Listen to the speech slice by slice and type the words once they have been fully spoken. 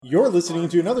You're listening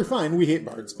to another fine We Hate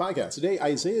Bards podcast. Today,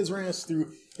 Isaiah's ran us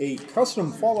through a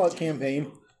custom Fallout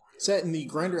campaign set in the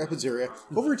Grinder Rapids area.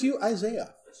 Over to you,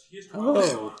 Isaiah.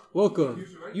 Hello, welcome.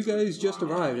 You guys just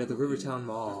arrived at the Rivertown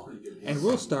Mall, and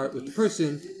we'll start with the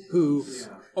person who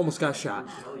almost got shot.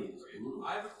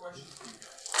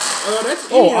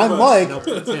 I'm Mike. Nope,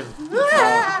 that's him.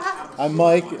 I'm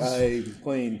Mike. I'm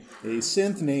playing a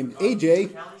synth named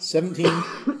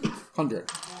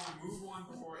AJ1700.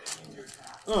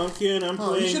 Oh, I'm Ken. I'm You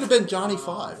playing. should have been Johnny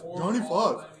Five. Johnny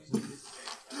Five.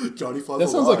 Johnny Five. That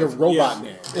sounds like a robot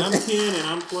name. I'm Ken, and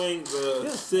I'm playing the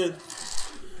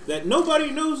Sith that nobody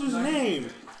knows his name.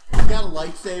 You got a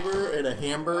lightsaber and a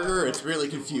hamburger. It's really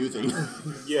confusing.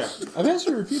 Yeah, I've asked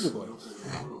you repeatedly.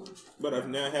 but I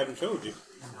haven't told you.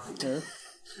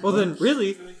 Well then,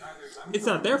 really, it's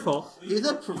not their fault. He's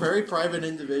a very private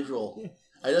individual.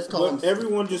 I just call But him.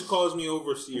 everyone just calls me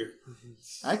Overseer.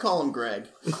 I call him Greg.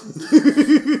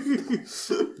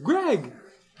 Greg!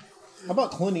 How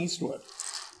about Clint Eastwood?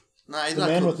 Nah, he's The not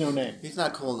man cool. with no name. He's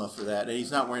not cool enough for that, and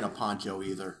he's not wearing a poncho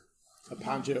either. A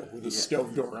poncho with a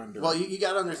stove door under it. Well, you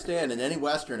got to understand, in any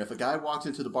Western, if a guy walks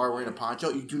into the bar wearing a poncho,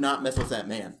 you do not mess with that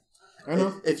man. I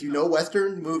know. If you know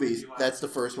Western movies, that's the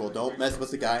first rule. Don't mess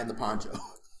with the guy in the poncho.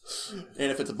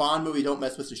 And if it's a Bond movie, don't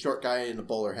mess with the short guy in the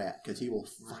bowler hat, because he will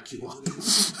fuck you up.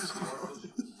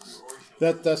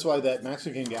 That's why that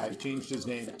Mexican guy changed his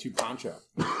name to Poncho.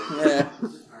 Yeah.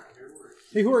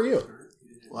 Hey, who are you?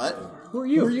 What? Who are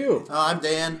you? Who are you? Oh, I'm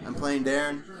Dan. I'm playing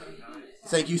Darren.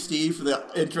 Thank you, Steve, for the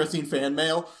interesting fan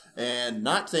mail. And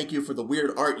not thank you for the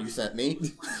weird art you sent me.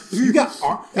 You got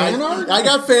fan art? I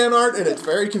got fan art, and it's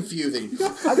very confusing.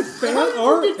 Fan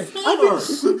art?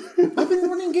 I've been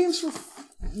running games for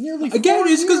nearly 4 Again,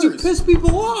 it's because you years. piss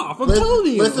people off. I'm telling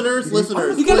you. Listeners, You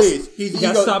gotta, please. you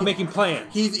gotta stop making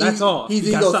plans. That's all. He's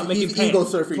You gotta ego, stop making he's ego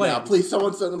surfing plans. now. Please,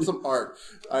 someone send him some art.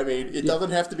 I mean, it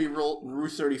doesn't have to be Rule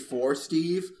 34,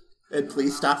 Steve. And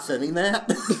please stop sending that.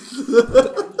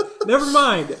 Never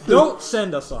mind. Don't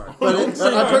send us art. But Don't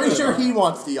send I'm pretty art. sure he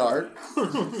wants the art.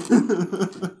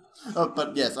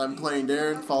 But yes, I'm playing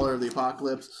Darren, Follower of the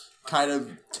Apocalypse. Kind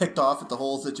of ticked off at the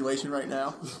whole situation right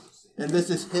now. And this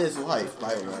is his life,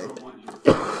 by the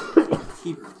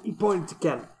way. He pointed to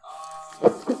Ken.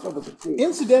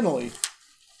 Incidentally,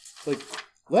 like,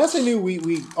 last I knew,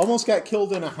 we almost got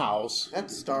killed in a house.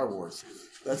 That's Star Wars.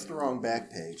 That's the wrong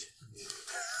back page.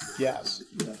 Yes.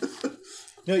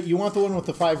 No, you want the one with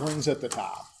the 5 rings at the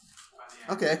top.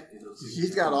 Okay.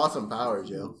 He's got awesome power,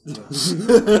 Joe.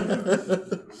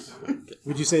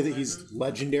 Would you say that he's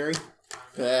legendary?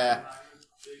 Yeah.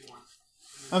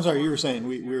 I'm sorry, you were saying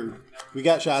we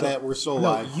got shot at, we're still No,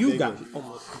 alive. you They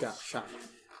almost got shot.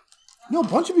 No, a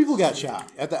bunch of people got shot.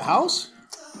 At the house?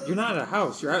 You're not at a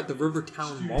house. You're at the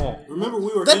Rivertown Mall. Remember,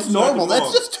 we were. That's inside normal. the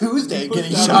mall. That's just Tuesday pushed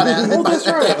getting out shot a- at. Oh, that's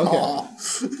at right. that Okay. mall.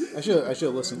 I should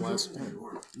have listened last time.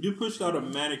 You pushed out a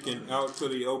mannequin out to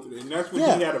the open, and that's when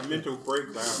Yeah. he had a mental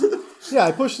breakdown. Yeah,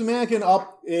 I pushed the mannequin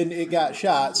up and it got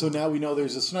shot, so now we know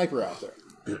there's a sniper out there.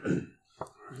 Yeah,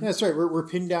 that's right. We're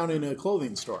pinned down in a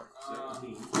clothing store.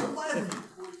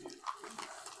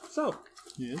 So,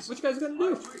 Yes. what you guys gonna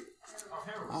do?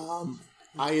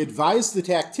 I advised the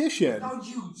tactician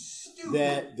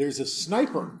that there's a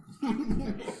sniper.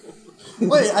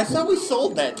 Wait, I thought we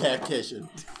sold that tactician.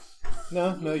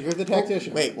 No, you're the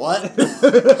tactician. Wait, what?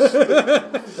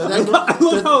 I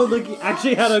love how he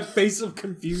actually had a face of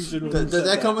confusion. When Does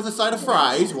that come with a side of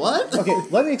fries? What? Okay,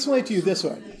 let me explain it to you this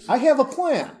way. I have a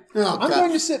plan. Oh, I'm God.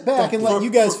 going to sit back and let you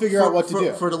guys figure out what to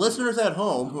do. For the listeners at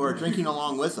home who are drinking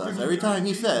along with us, every time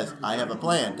he says, I have a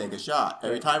plan, take a shot.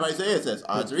 Every time Isaiah says,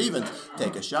 odds or evens,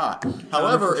 take a shot.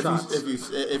 However, if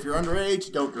you're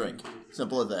underage, don't drink.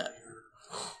 Simple as that.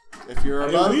 If you're And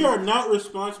above, we are not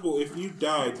responsible if you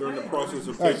die during the process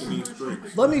of taking these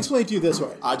drinks. Let me explain it to you this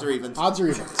way. odds or evens. Odds or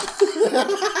evens.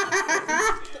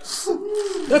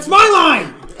 That's my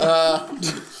line.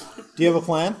 Do you have a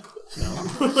plan?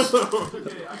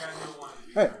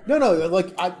 All right. No,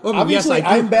 like, obviously, yes,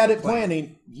 I do I'm bad at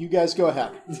planning. You guys go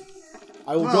ahead.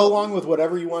 I will go along with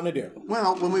whatever you want to do.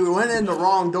 Well, when we went in the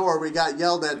wrong door, we got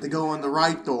yelled at to go in the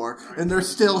right door, and they're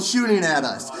still shooting at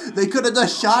us. They could have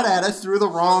just shot at us through the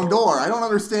wrong door. I don't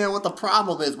understand what the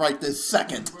problem is right this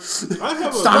second. I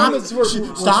have a Stop! We're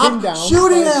Stop pinned down.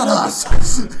 shooting at us!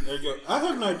 There you go. I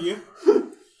have an idea.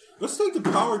 Let's take the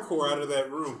power core out of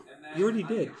that room. You already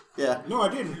did. Yeah, No, I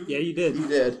didn't. Yeah, you did. you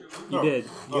did. You did.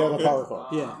 You have okay. a power core.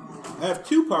 Yeah. I have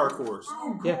 2 power cores.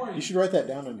 Yeah. You should write that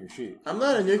down on your sheet. I'm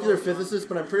not a nuclear physicist,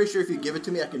 but I'm pretty sure if you give it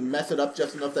to me, I can mess it up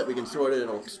just enough that we can sort it and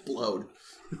it'll explode.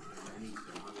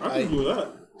 I can do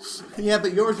that. Yeah,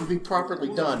 but yours would be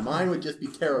properly done. Mine would just be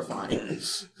terrifying.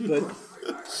 But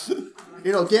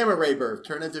You know, Gamma Ray Birth,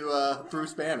 turn into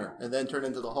Bruce Banner, and then turn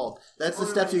into the Hulk. That's the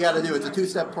steps you got to do. It's a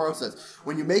 2-step process.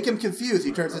 When you make him confused,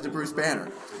 he turns into Bruce Banner.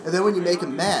 And then when you make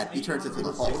him mad, he turns into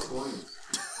the Hulk.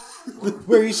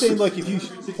 Where are you saying, like, if you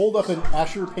hold up an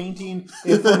Asher painting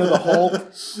in front of the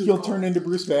Hulk, he'll turn into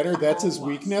Bruce Banner? That's his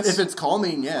weakness? If it's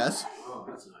calming, yes.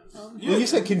 Well, you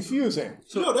said confusing.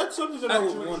 So that's something that I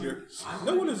would wonder.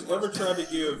 No one has ever tried to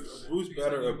give Bruce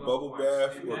Banner a bubble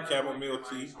bath or chamomile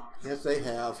tea. Yes, they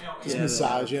have. Just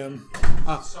massage him.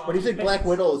 What do you think Black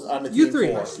Widow is on the team You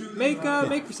three, for?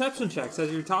 make perception checks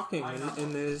as you're talking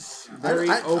in this very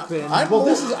open. Well,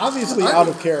 this is obviously out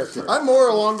of character. I'm more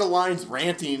along the lines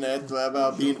ranting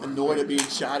about being annoyed at being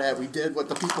shot at. We did what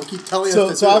the people keep telling us to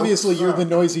do. So obviously you're the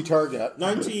noisy target.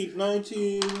 19,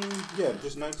 yeah,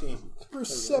 just 19.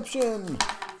 Perception.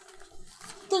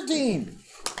 13.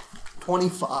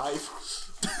 25.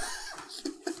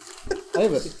 I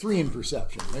have a 3 in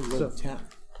perception. I rolled 10.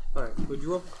 All right, what'd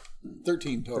you roll?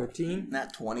 13 total. 13.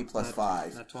 Not 20 plus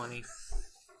 5. Not 20.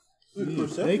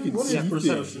 They can see perception.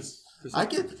 things.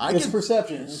 It's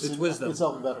perception. It's wisdom. It's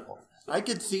alphabetical. I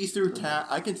could see through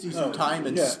I can see through time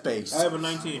and space. I have a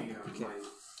 19. Okay.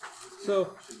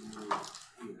 So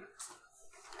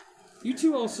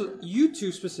you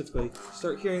two specifically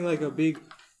start hearing like a big.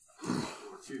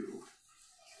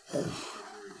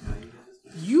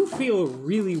 You feel a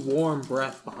really warm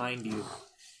breath behind you.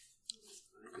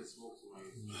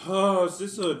 Oh, is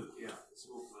this a...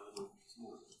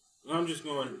 I'm just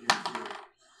going...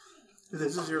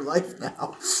 This is your life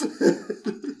now.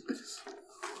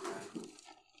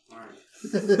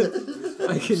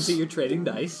 I can see you're trading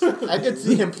dice. I can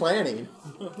see him planning.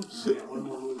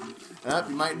 You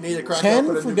might need a crack 10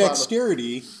 open a for new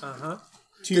dexterity.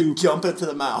 to jump into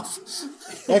the mouth.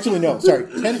 Actually, no. Sorry.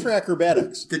 10 for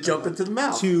acrobatics. To jump into the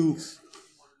mouth. To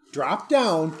drop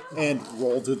down and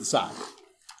roll to the side.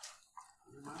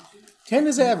 10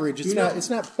 is average. It's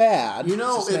not bad. You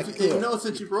know, It's just not good.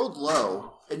 since you rolled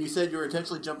low and you said you were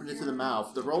intentionally jumping into the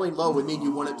mouth, the rolling low would mean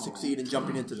you wouldn't succeed in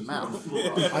jumping into the mouth.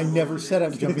 I never said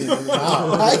I'm jumping into the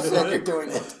mouth. I said you're doing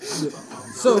it.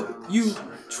 So you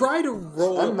try to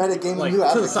roll. I'm metagaming like, you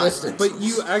out to of the side, existence. but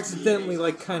you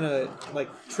accidentally kind of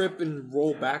trip and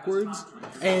roll backwards,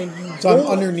 and you So roll,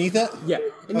 I'm underneath it? Yeah,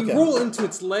 and Okay. you roll into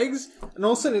its legs, and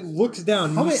all of a sudden it looks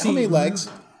down. How you many legs?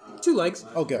 2 legs.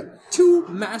 Oh, good. 2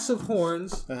 massive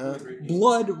horns, Uh-huh.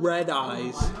 blood red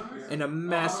eyes, and a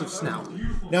massive snout.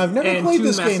 Now, I've never And played 2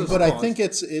 this game, massive but I claws. think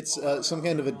it's some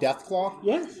kind of a death claw.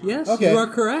 Yes, Okay. you are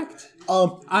correct.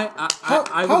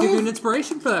 I will give you an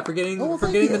inspiration for that, for getting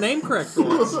the name correct for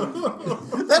once.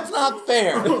 That's not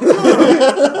fair.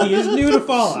 He is new to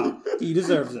Fallout. He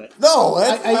deserves it. No,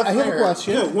 that's not I have fair. a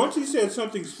question. Yeah, once he said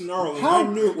something snarling, How- I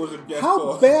knew it was a death How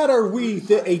claw. bad are we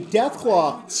that a death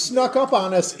claw snuck up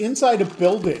on us inside a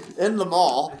building? In the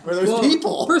mall where there's Well,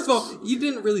 people. First of all, you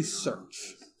didn't really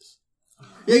search.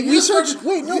 Yeah, you We just searched. started-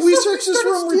 Wait, no, you we said searched this started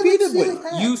room stealing repeatedly. ceiling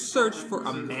hats. You searched for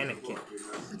a mannequin.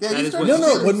 Yeah, That you is started what- No,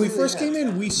 stealing when we ceiling first came hats.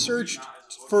 in, we searched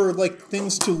for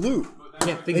things to loot,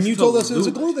 Yeah, things and you to told us it was a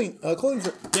loot. clothing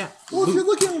store. Yeah. Well, if you're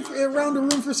looking around a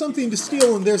room for something to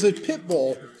steal, and there's a pit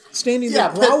bull standing Yeah,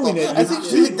 there growling Pitbull. at I you, think you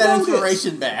she took that notice.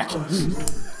 inspiration back.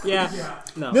 Yeah.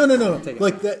 No. No. Take it.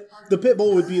 Like that, the pit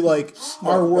bull would be like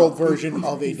our world version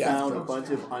of a He death found a claw. bunch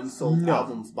of unsold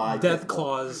albums by Death Pitbull.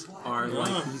 claws are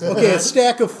like these. Okay, a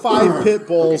stack of 5 pit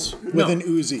bulls with an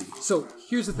Uzi. So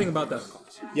here's the thing about death claws.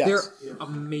 Yes. They're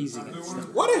amazing at stuff.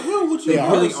 Why the hell would you They have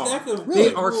are. a Really stack are. of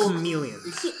They are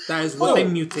chameleons. That is what they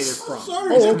mutated from.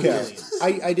 Sorry, Oh, okay.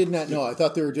 I did not know. I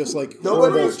thought they were just like Nobody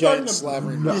horrible was starting giant to-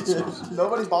 slavering monsters.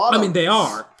 Nobody bought I them. mean, they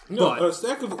are. No, But a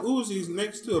stack of Uzis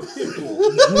next to a pit bull.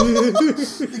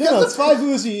 No, it's 5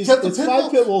 Uzis. Because the It's pit 5 bull-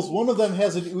 pit bulls. One of them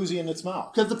has an Uzi in its mouth.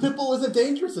 Because the Pitbull isn't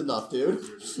dangerous enough, dude.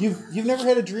 You've never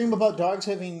had a dream about dogs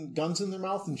having guns in their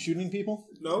mouth and shooting people?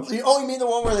 No? You mean the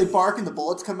one where they bark and the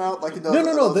bullets come out? Like in the,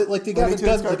 No. those They got Looney the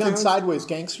gun, Tunes cartoons? sideways,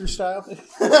 gangster style.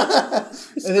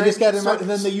 And they just got it, and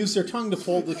then they use their tongue to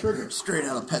pull the trigger. Straight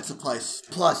out of Pet Supply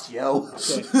Plus, yo.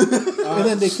 And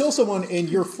then they kill someone, and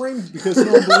you're framed because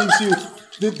no one believes you.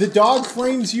 The dog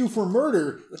frames you for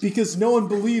murder because no one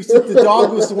believes that the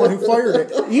dog was the one who fired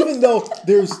it, even though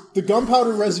there's the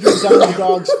gunpowder residue down the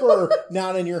dog's fur,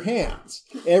 not in your hands.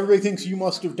 Everybody thinks you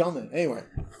must have done it. Anyway,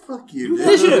 Fuck you,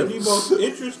 dude. The most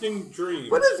interesting dream.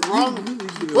 What is wrong?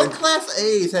 What class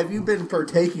A's have you been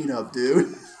partaking of,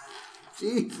 dude?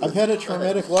 Jeez. I've had a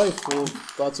traumatic life full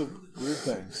of lots of weird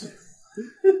things.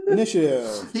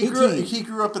 Initiative. He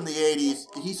grew up in the 80s.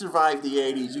 He survived the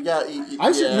 80s. You got.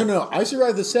 No. I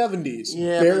survived the 70s.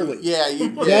 Yeah, barely.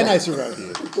 Then I survived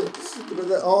it.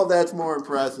 But all of that's more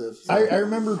impressive. So. I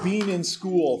remember being in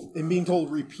school and being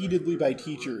told repeatedly by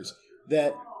teachers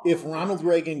that if Ronald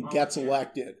Reagan gets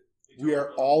elected, we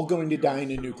are all going to die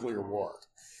in a nuclear war.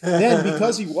 Then,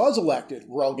 because he was elected,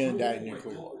 we're all going to die in a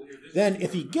nuclear war. Then,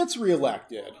 if he gets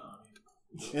reelected,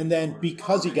 and then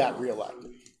because he got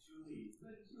reelected,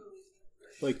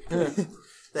 like,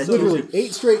 literally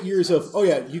 8 straight years of, oh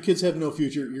yeah, you kids have no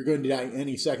future, you're going to die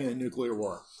any second in a nuclear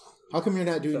war. How come you're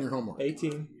not doing your homework?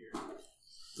 18.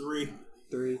 3.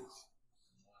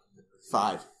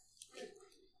 5.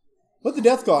 What the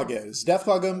Deathclaw get? Is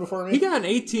Deathclaw going before me? He got an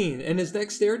 18, and his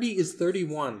dexterity is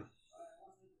 31.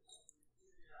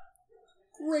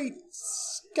 Great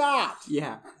Scott!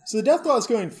 Yeah. So the Deathclaw is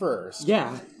going first.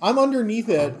 Yeah. I'm underneath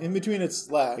it, in between its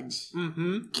legs.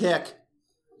 Mm-hmm. Kick.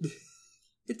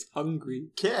 It's hungry.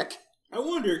 Kick. I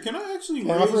wonder, can I actually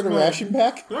Can I offer it a ration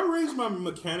pack? Can I raise my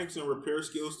mechanics and repair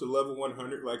skills to level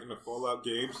 100 like in the Fallout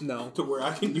games? No. To where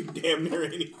I can do damn near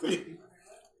anything?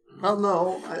 Well,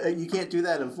 no. You can't do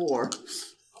that in 4.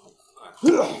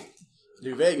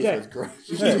 New Vegas was great.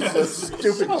 So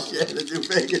stupid shit in New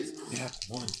Vegas. Yeah,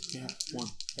 one.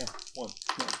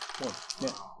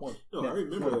 No, I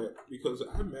remember that because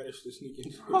I managed to sneak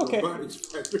into the Okay. robotics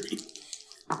factory.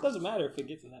 It doesn't matter if it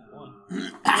gets in that one.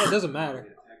 Yeah, it doesn't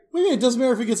matter. What do you mean it doesn't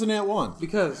matter if it gets in that one?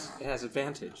 Because it has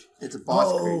advantage. It's a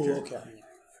boss creature. Okay.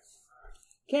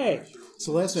 Okay.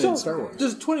 So last night in Star Wars.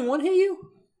 Does 21 hit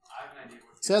you?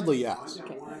 Sadly, yes.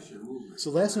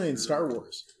 So last night in Star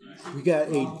Wars, we got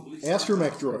a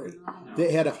astromech droid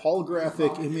that had a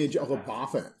holographic image of a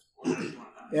boffin.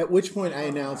 At which point I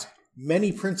announced,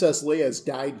 many Princess Leia's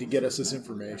died to get us this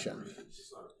information.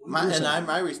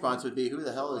 My response would be, who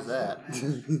the hell is that?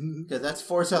 Because that's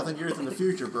 4,000 years in the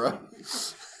future, bro.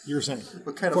 You're saying.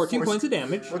 What kind 14 of points of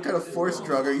damage. What kind of force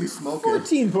drug are you smoking?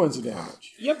 14 points of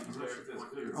damage. Yep.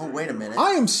 Oh, wait a minute.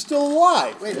 I am still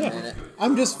alive. Wait a minute.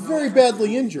 I'm just very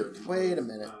badly injured. Wait a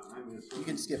minute. You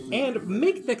can skip me. And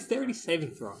make dexterity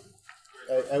saving throw.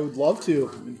 I would love to,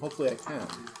 and hopefully I can.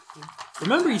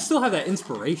 Remember, you still have that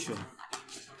inspiration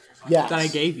Yes. that I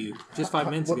gave you just 5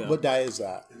 minutes ago. What die is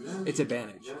that? It's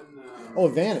advantage. Oh,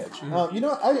 advantage.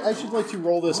 I should like to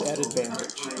roll this at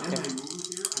advantage.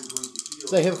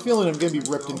 So I have a feeling I'm going to be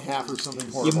ripped in half or something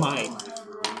horrible. You might.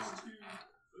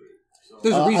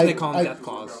 There's a reason they call them death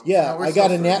claws. Yeah, No, I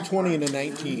got a nat 20 and a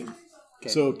 19. Okay.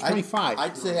 So 25.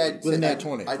 I'd say with a nat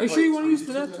 20. Are you sure you want to use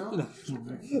the death? No.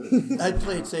 I'd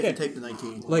play it safe and take the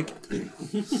 19. Like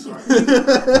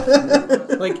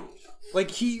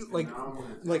he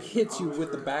hits you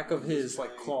with the back of his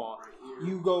claw.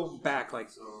 You go back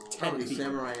 10 feet.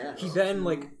 Samurai ass. He then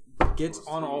gets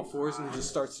on all fours and just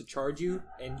starts to charge you,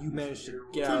 and you manage to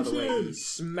get out of the way. He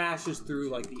smashes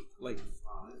through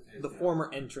the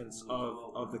former entrance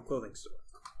of the clothing store.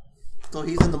 So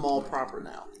he's in the mall proper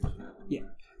now. Yeah.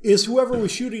 Is whoever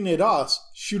was shooting at us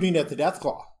shooting at the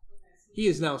Deathclaw? He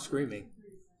is now screaming.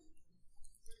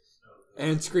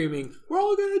 And screaming, "We're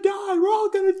all gonna die! We're all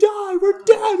gonna die! We're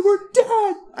dead! We're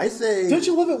dead!" I say... Don't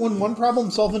you love it when one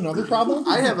problem solves another problem?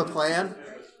 I have a plan.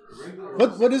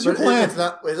 What is your But plan?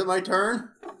 is it my turn?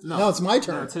 No, it's my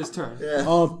turn. It's his turn. Yeah.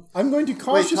 I'm going to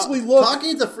cautiously Wait, look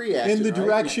talking's a free action, in the right?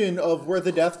 direction of where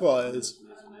the Deathclaw is.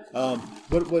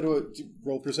 What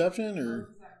roll perception or?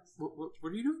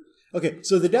 What are you doing? Okay,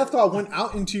 so the Deathclaw went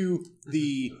out into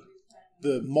the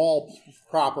mall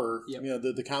proper, Yep.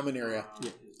 the common area.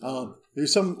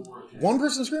 There's one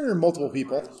person screaming or multiple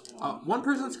people? One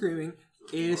person screaming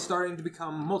is starting to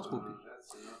become multiple people.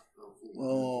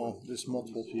 Oh, there's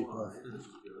multiple people.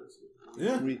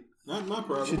 Yeah, not my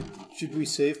problem. Should we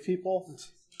save people?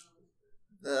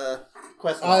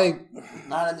 Quest log.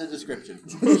 Not in the description.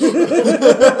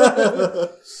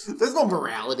 There's no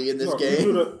morality in this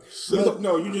game.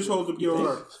 You just hold the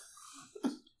PR.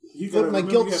 Look, my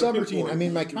guilt subroutine. I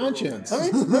mean, my conscience.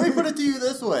 Let me put it to you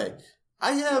this way.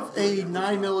 I have a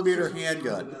 9mm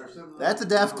handgun. That's a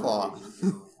Deathclaw.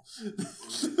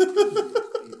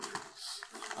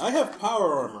 I have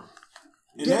power armor.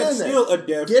 And Get that's in there. still a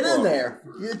death Get claw. in there.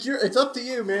 It's up to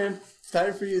you, man. It's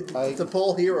time for you to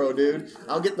pull hero, dude.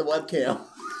 I'll get the webcam.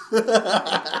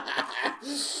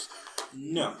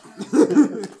 No.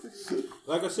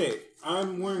 Like I said,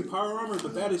 I'm wearing power armor,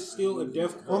 but that is still a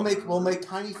death claw. We'll make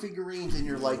tiny figurines in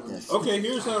your likeness. Okay,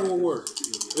 here's how it will work.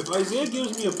 If Isaiah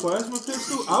gives me a plasma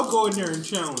pistol, I'll go in there and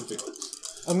challenge it.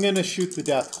 I'm going to shoot the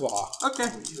Deathclaw.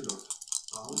 Okay.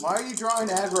 Why are you drawing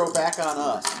aggro back on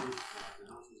us?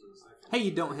 Hey,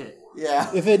 you don't hit. Yeah.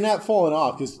 If it had not fallen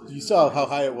off, because you saw how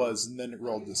high it was, and then it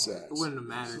rolled to 6. It wouldn't have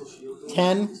mattered.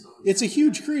 10. It's a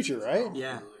huge creature, right?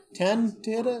 Yeah. 10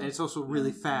 to hit And it? it's also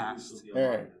really fast. All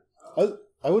right.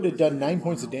 I would have done 9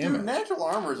 points of Dude, damage. natural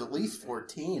armor is at least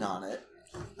 14 on it.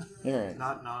 All right.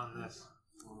 Not on this.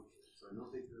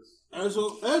 As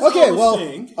Okay, I was well,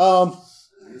 saying,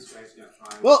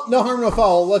 well, no harm, no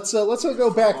foul. Let's go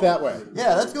back that way.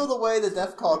 Yeah, let's go the way the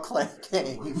Death Call clan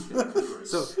came.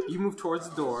 So you move towards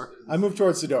the door. I move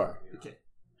towards the door. Okay.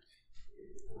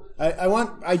 I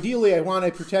want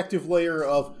a protective layer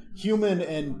of human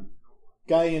and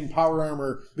guy in power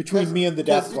armor between me and the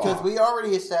Death Claw. Because we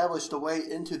already established the way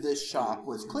into this shop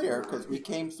was clear because we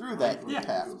came through that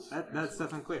path. That's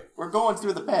definitely clear. We're going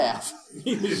through the path.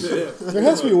 There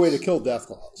has to be a way to kill Death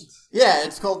Claws. Yeah,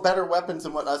 it's called better weapons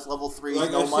than what us level 3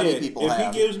 like no I money said, people if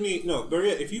have. he gives me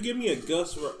if you give me a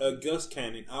Gus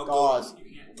cannon, I'll Gauze. go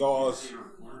Gauze.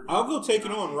 I'll go take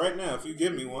it on right now if you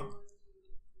give me one.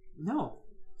 No.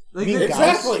 Like, mean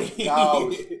Exactly.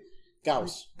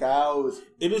 Gauss.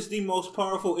 It is the most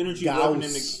powerful energy Gauss. weapon in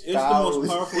the. It's the Gauss. most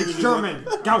powerful it's energy German.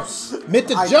 weapon. Gauss. Mit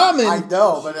the I German.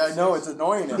 know, but I know it's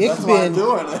annoying him. Ich That's why I'm bin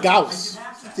doing it. Gauss.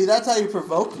 See, that's how you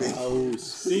provoke me.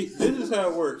 See, this is how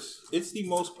it works. It's the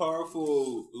most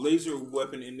powerful laser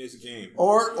weapon in this game.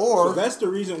 Or So that's the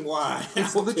reason why.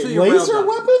 It's literally a Laser railgun.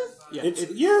 weapon? Yeah,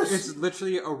 Yes. It's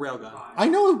literally a railgun. I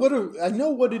know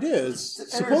what it is.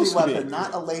 it's an energy Supposed to weapon, be.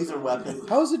 not a laser weapon.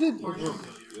 How is it?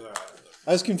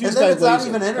 I was And confused then by it's not laser.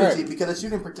 even All energy right. because it's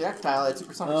shooting projectile at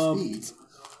supersonic speeds.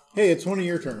 Hey, it's one of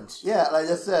your turns. Yeah, like I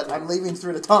just said, I'm leaving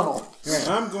through the tunnel.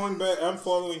 I'm going back. I'm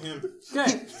following him.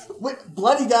 Okay. Wait,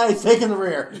 bloody guy is taking the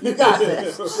rear. You got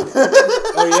this.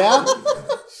 Oh yeah?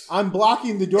 I'm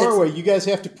blocking the doorway. You guys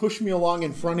have to push me along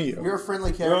in front of you. You're a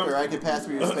friendly character. I can pass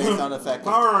through your space unaffected.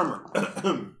 Power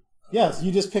armor. Yes,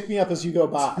 you just pick me up as you go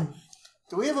by.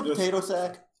 Do we have a potato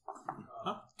sack?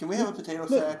 Can we have a potato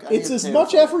sack? I need It's a as potato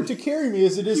much sack. effort to carry me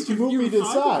as it is to move me to the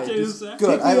side. Just sack.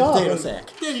 Good, pick I have me a up. potato sack.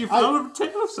 Yeah, you found a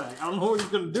potato sack. I don't know what you're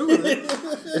going to do with it.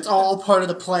 It's all part of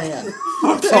the plan.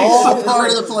 It's all part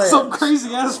of the plan. Some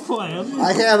crazy ass plan.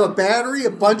 I have a battery,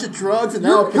 a bunch of drugs, and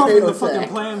now You're a becoming potato the fucking sack.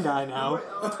 plan guy now.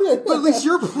 But at least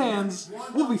your plans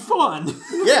will be fun.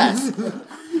 Yes.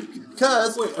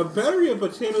 Because, Wait, a battery, a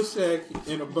potato sack,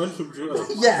 and a bunch of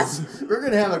drugs. yes, we're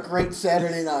going to have a great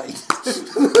Saturday night.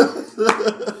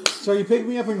 So are you picking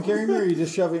me up and carrying me, or are you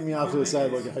just shoving me off to the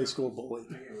side like a high school bully?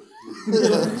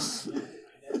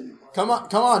 Come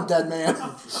on, dead man.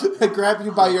 I grab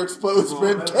you by your exposed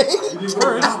rib cage.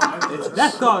 First, it's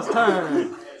Death Claw's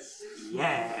turn.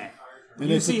 Yeah. And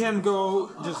You it's see him go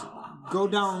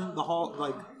down the hall,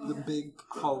 like the big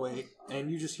hallway, and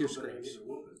you just hear screams.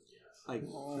 Like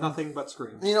nothing but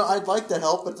screams. You know, I'd like to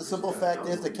help, but the simple fact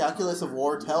is the calculus of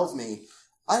war tells me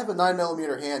I have a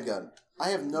 9mm handgun. I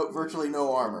have virtually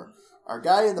no armor. Our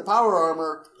guy in the power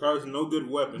armor, Car's no good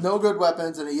weapon. no good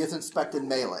weapons, and he isn't spec'd in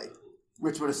melee,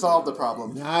 which would have solved the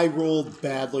problem. I rolled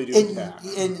badly to attack.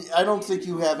 And I don't think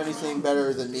you have anything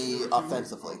better than me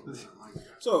offensively.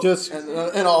 So Just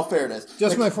In all fairness,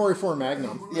 my 44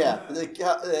 Magnum. yeah,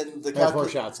 I have 4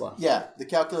 shots left. Yeah, the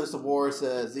calculus of war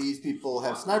says these people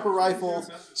have sniper rifles.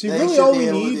 See, they really should all be we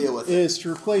able to need deal with it. is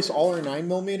to replace all our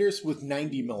 9mm with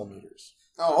 90mm.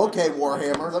 Oh, okay,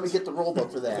 Warhammer. Let me get the rule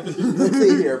book for that. Let's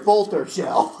see here. Bolter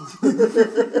shell.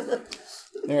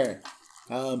 All right.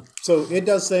 So it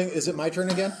does thing. Is it my turn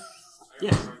again?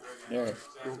 Yeah. All right.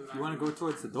 You want to go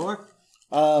towards the door?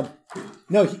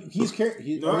 No, he's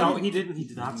carrying. No, he didn't. He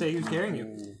did not say he was carrying you.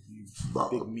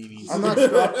 Big meaties.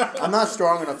 I'm not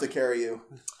strong enough to carry you.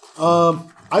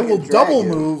 I will drag double you.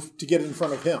 move to get in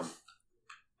front of him.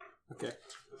 Okay.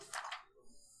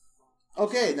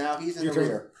 Okay, now he's in Your the turn.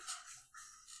 rear.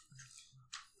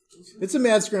 It's a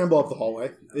mad scramble up the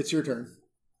hallway. It's your turn.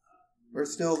 We're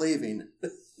still leaving.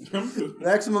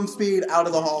 Maximum speed out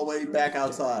of the hallway, back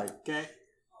outside. Okay.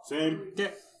 same.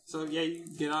 Okay. So yeah, you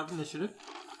get out of initiative.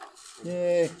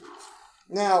 Yay.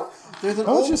 Now, there's an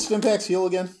How much old, does Stimpax heal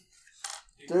again?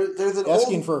 there's an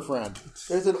Asking old, for a friend.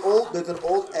 there's an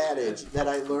old adage that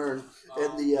I learned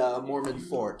in the Mormon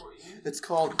fort. It's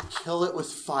called "kill it with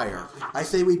fire." I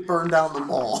say we burn down the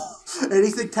mall.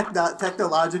 Anything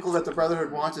technological that the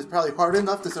Brotherhood wants is probably hard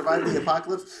enough to survive the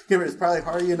apocalypse. Here, it's probably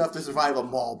hard enough to survive a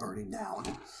mall burning down.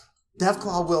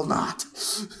 Deathclaw will not.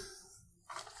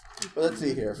 But let's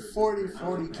see here.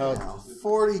 40 cal.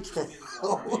 40 cal.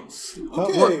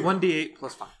 Okay. 1d8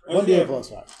 plus 5. 1d8 plus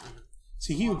 5.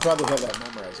 See, he would probably have that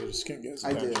memorized. I just can't get his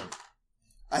I do. attention.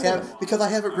 I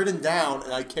have it written down,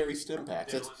 and I carry stim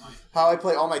packs. That's how I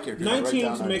play all my characters. I write 19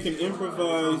 down to make an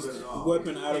improvised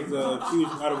weapon out of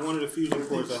one of the fusion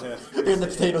cores I have. in the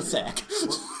potato sack.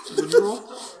 What'd you roll?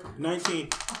 19.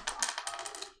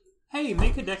 Hey,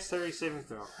 make a dexterity saving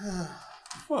throw.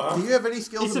 Fuck. Do you have any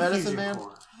skills It's in a medicine, fusion man?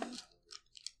 core.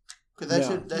 Because that No.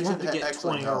 should You have to get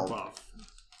excellent 20 or help. above.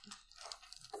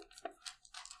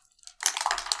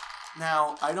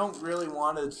 Now, I don't really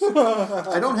want to.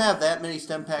 I don't have that many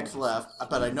stem packs left,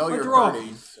 but I know What'd you're you roll?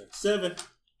 hurting. 7.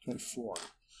 24.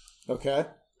 Okay.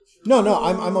 No,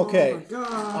 I'm okay. Oh my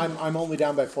God. I'm only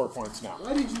down by 4 points now.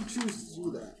 Why did you choose to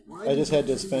do that? Why I just had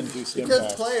to spend 2 stim Because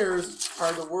packs. players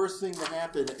are the worst thing to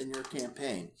happen in your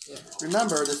campaign.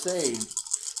 Remember the saying,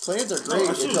 players are great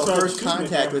I should've until tried first shooting the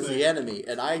contact damn with thing. the enemy,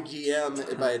 and I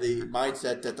GM by the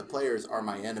mindset that the players are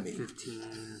my enemy.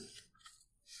 15.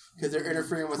 Because they're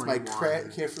interfering with my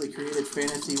carefully created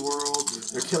fantasy world,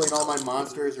 they're killing all my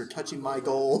monsters, they're touching my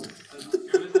gold.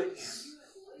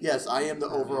 Yes, I am the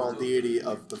overall deity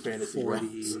of the fantasy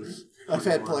realms. I've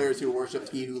had players who worship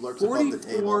he who lurks above the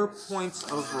 44 table. points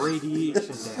of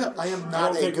radiation damage. I am I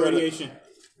not don't a take good... radiation.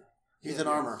 He's an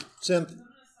armor. Synth.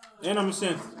 And I'm a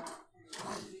synth.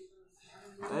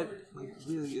 That like,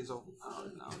 really is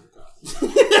overpowered now.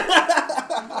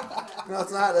 No,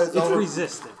 it's not. It's, It's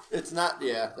resistant. it's not,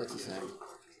 yeah, that's the same.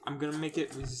 I'm gonna make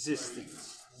it resistant.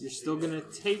 You're still gonna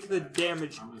take the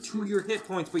damage to your hit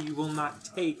points, but you will not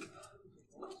take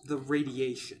the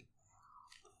radiation.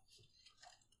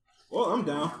 Well, I'm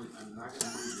down.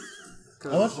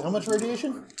 How much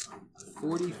radiation?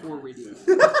 44 radiation.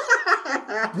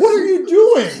 What are you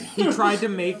doing? He tried to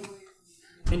make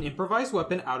an improvised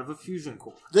weapon out of a fusion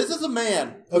core. This is a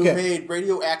man who Okay. made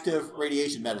radioactive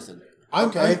radiation medicine.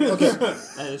 Okay.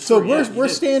 That is So true, yeah, he we're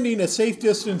did. standing a safe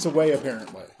distance away,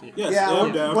 apparently. Yes, Yeah,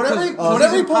 I'm down. whenever he, He's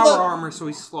whenever he in pulls power out, armor, so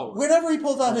he's slower. whenever he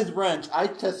pulls out his wrench, I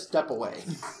just step away.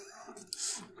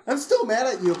 I'm still mad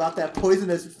at you about that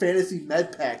poisonous fantasy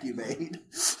med pack you made.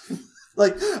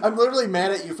 Like, I'm literally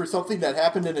mad at you for something that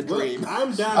happened in a dream.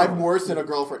 I'm down. I'm worse than a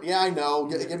girlfriend. Yeah, I know.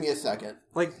 Give me a second.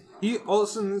 Like, he all of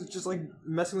a sudden is just like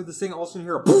messing with this thing, all of a sudden you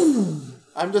hear a boom!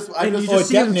 I'm just. And you Oh, just it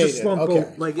see him detonated. just slump Okay.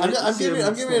 over. Like, I'm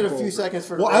giving it a few seconds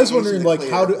for. Well, I was radiation wondering, to like,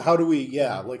 clear.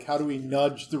 how do we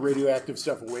nudge the radioactive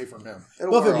stuff away from him?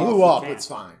 It'll Well, if it wear blew off. up, it's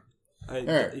fine. It,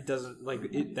 Alright. it doesn't, like,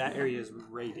 that area is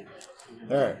rated.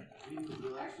 All right.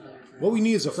 What we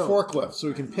need is a forklift so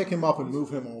we can pick him up and move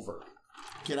him over.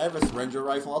 Can I have a Syringer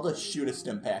rifle? I'll just shoot a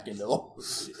stim pack into him.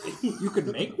 You could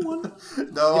make one?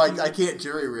 No, I can't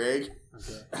jury rig.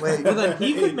 Wait. Well, then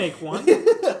he could make one.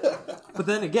 But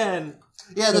then again,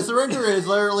 Yeah, the Syringer is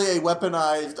literally a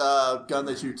weaponized gun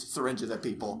that shoots syringes at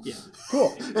people. yeah.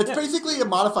 Cool. It's basically a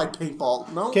modified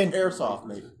paintball. No, Can- airsoft,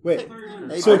 maybe. Wait.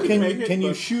 Hey, So I can make it, can you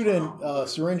but- shoot a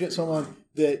syringe at someone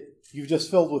that you've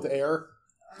just filled with air?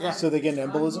 Yeah. So they get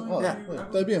an embolism? Oh, Yeah.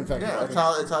 That'd be effective. Yeah, I that's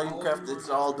think. how you craft. It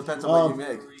all depends on what you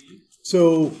make.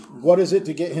 So what is it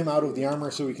to get him out of the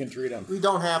armor so we can treat him? We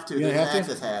don't have to. You There's don't an have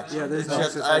to? access hatch. Yeah, there's It's an just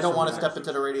access I hatch don't on want the to step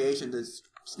into the radiation to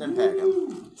stim pack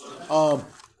him.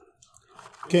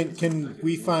 Can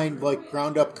we find like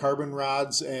ground up carbon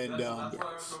rods and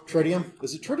tritium?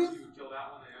 Is it tritium?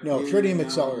 No, tritium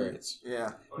accelerates.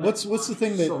 Yeah. What's the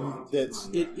thing that's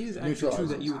It is actually true neutralizes?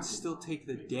 that you would still take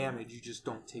the damage, you just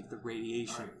don't take the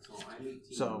radiation.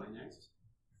 So,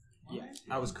 yeah,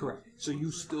 I was correct. So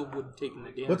you still would have taken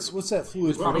the damage. What's that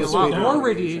fluid? Probably a It's lot down. more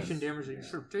radiation damage than you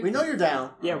should have taken. We know you're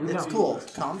down. Yeah, we It's know. cool.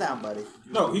 Calm down, buddy.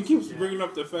 No, he keeps bringing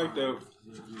up the fact that.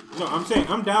 No, I'm saying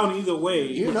I'm down either way.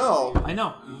 You know. I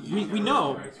know. We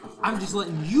know. I'm just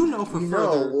letting you know for You further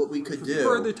know what we could do.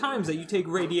 further times that you take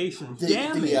radiation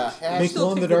damage. hatch. Make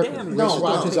Still glow in the take the dark damage. wrist No,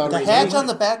 watches no. out The of hatch radiation. on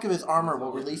the back of his armor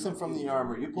will release him from the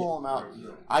armor. You pull him out.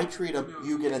 I treat him.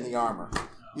 You get in the armor.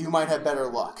 You might have better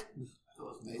luck.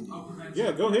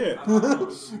 Yeah, go ahead.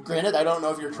 Granted, I don't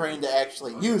know if you're trained to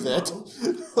actually use it.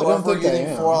 I Or don't if we're think I using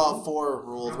am. Fallout 4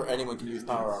 rules where anyone can use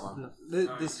power armor.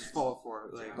 This is Fallout 4.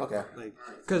 Like, Okay. Like,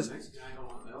 because,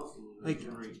 like,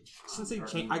 since they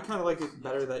changed, I kind of like it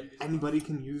better that anybody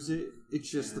can use it. It's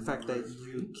just the fact that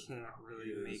you can't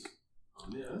really make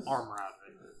armor out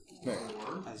of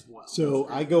it as well. So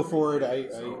I go forward. I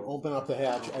open up the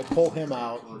hatch. I pull him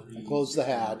out. I close the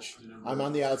hatch. I'm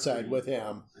on the outside with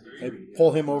him. I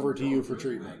pull him over to you for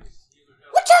treatment.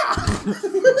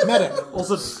 Medic.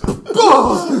 Also,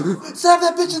 Stab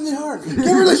that bitch in the heart. Give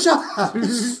her the shot.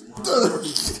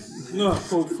 No,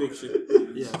 Pulp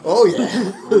Fiction. yeah. Oh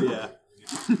yeah. Oh, yeah.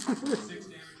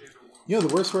 You know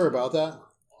the worst part about that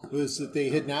was that they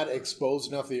had not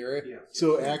exposed enough of the area.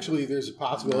 So actually, there's a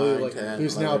possibility 9, like 10,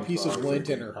 there's now a 11, piece of 12, lint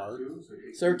in her heart.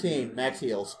 13 max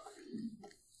heals.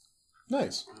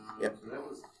 Nice. Yep.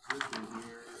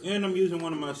 And I'm using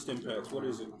one of my stim packs. What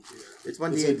is it? It's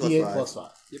 1d8 It's a D8 plus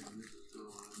plus 5.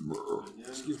 5.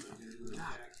 Excuse me. God,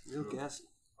 real gas.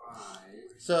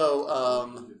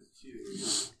 So,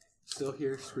 Still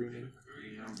here screaming.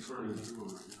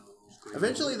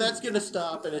 eventually that's going to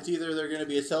stop, and it's either they're going to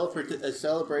be a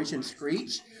celebration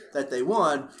screech that they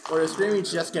won, or the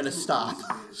screaming's just going to stop.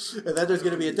 And then there's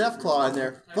going to be a Deathclaw in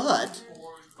there. But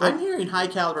I'm hearing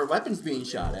high-caliber weapons being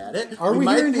shot at it. Are we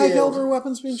might hearing be high-caliber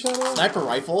weapons being shot at? Sniper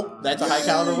rifle. That's a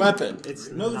high-caliber weapon. It's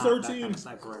Another not 13. that kind of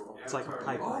sniper rifle. It's like a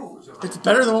pipe rifle. It's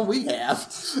better than what we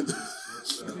have.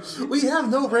 We have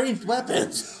no ranged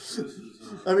weapons.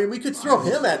 I mean, we could throw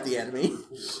him at the enemy.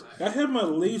 I have my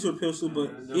laser pistol,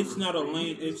 but it's not a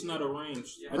lane. It's not a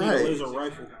range. I need Right. a laser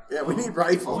rifle. Yeah, we need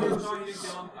rifles.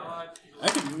 I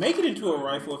could make it into a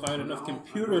rifle if I had enough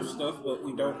computer stuff, but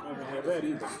we don't have that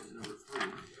either.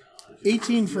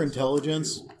 18 for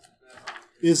intelligence.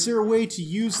 Is there a way to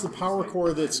use the power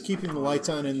core that's keeping the lights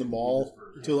on in the mall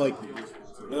to, like...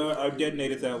 I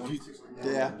detonated that one.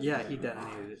 Yeah. Yeah, he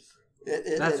detonated it.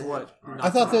 It- That's it- what. I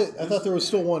thought there was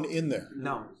still one in there.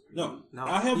 No. No, No,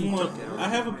 I have he one. took it. I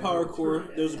have a power core.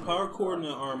 There's a power core in the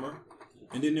armor,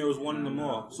 and then there was one in the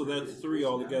mall. So that's 3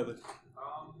 altogether.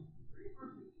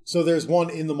 So there's one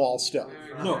in the mall still.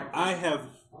 No, I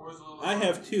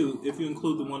have 2 if you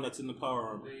include the one that's in the power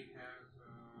armor.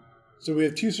 So we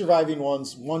have 2 surviving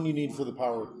ones, one you need for the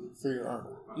power for your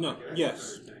armor. No,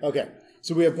 yes, Okay.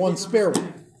 So we have 1 spare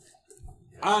one.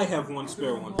 I have 1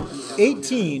 spare one.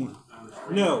 18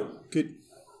 No, could...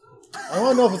 I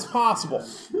want to know if it's possible.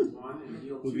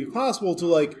 Would it be possible to,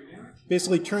 like,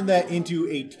 basically turn that into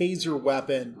a taser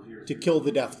weapon to kill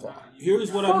the Deathclaw?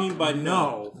 here's what I mean by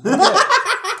no. No.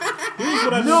 Here's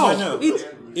what I mean by no. It's,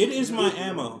 It is my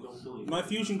ammo. My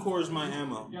fusion core is my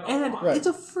ammo. and Right. it's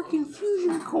a freaking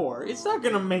fusion core. It's not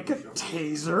gonna make a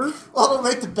taser. Well, it'll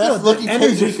make the No, best the looking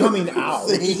energy taser coming you've out.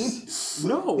 seen.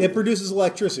 No. It produces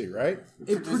electricity, right?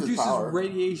 It produces power.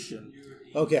 radiation.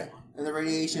 Okay. And the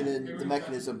radiation in the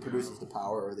mechanism produces the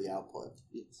power or the output.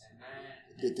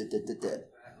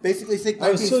 Basically, think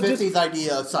I was so 1950s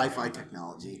idea of sci-fi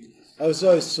technology. I was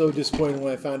always so disappointed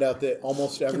when I found out that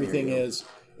almost everything here, you. is,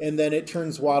 and then it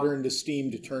turns water into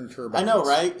steam to turn turbines. I know,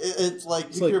 right? It's like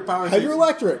It's like nuclear power.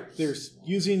 hydroelectric. They're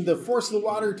using the force of the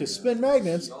water to spin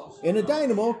magnets in a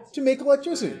dynamo to make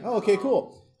electricity. Oh, okay,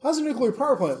 cool. How's a nuclear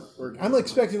power plant work? I'm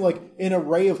expecting like an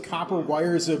array of copper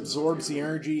wires that absorbs the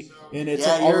energy, and it's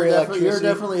Yeah, already you're electricity.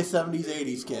 definitely a 70s,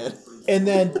 80s kid. And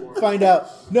then find out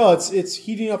no, it's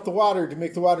heating up the water to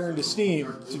make the water into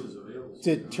steam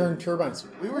to turn turbines.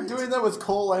 We were doing that with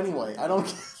coal anyway. I don't,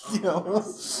 you know.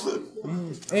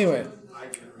 Anyway,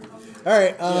 all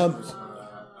right.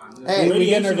 Hey, we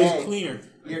get Radiation our is hey. cleaner.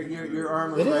 Your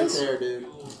armor's It right is? there, dude.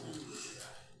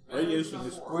 Radiation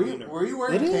is Were cleaner. you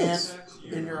wearing It is. pants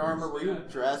in your armor? Were you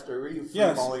dressed, or were you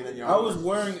Yes, freeballing in your I armor? was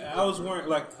wearing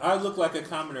like I look like a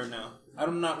commoner now.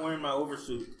 I'm not wearing my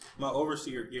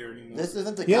overseer gear anymore. This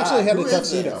isn't the He guy. actually had Who a is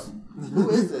tuxedo. this? Who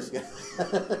is this guy?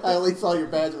 I only saw your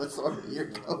badge with sword in your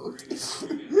coat.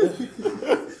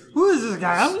 Who is this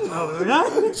guy? I don't know this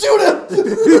guy. Shoot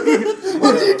him!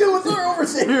 What did you do with our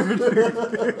overseer?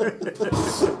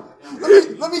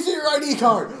 let me see your ID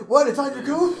card. What? It's on your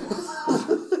coat?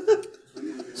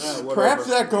 Whatever. Perhaps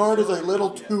that guard is a little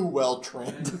too well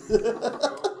trained.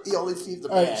 He only sees the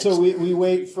All badge. right, so we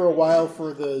wait for a while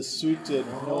for the suit to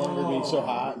no longer be so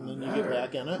hot, and then you get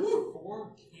back in it.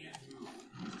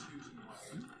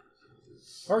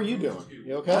 How are you doing?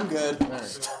 You okay? I'm good.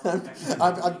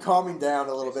 I'm calming down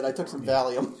a little bit. I took some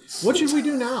Valium. What should we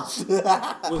do now?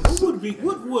 Well,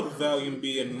 what would Valium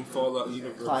be in Fallout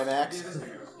universe? Climax.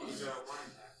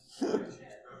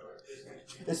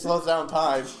 It slows down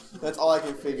time. That's all I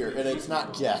can figure, and it's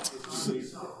not jet.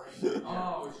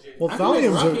 Well, I can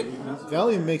make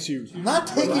Valium makes you. I'm not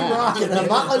taking rocket. I'm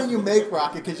not letting you make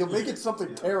rocket because you'll make it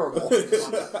something terrible.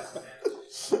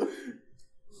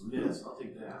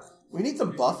 We need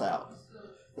some buff out.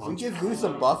 If we give you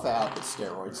some buff out, it's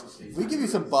steroids. If we give you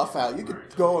some buff out, you could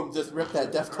go and just rip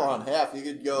that Deathclaw in half. You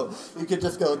could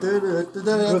just go.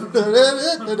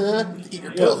 Eat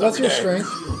your pills. That's every your day.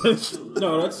 strength.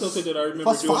 No, that's something that I remember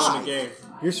Plus doing 5. in the game.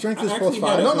 Your strength is I plus actually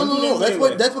had 5. No. That's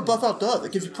melee. what buff out does.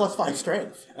 It gives you plus 5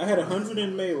 strength. I had 100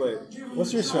 in melee.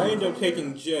 What's your I strength? ended up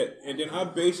taking jet, and then I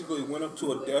basically went up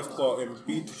to a Deathclaw and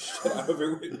beat the shit out of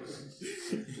it.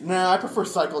 Nah, I prefer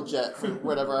Cycle Jet for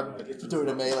whatever I'm doing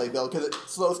a melee build because it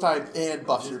slows time and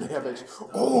buffs your damage.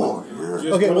 Oh, yeah. Just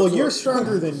Okay, went well, up to you're a-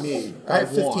 stronger than me. I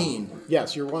have by one. 15.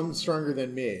 Yes, you're one stronger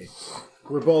than me.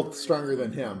 We're both stronger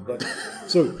than him. But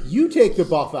so you take the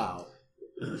buff out,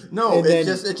 No, And then-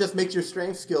 it just makes your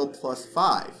strength skill plus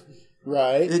 5.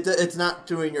 right? It's not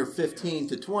doing your 15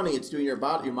 to 20. It's doing your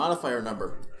modifier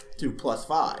number to plus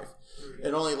 5.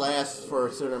 it only lasts for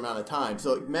a certain amount of time.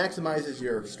 So it maximizes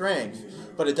your strength,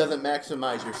 but it doesn't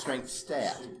maximize your strength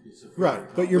stat. Right,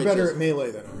 but you're Which better is- at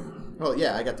melee than Well,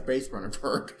 yeah, I got the base runner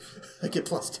perk. I get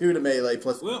 +2 to melee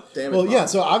plus Well- damage. Well, yeah,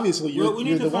 bonus. so obviously you're, Well, we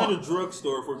you're need to the find one. a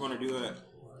drugstore if we're going to do that.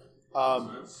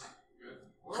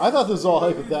 I thought this was all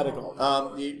hypothetical.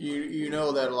 You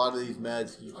know that a lot of these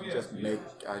meds you can just make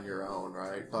on your own,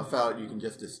 right? Buff out, you can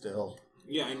just distill.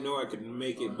 Yeah, I know I could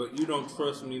make it, but you don't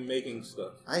trust me making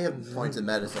stuff. I have points in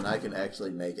medicine. I can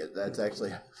actually make it. That's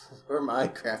actually where my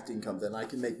crafting comes in. I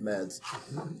can make meds.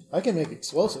 I can make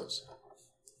explosives.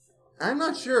 I'm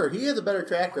not sure. He has a better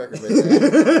track record with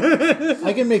that.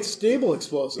 I can make stable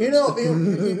explosives. you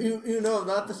know,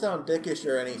 not to sound dickish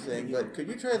or anything, but could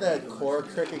you try that core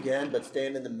trick again, but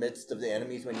stand in the midst of the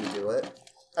enemies when you do it?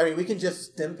 I mean, we can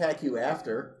just stim pack you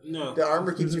after. No. The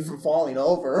armor keeps you from falling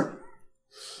over.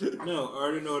 No, I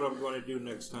already know what I'm going to do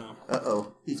next time.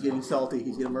 Uh-oh. He's getting salty.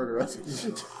 He's going to murder us.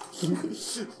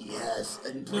 Yes,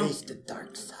 embrace the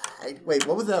dark side. Wait,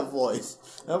 what was that voice?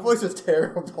 That voice was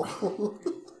terrible.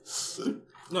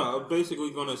 No, I'm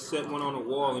basically going to set one on a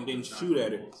wall and then shoot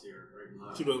at it.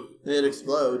 It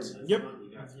explodes. Yep.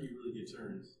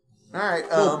 All right.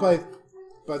 Well,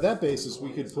 by that basis,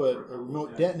 we could put a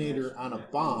remote detonator on a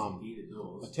bomb,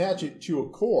 attach it to a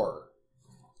core,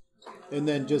 and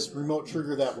then just remote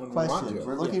trigger that when we want Question. to.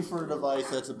 We're looking for a device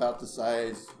that's about the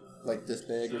size, like this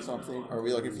big or something? Or are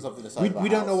we looking for something the size of a We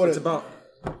don't know house? what It's it. about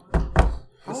How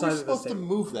are we size of supposed this to thing.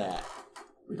 move that?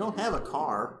 We don't have a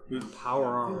car. Power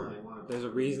armor. There's a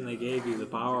reason they gave you the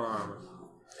power armor.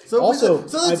 So Also,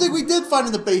 so the thing we did find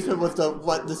in the basement was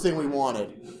the thing we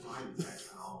wanted.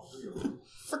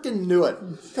 Freaking knew it.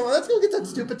 Come on, let's go get that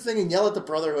stupid thing and yell at the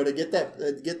Brotherhood and get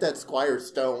that Squire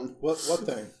stoned. What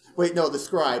thing? Wait, no, the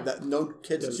scribe. That no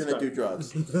kids shouldn't do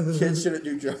drugs. Kids shouldn't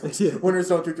do drugs. Winners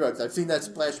don't do drugs. I've seen that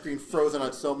splash screen frozen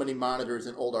on so many monitors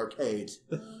in old arcades.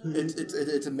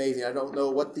 It's amazing. I don't know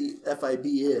what the FIB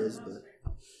is, but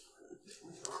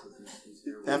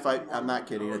I'm not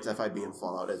kidding. It's FIB in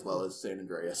Fallout as well as San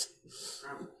Andreas.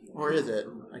 Or is it?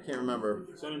 I can't remember.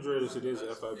 San Andreas, it is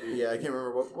FIB. Yeah, I can't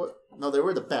remember what. No, they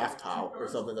were the bath towel or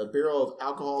something. The Bureau of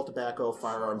Alcohol, Tobacco,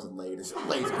 Firearms, and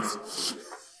Lasers.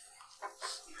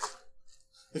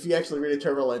 If you actually read a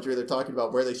terminal entry, they're talking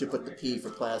about where they should put the P for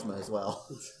plasma as well.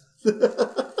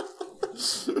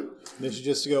 They should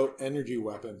just go energy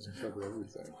weapons and cover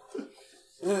everything.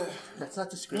 That's not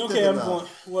descriptive Okay, enough.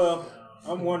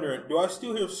 I'm wondering, do I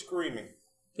still hear screaming?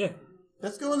 Yeah.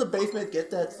 Let's go in the basement,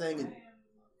 get that thing. And...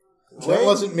 That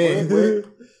wasn't me. Wait.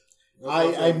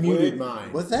 I muted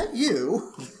mine. Was that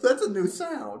you? That's a new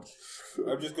sound.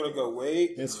 I'm just going to go,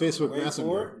 wait. It's Facebook Wait for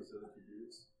Messenger. it.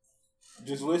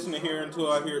 Just listen to here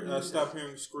until I stop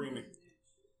hearing screaming.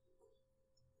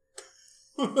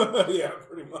 Yeah,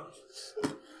 pretty much.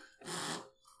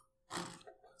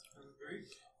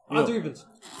 Odds or evens?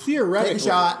 Theoretically, Take a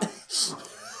shot.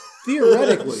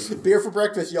 theoretically, Beer for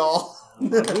breakfast, y'all.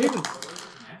 Odds or evens?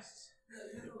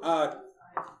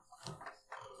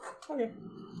 Okay.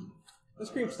 The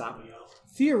scream stopped.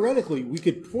 theoretically, we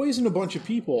could poison a bunch of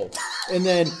people, and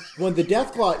then when the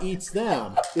Deathclaw eats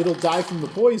them, it'll die from the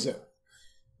poison.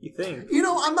 You think? You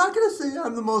know, I'm not going to say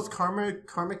I'm the most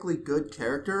karmically good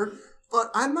character,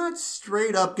 but I'm not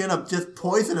straight up going to just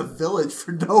poison a village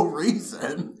for no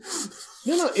reason.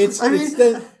 No, it's I mean, it's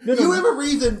the no, you have a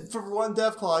reason for one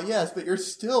Deathclaw, yes, but you're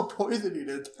still poisoning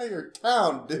an entire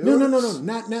town, dude. no,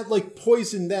 not like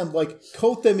poison them, like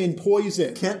coat them in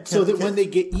poison, so that when they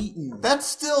get eaten, That's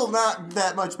still not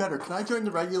that much better. Can I join the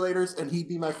regulators and he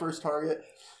be my first target?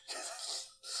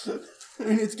 I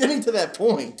mean, it's getting to that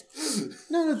point.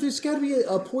 no, there's got to be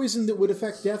a poison that would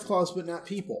affect Deathclaws, but not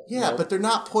people. Yeah, but they're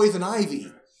not poison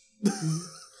ivy.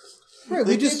 Right,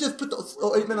 They we can't just just put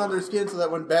the ointment on their skin so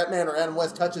that when Batman or Adam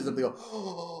West touches them, they go,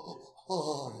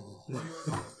 oh.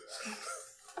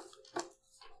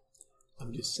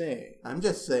 I'm just saying. I'm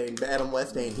just saying, Adam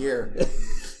West ain't here.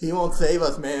 He won't save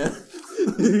us, man.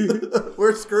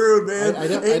 We're screwed, man.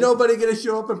 Ain't nobody gonna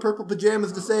show up in purple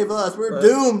pajamas to save us. We're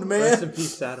doomed, Rest in man.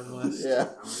 peace, Adam West. Yeah,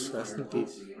 Rest in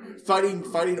peace.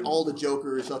 fighting all the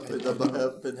Jokers up in I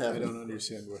heaven. don't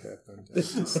understand what happened.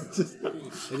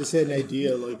 I just had an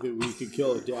idea like that we could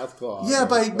kill a Deathclaw. Yeah,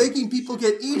 by making people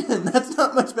get eaten. That's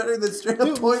not much better than straight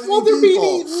up poisoning well, they're being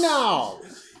people. eaten now.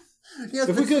 Yes,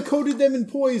 If we could have coated them in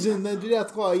poison, then the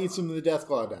Deathclaw eats them and the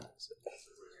Deathclaw dies.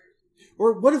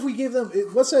 Or what if we gave them...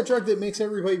 What's that drug that makes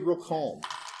everybody real calm?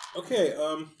 Okay,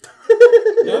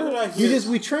 now that I hear...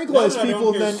 We tranquilize now that I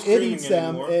people don't and hear then it eats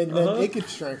screaming them anymore, and then it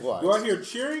gets tranquilized. Do I hear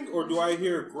cheering or do I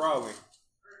hear growling?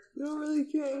 You don't really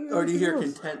care. or do you hear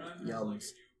content yums?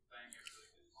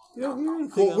 You don't hear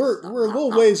anything Well, we're a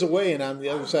little ways away and on the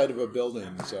other side of a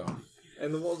building, so.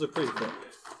 and the walls are pretty thick.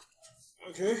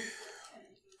 Okay.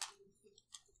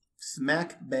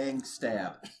 Smack, bang,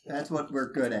 stab. That's what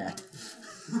we're good at.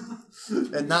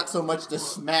 And not so much the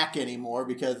smack anymore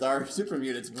because our super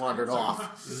mutants wandered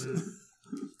off.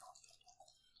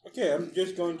 Okay, I'm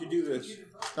just going to do this.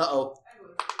 Uh-oh.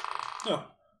 No.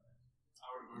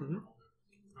 Mm-hmm.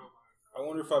 I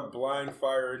wonder if I blind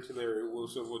fire into there, it will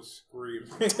scream.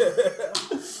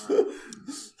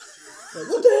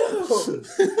 What the hell?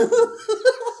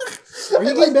 Are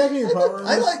you getting back in your power armor?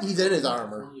 I like he's in his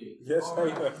armor. Yes, I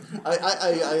am.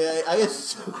 I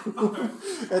assume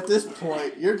at this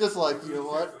point you're just like, you know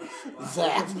what?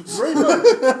 Zap.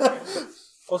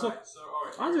 Also,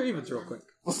 odds or evens real quick.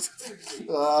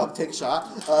 Take a shot.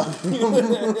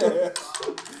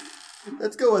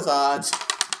 Let's go with odds.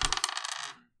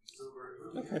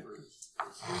 Okay.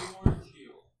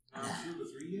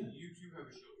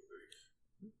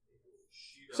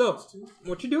 So,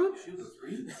 what you doing?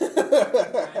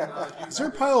 Is there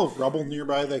a pile of rubble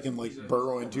nearby that I can, like,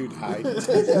 burrow into and hide?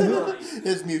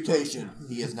 His mutation.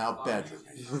 He is now Badger.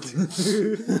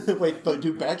 Wait, but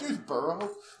do Badgers burrow?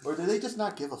 Or do they just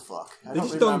not give a fuck? They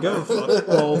just don't give a fuck.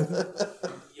 Well,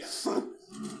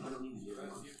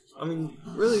 I mean,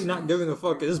 really not giving a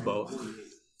fuck is both.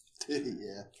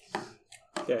 Yeah.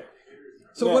 Okay.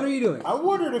 So Yeah. what are you doing? I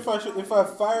wondered if I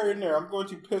fire in there, I'm going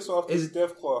to piss off this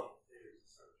Deathclaw.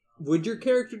 Would your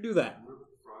character do that?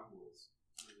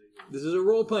 This is a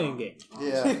role-playing game.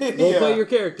 Yeah. Role-play your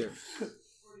character.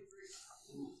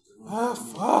 Ah,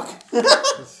 fuck.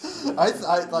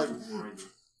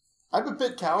 I'm a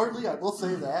bit cowardly, I will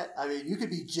say that. I mean, you could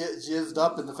be jizzed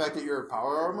up in the fact that you're a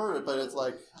power armor, but it's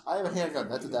like, I have a handgun,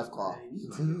 that's a Deathclaw.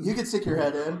 You can stick your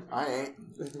head in, I ain't.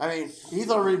 I mean, he's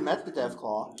already met the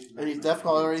Deathclaw, and he's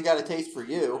Deathclaw already got a taste for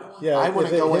you. Yeah, I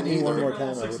wouldn't if it go hit in me either. one more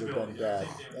time, I would have done bad.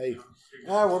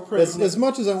 We're pretty. As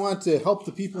much as I want to help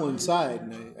the people inside,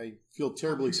 and I feel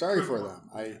terribly sorry for them,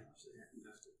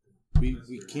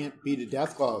 we can't beat a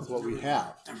Deathclaw with what we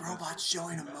have. The robot's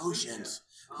showing emotions.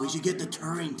 We should get the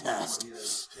Turing test.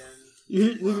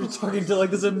 You're talking to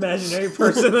like this imaginary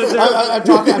person. I'm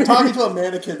talking to a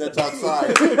mannequin that's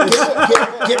outside.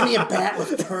 Get me a bat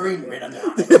with Turing written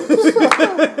on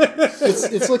it.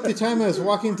 It's like the time I was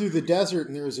walking through the desert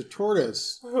and there was a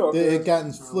tortoise that had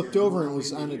gotten flipped over and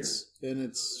was on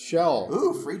its shell.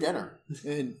 Ooh, free dinner.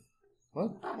 And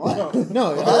what?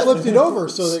 No, I flipped it over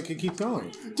so that it could keep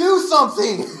going. Do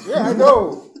something! Yeah, I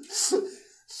know.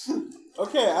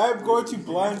 Okay, I'm going to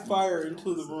blind fire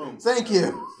into the room. Thank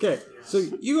you. Okay, so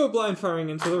you go blind firing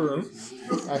into the room.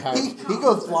 He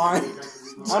goes blind.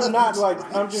 I'm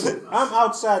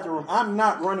outside the room. I'm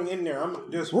not running in there.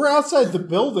 I'm just. We're outside the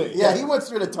building. Yeah, he went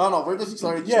through the tunnel. We're just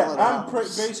starting chilling Yeah, I'm out.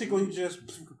 basically just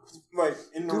like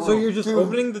in the room. So you're just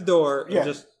opening the door and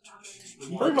just.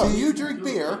 Do you drink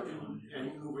beer?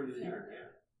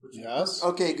 Yes.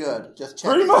 Okay, good. Just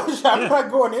check. Pretty much, I'm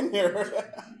not going in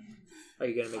there. Are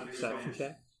you gonna make a perception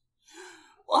check?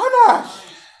 Why not?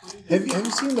 Have you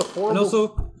seen the And horrible?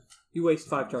 also, you waste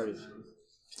 5 charges.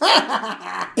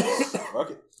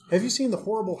 Okay. Have you seen the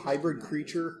horrible hybrid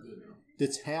creature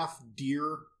that's half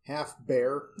deer, half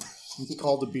bear? It's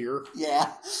called a beer.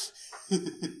 Yeah.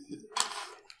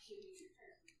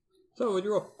 So what'd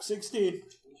you roll? 16.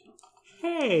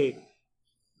 Hey,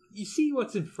 you see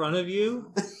what's in front of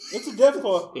you? It's a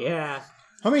Deathclaw. Yeah,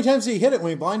 How many times did he hit it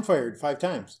when he blind fired? 5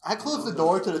 times. I closed the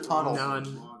door to the tunnel.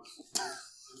 none.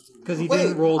 Because he Wait,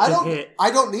 didn't roll I to don't, hit.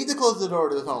 I don't need to close the door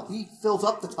to the tunnel. He fills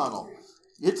up the tunnel.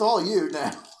 It's all you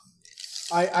now.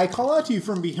 I call out to you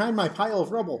from behind my pile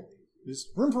of rubble. There's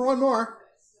room for one more.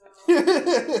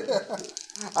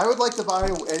 I would like to buy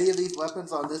any of these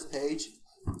weapons on this page.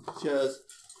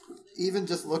 Even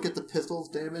just look at the pistol's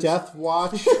damage. Death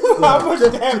Watch. How much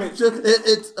damage?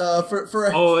 It's for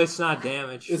a, Oh, it's not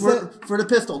damage. for the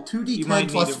pistol, You 2d10 might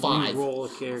need plus to 5 re-roll a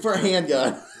character. for a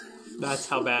handgun. That's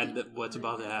how bad what's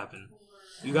about to happen.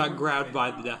 You got grabbed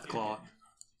by the Deathclaw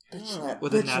Bitch slap.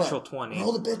 with a bitch natural slap. 20.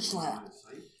 Roll the bitch slap.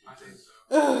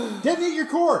 Detonate your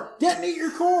core. Detonate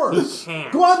your core. He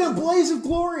can't. Go out in a blaze of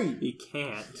glory. He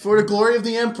can't. For the glory of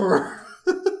the Emperor.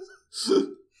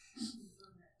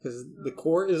 Because the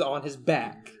core is on his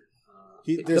back.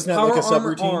 There's The not power like a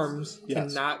armor subroutine. arms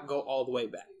Yes. cannot go all the way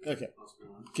back. Okay.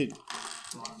 Kid.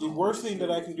 The worst thing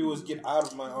that I can do is get out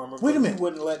of my armor. Wait a but minute. You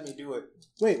wouldn't let me do it.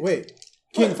 Wait. Wait,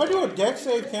 King. if I do a deck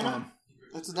save, can I?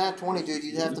 It's a nat 20, dude.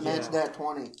 You'd have to match that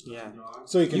 20. Yeah.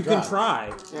 So you can You try. can try.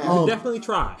 Yeah. You can definitely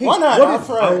try. Hey, Why not? What I'll if,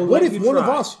 try. what if You one of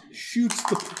try. us shoots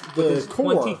the There's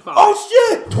core? 25. Oh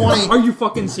shit! 20. Are you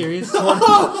fucking serious?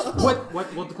 What?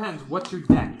 Well, depends. What's your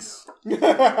dex?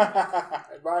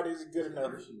 Mine isn't good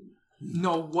enough.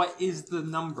 No, what is the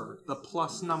number? The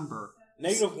plus number.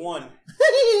 -1.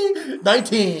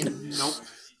 19. Nope.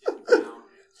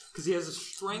 Because he has a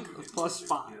strength of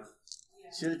 +5.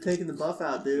 Should have taken the buff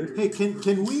out, dude. Hey,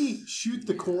 can we shoot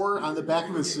the core on the back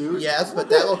of his suit? Yes, but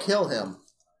that will kill him.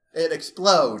 It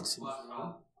explodes.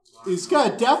 He's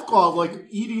got a death claw like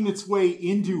eating its way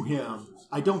into him.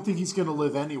 I don't think he's going to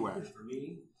live anyway.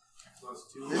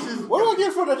 What do I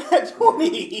get for the net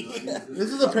 20?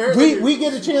 This is apparently... We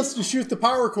get a chance to shoot the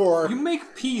power core. You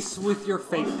make peace with your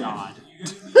fake god.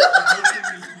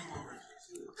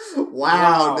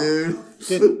 Wow, dude.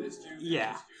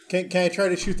 Yeah. Can I try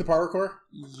to shoot the power core?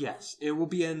 Yes. It will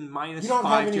be in -5 You don't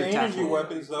have any to attack energy roll.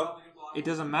 weapons, though. It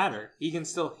doesn't matter. He can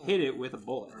still hit it with a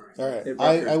bullet. All right.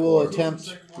 I will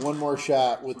attempt one more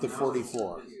shot with the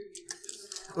 44.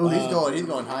 Oh, he's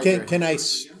going higher. Can I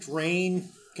strain?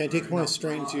 Can I take a point of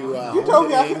strain to? You told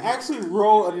me I aim? could actually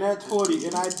roll a net 20,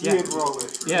 and I did roll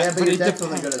it. Yeah, but you're it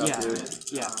definitely depends. good enough,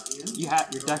 Yeah. dude. Yeah.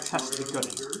 Your dex has to be good.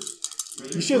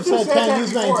 You should have You said, said "Can I that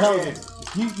use my beforehand.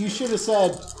 intelligence?" You should have said,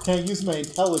 "Can I use my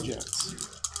intelligence?"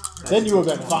 Then you would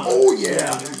have been fine. Oh,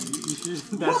 yeah.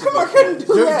 That's Come on, I couldn't do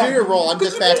Do that. your roll. I'm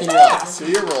just backing you up. Do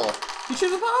your roll. You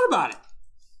should have thought about it.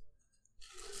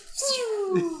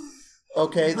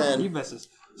 Okay, He then. misses.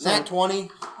 So Nat 20,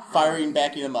 firing,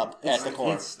 backing him up at the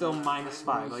core. it's still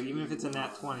 -5. Like even if it's a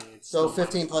nat 20, it's So still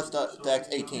 15 plus dex,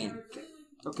 18.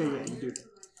 okay. Yeah, you do.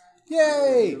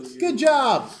 Yay! Good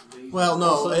job. Well,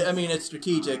 no, I mean it's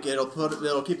strategic.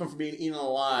 It'll keep him from being eaten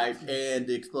alive, and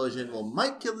the explosion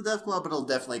might kill the Death Claw, but it'll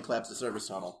definitely collapse the service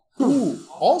tunnel. Ooh.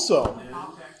 Also,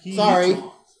 Sorry.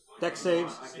 Dex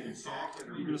saves.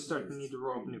 You're gonna start to need to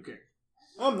roll up a new kick.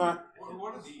 I'm not.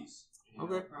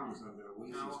 Okay.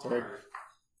 Sorry.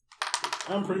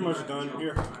 I'm pretty much done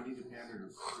here.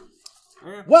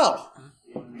 Well,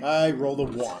 I rolled a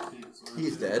 1.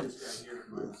 He's dead.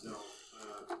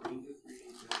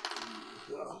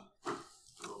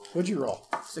 What'd you roll?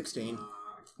 16.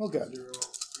 Well, good.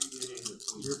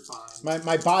 You're fine.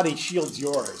 My body shields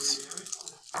yours.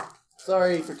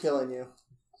 Sorry for killing you.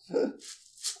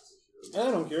 I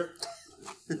don't care.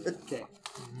 Okay.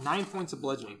 9 points of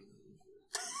bludgeoning.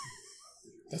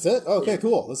 That's it? Okay,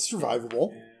 cool. That's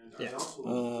survivable. Yeah.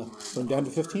 So I'm down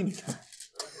to 15 again.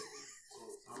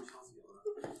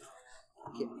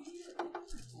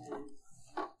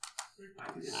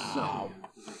 Ow.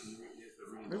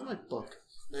 Where's my book?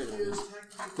 There it is.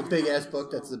 The big ass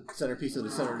book that's the centerpiece of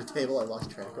the center of the table I lost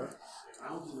track of.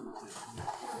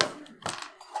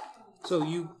 So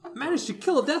you managed to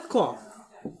kill a death claw.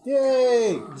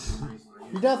 Yay!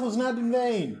 Your death was not in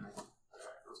vain.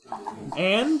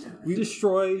 And we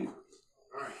destroy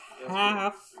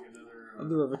half of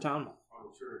the River Town Mall.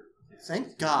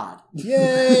 Thank God.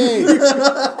 Yay!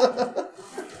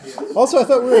 Also, I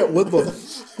thought we were at Woodland.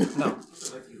 No.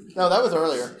 No, that was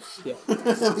earlier. Yeah.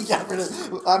 We got rid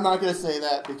of. I'm not going to say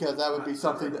that because that would be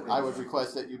something that I would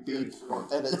request that you beep or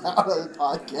edit out of the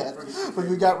podcast. But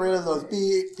we got rid of those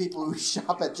people who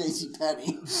shop at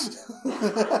JCPenney.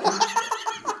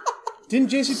 Didn't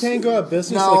JCPenney go out of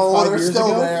business No, like 5 they're years still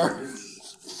ago? there.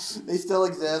 They still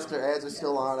exist. Their ads are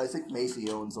still on. I think Macy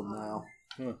owns them now.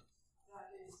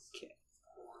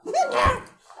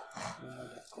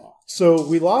 So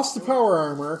we lost the power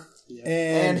armor,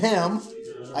 And him.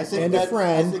 I think And a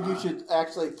friend. I think you should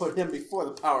actually put him before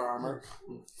the power armor.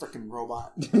 Freaking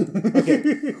robot.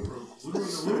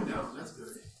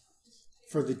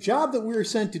 for the job that we were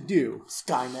sent to do,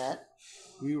 Skynet.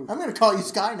 we were I'm going to call you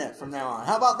Skynet from now on.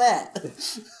 How about that?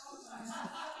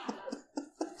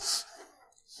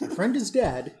 my friend is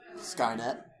dead.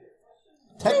 Skynet.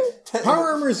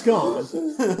 Power armor is gone.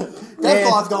 Death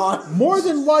Claw's gone. More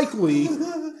than likely,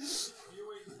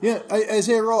 yeah.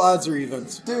 Isaiah, roll odds or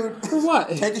evens Dude, For what?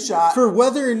 take a shot. for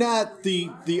whether or not the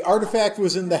artifact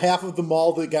was in the half of the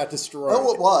mall that got destroyed.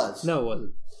 Oh, it was. No, it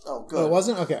wasn't. Oh, Oh, good. it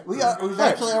wasn't? Okay. We've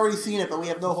actually already seen it, but we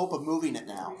have no hope of moving it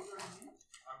now.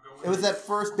 It was that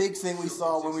first big thing we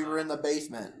saw when we were in the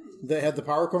basement. They had the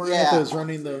power core in it Yeah. that was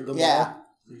running the Yeah.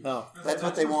 mall. That's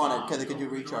what they wanted, because they could do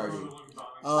recharging.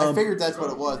 Oh. I figured that's what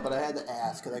it was, but I had to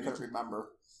ask, because I couldn't remember.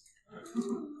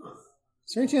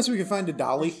 Is there any chance we can find a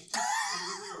dolly?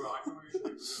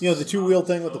 You know, the two-wheel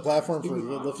thing with the platform for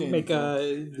lifting. Make a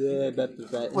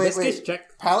investigation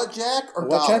check. Pallet jack or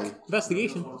What dolly? check?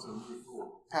 Investigation.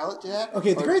 Pallet jack?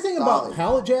 Okay, the or great thing dolly? about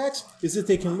pallet jacks is that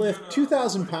they can lift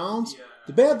 2,000 pounds.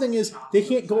 The bad thing is they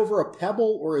can't go over a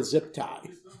pebble or a zip tie.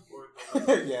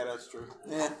 Yeah, that's true.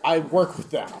 Yeah. I work with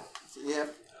that. Yep.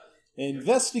 Or a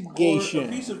Investigation.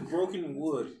 piece of broken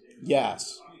wood.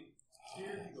 Yes.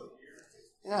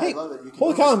 Yeah, Hey, I love it. You can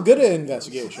holy cow, I'm good at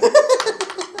investigation.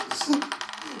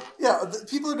 Yeah,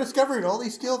 people are discovering all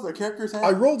these skills their characters have. I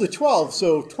rolled a 12,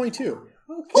 so 22.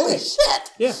 Holy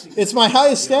shit! Yeah. It's my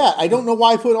highest stat. I don't know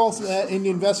why I put all that in the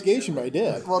investigation, but I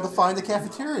did. Well, to find the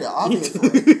cafeteria, obviously.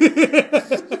 How's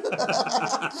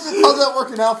that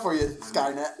working out for you,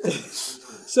 Skynet?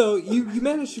 So you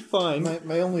managed to find.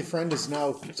 My only friend is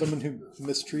now someone who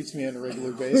mistreats me on a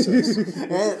regular basis.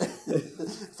 And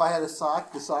if I had a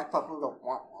sock, the sock puppet would go,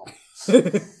 wah, wah.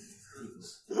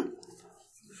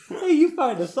 Hey, you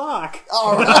find a sock.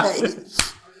 All right.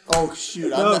 Oh, shoot.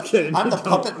 No, I'm kidding. I'm the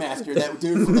puppet master, that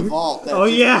dude from the vault. That, Oh,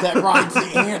 yeah. That rides the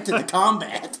ant into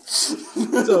combat.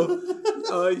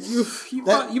 So you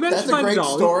managed That's to a find great a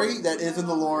dolly. story that is in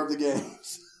the lore of the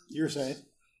games. You're saying?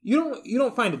 You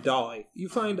don't find a dolly. You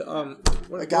find A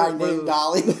guy named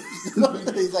Dolly.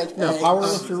 He's like, A hey,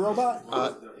 powerlifter robot?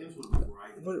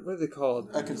 what are they called?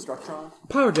 a Constructron.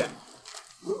 Power jack.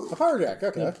 A power jack,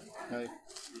 okay.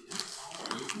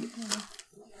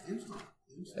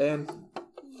 And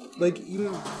like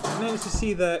you managed to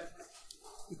see that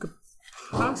you could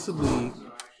possibly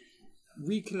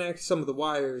reconnect some of the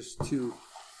wires to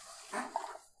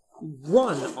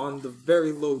run on the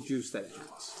very low juice that it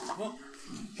has.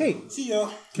 Hey, See ya.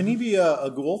 can he be a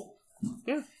ghoul?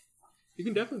 Yeah, you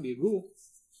can definitely be a ghoul.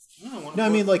 No, I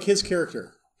mean like his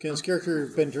character. Can his character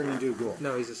have been turned into a ghoul?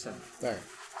 No, he's a sin. All right.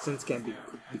 Sins can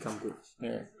become ghouls. All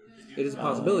right. It is a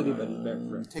possibility, but it's very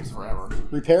rare. It takes forever.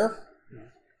 Repair?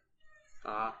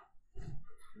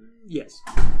 Yes,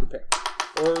 repair.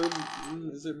 Or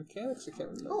is it mechanics? I can't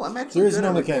remember. Oh, I'm actually There is good no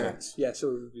at repair. mechanics. Yeah, so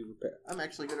it would be repair. I'm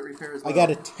actually good at repair as well. I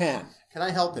got a 10. Can I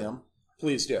help him?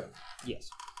 Please do. Yes.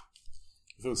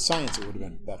 If it was science, it would have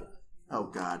been better. Oh,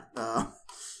 God.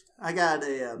 I got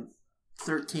a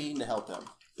 13 to help him.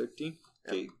 13?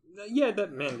 Okay. Yeah,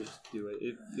 that managed to do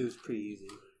it. It was pretty easy.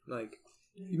 Like,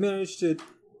 you managed to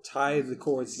tie the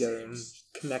cords together and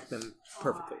connect them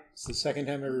perfectly. It's the second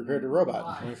time I repaired a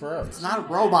robot in 24 hours. It's not a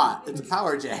robot. It's a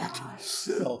power jack.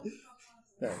 Still.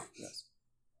 There, yes.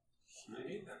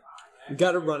 You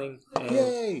got it running, and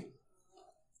Yay!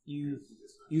 you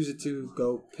use it to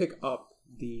go pick up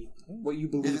what you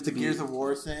believe Is it to the be... Gears of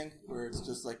War thing? Where it's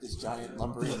just like this giant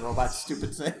lumbering robot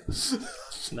stupid thing?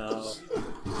 No.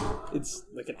 It's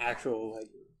like an actual, like,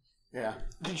 Yeah.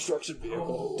 construction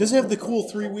vehicle. Does it have the cool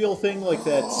 3-wheel thing like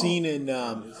that scene in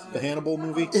the Hannibal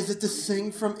movie? Is it the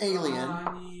thing from Alien?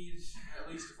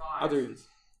 Other...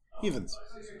 Evens.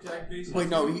 Wait,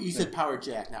 no, you said power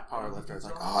jack, not power lifter. I was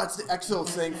like, oh, it's the Exo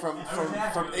thing from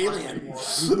Alien.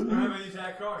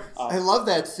 I love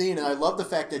that scene, and I love the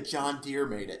fact that John Deere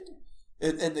made it.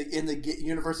 In the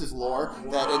universe's lore,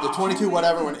 that in the 22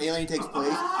 whatever, when Alien takes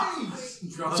place,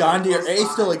 John Deere A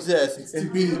still exists,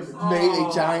 and B made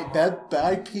a giant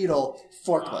bipedal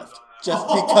forklift. Just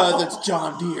because it's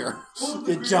John Deere.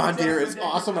 And John Deere is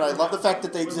awesome, and I love the fact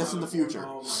that they exist in the future.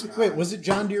 Wait, was it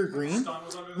John Deere green?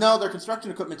 No, their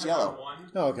construction equipment's yellow.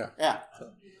 Oh, okay. Yeah.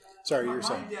 Sorry, you were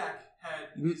saying.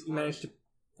 You managed to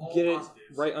get it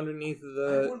right underneath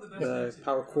the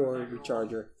power cord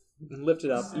recharger and lift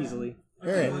it up easily. All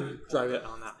right. And drive it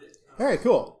on that. All right,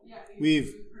 cool.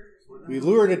 We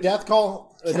lured a death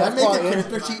call. Can I make a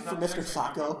character sheet for Mr.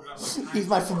 Sacco? He's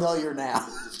my familiar now.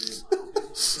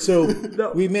 So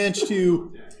we managed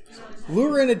to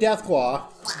lure in a Deathclaw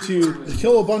to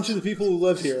kill a bunch of the people who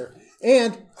live here,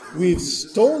 and we've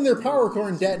stolen their power core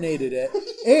and detonated it,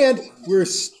 and we're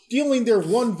stealing their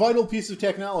one vital piece of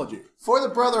technology. For the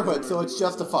Brotherhood, so it's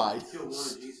justified.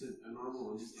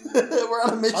 We're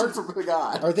on a mission for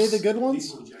God. Are they the good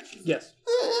ones? Yes.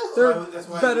 They're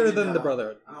better than the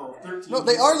Brotherhood. No,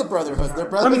 they are the Brotherhood. They're I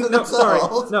brothers mean, in no, sorry.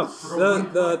 themselves.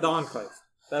 No, the Enclave.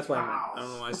 That's what I meant. I don't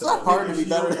know why I It's said not that. hard to be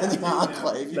better than the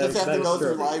Enclave. You just have to That's go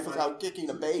through true. life without kicking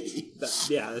a baby.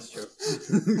 Yeah, that's true.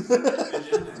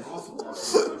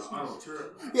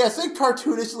 Yeah, think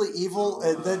cartoonishly evil,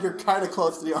 and then you're kind of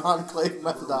close to the Enclave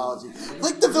methodology.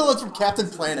 Like the villains from Captain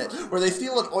Planet, where they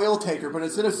steal an oil tanker, but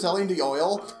instead of selling the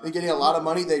oil and getting a lot of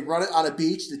money, they run it on a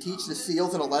beach to teach the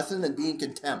SEALs in a lesson and be in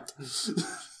contempt.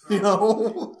 You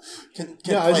know?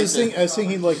 Yeah, I was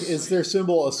thinking, like, is their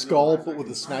symbol a skull but with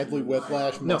a Snidely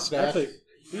Whiplash No, mustache? actually,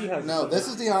 he has. No, this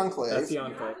is the Enclave. That's the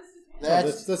Enclave.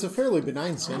 That's a fairly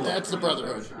benign symbol. That's the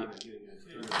Brotherhood.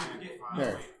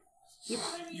 There.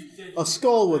 A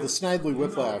skull with a Snidely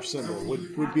Whiplash symbol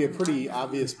would be a pretty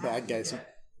obvious bad guy symbol.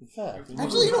 In fact,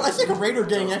 Actually, you know, I think a Raider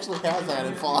gang actually has that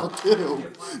in Fallout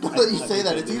 2. Now that you say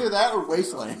that, it's either that or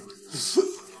Wasteland.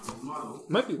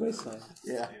 Might be Wasteland.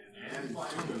 Yeah.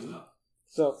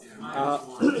 So,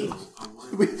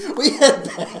 We head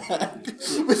back.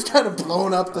 We've kind of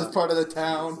blown up this part of the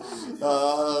town.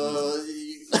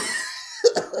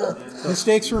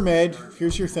 Mistakes were made.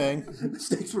 Here's your thing.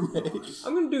 Mistakes were made.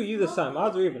 I'm going to do you this time.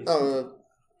 Odds or evens?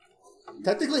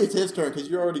 Technically, it's his turn because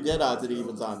you already did odds and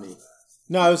evens on me.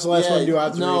 No, I was the last one to do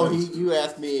odds or No, evens. you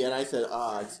asked me, and I said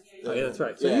odds. Oh, yeah, that's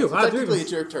right. So So odds or technically, evens?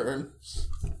 it's your turn.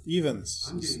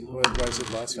 Evens is what I said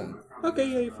last time. Okay,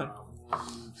 yeah, you're fine.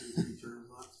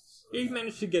 Yeah, you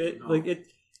managed to get it. Like,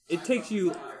 it takes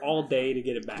you all day to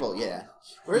get it back. Well, yeah.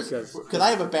 Because- Because I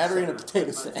have a battery and a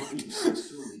potato sack.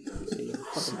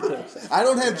 I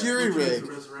don't have jury rig,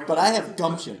 but I have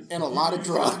gumption and a lot of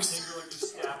drugs.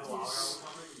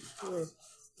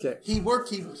 Okay. He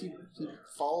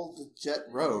followed the jet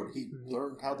road. He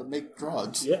learned how to make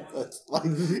drugs. Yeah. It's like,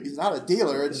 he's not a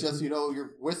dealer. It's just,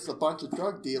 you're with a bunch of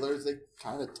drug dealers. They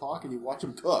kind of talk and you watch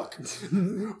them cook.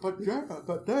 but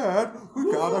Dad,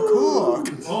 we gotta cook.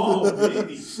 Oh,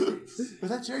 baby. Was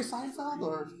that Jerry Seinfeld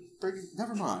or...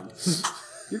 Never mind.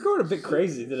 You're going a bit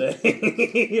crazy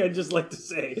today. I'd just like to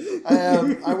say.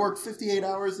 I worked 58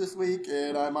 hours this week,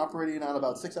 and I'm operating on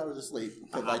about 6 hours of sleep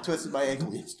because I twisted my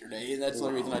ankle yesterday, and that's the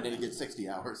only reason I didn't get 60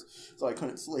 hours, so I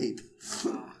couldn't sleep.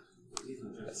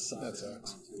 That sucks.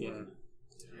 Yeah.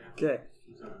 Okay.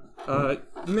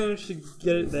 You managed to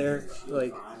get it there.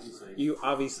 Like, you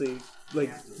obviously,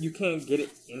 you can't get it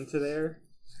into there.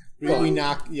 We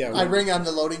knock, I ring on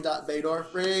the loading bay door.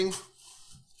 Ring.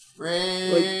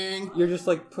 Ring. You're just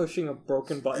pushing a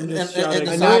broken button. Just And shouting.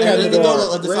 the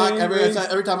sock, Ring.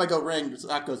 every time I go ring, the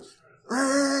sock goes,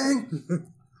 ring.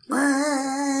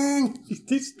 Ring.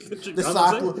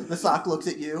 The sock looks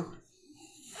at you.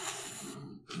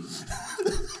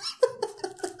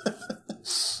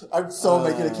 I'm so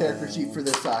making a character sheet for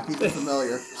this sock. He's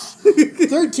familiar.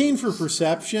 13 for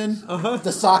perception.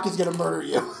 The sock is going to murder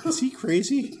you. Is he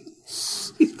crazy?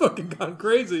 He's fucking gone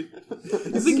crazy.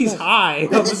 I think he's high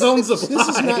of his own supply. This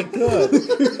is not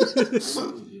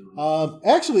good.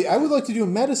 Actually, I would like to do a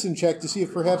medicine check to see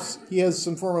if perhaps he has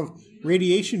some form of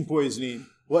radiation poisoning.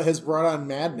 What has brought on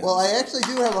madness? Well, I actually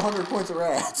do have 100 points of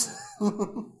rats.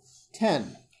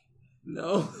 10.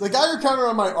 No. The Geiger counter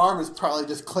on my arm is probably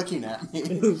just clicking at me.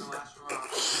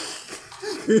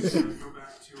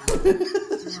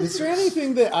 Is there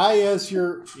anything that I, as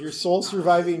your sole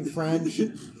surviving friend,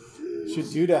 should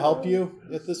do to help you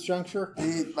at this juncture?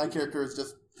 My character is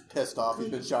just pissed off. He's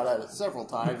been shot at several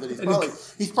times, and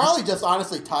he's probably just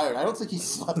honestly tired. I don't think he's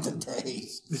slept in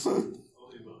days.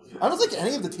 I don't think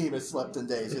any of the team has slept in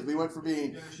days. We went from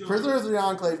being prisoners of the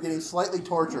Enclave, getting slightly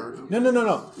tortured.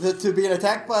 No. To being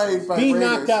attacked by being raiders.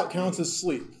 Knocked out counts as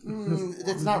sleep.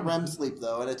 It's not REM sleep,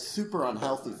 though, and it's super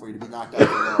unhealthy for you to be knocked out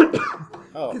for long.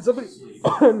 Oh. Can somebody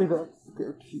hand me that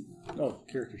character sheet? Oh,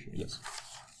 character sheet. Yes.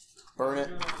 Burn it.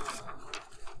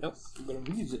 Nope. I'm going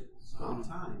to use it.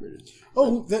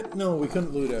 Oh, no, we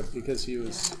couldn't loot him because he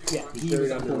was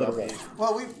buried under level.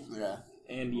 Well,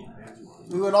 And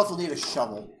we would also need a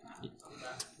shovel.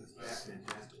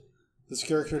 This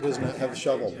character does not have a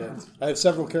shovel, but I have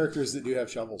several characters that do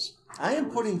have shovels. I am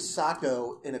putting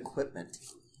Sako in equipment.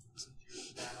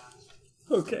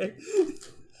 Okay.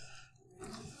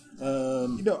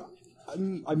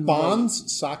 I'm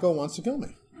Bonds, Sako wants to kill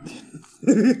me.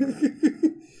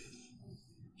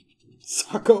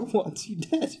 Sako wants you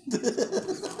dead.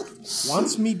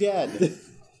 Wants me dead.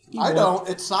 I don't.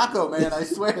 It's Sako, man. I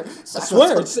swear. It's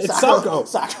Sako.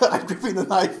 Sako. I'm gripping the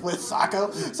knife with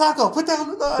Sako. Sako, put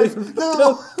down the knife.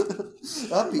 No.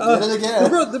 He did it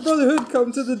again. The Brotherhood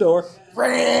come to the door.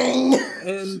 Ring.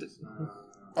 And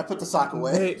I put the sock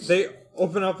away. They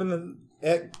open up and then...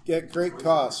 At great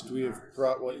cost, we have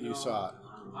brought what you sought.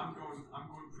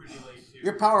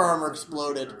 Your power armor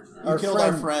exploded. You killed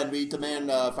friend- our friend. We demand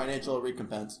financial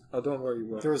recompense. Oh, don't worry, you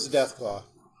will. There was a death claw.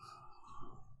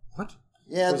 What?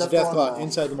 Yeah, There was a death claw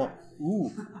inside the mall.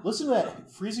 Ooh, listen to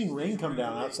that freezing rain come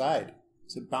down outside.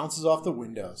 So it bounces off the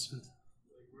windows.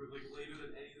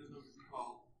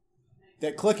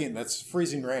 That clicking, that's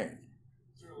freezing rain.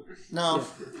 No.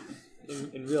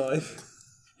 In real life.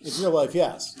 In real life,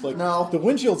 yes. No. The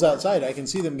windshield's outside. I can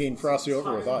see them getting frosted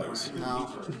over with ice. No.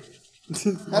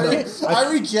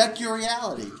 I reject your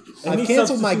reality. I've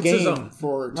canceled my game substitutism.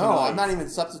 for tonight. No, I'm not even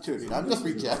substituting. I'm just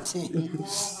rejecting.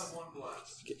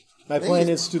 My plan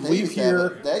is to leave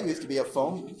here. That used to be a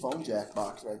phone jack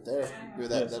box right there. Hear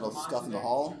that little stuff in the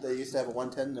hall? They used to have a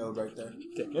 110 node right there.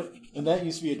 Yep. And that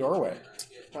used to be a doorway.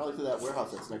 Probably to that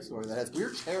warehouse that's next door that has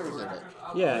weird chairs in it.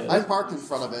 Yeah. I parked in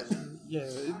front of it. Yeah.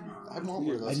 I won't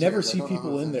wear those I never chairs. see don't know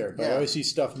people how in to- there, but I always see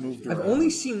stuff moved around. I've only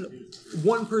seen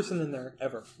one person in there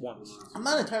ever once. I'm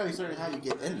not entirely certain how you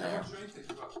get in there.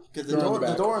 Because Door on the the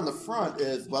back. door in the front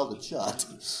is welded shut.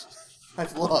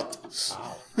 I've looked.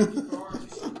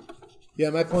 Yeah,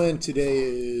 my plan today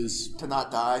is To not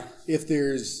die. if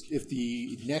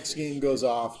the next game goes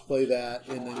off, play that,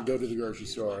 and then go to the grocery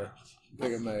store,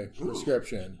 pick up my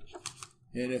prescription.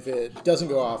 And if it doesn't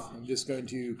go off, I'm just going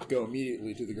to go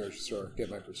immediately to the grocery store, get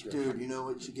my prescription. Dude, you know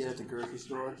what you get at the grocery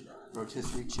store?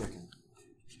 Rotisserie chicken.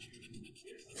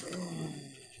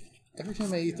 Every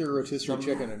time I eat their rotisserie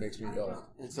chicken, it makes me ill.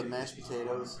 And some mashed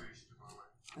potatoes.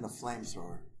 And a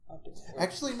flamethrower.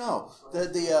 Actually, no.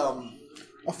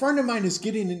 A friend of mine is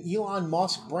getting an Elon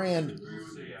Musk brand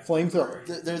flamethrower.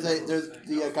 There's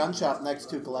the gun shop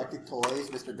next to Galactic Toys,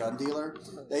 Mr. Gun Dealer.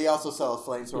 They also sell a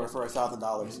flamethrower for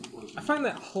 $1,000. I find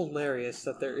that hilarious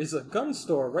that there is a gun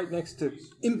store right next to,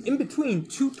 in between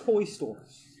two toy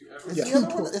stores. Is Yeah.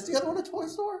 the other one a toy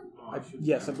store?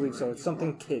 Yes, I believe so. It's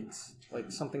something kids.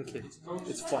 Like something kids.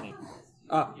 It's funny.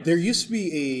 There used to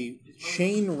be a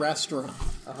chain restaurant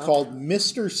called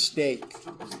Mr. Steak.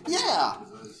 Yeah.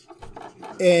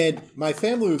 And my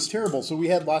family was terrible, so we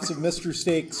had lots of Mr.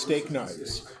 Steak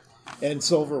knives and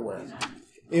silverware.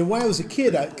 And when I was a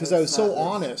kid, because I was so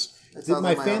honest, that sounds my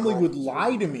like my family uncle. would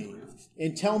lie to me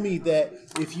and tell me that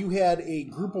if you had a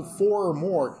group of 4 or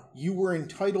more, you were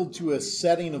entitled to a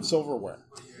setting of silverware.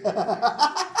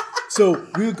 So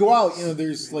we would go out,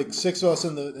 there's like 6 of us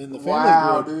in the family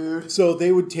Wow, group. dude. So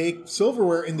they would take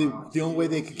silverware, and the only way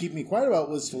they could keep me quiet about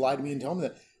it was to lie to me and tell me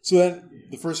that. So then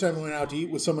the first time I went out to eat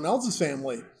with someone else's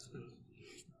family,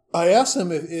 I asked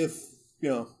them if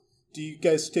do you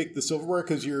guys take the silverware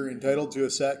because you're entitled to a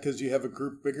set because you have a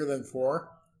group bigger than 4?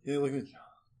 And they looked at me,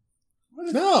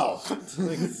 no.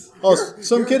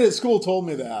 Some kid at school told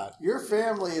me that. Your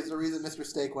family is the reason Mr.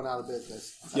 Steak went out of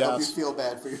business. I hope you Yes. feel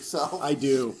bad for yourself. I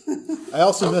do. I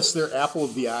also miss their apple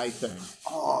of the eye thing.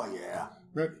 Oh, yeah.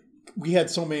 Right? We had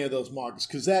so many of those mugs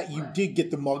because you did get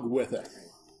the mug with it.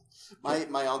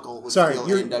 My uncle would Sorry, steal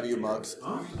you're- A&W mugs.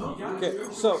 Okay,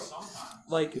 so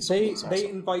like they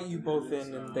invite you both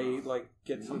in and they like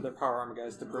get some of their Power Armor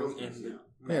guys to bring in the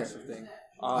massive thing.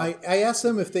 I asked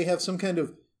them if they have some kind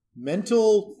of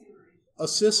mental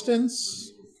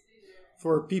assistance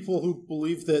for people who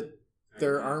believe that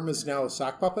their arm is now a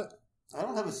sock puppet. I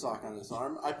don't have a sock on this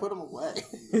arm. I put them away.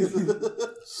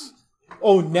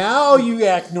 Oh, now you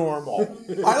act normal.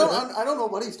 I don't know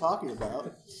what he's talking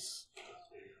about.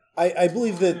 I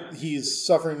believe that he's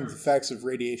suffering the effects of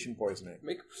radiation poisoning.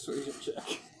 Make a persuasion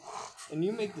check, and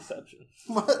you make deception.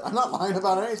 I'm not lying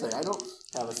about anything. I don't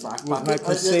have a sock With pocket. my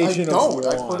persuasion I don't.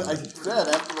 of one. I said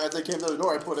after as I came to the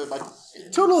door, I put it in my.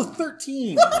 Total of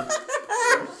 13.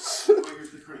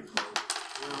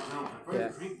 Yeah.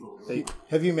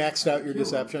 Have you maxed out your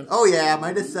deception? Oh yeah,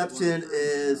 my deception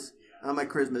is my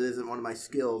charisma isn't one of my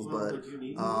skills, but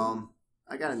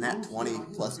I got a nat 20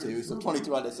 plus 2, so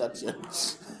 22 on deception.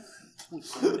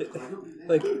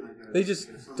 Like they just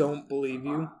don't believe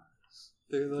you.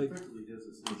 They're like,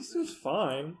 this is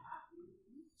fine.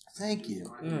 Thank you.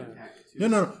 Yeah.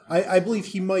 No. I believe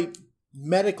he might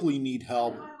medically need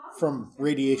help from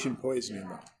radiation poisoning,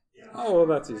 though. Oh well,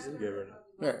 that's easily given.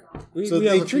 All right. We So have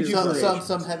they a treat few- you for radiation.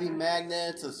 Some heavy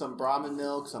magnets, or some Brahmin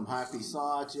milk, some happy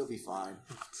sauce. You'll be fine.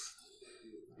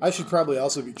 I should probably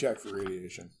also be checked for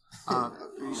radiation.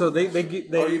 So they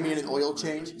Oh, you mean an oil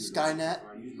change, Skynet?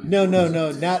 No,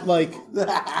 not like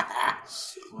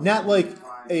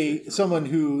someone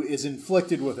who is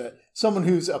inflicted with it. Someone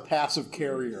who's a passive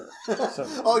carrier.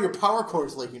 Oh, your power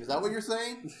cord's leaking. Is that what you're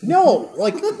saying? No,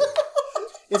 like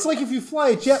it's like if you fly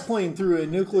a jet plane through a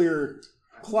nuclear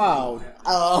cloud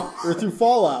or through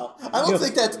fallout. I don't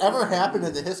think that's ever happened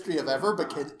in the history of ever, but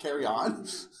carry on.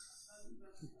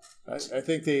 I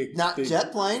think they Not they,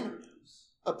 jet plane.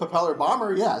 A propeller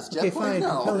bomber, yes. Jet Okay, plane, fine.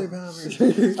 no. Propeller bombers.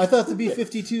 I thought the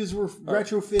B-52s were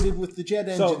retrofitted with the jet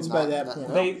engines by that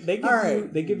point.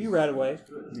 They give you rad away,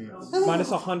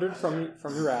 minus 100 from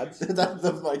your rads. That's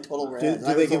my total rad.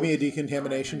 Do they give me a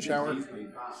decontamination shower?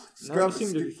 No, you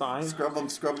seem to be fine. Scrub them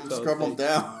So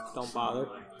down. Don't bother.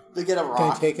 They get a Can I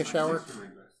rock. take a shower?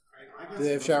 Do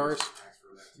they have showers?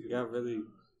 You got really They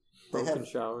broken have,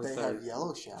 showers. they have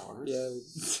yellow showers.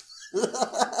 Yeah.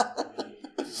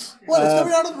 What? It's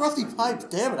coming out of the rusty pipes.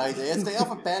 Damn it, Isaiah. Stay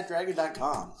off of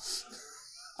baddragon.com.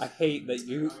 I hate that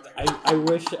you. I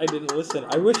wish I didn't listen.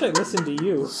 I wish I listened to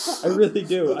you. I really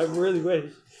do. I really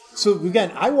wish. So we've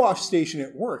got an eye wash station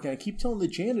at work, and I keep telling the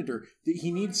janitor that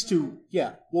he needs to.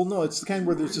 Yeah, well, no, it's the kind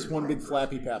where there's just one big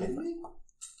flappy paddle thing.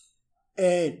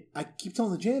 And I keep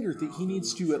telling the janitor that he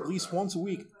needs to at least once a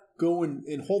week go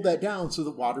and hold that down so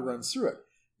that water runs through it.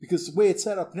 Because the way it's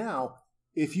set up now,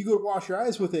 if you go to wash your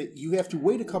eyes with it, you have to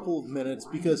wait a couple of minutes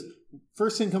because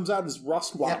first thing comes out is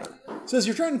rust water. It says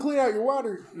you're trying to clean out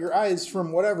your eyes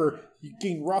from whatever, you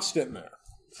getting rust in there.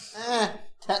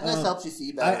 Tetanus helps you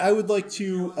see better. I would like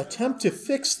to attempt to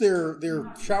fix their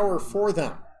shower for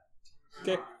them.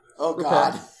 Okay. Oh,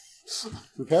 God.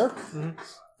 Repair? Mm-hmm.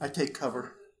 I take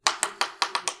cover.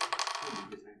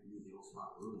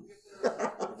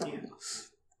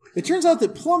 It turns out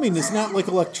that plumbing is not like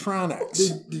electronics.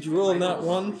 Did you roll in that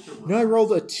one? No, I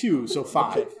rolled a 2, so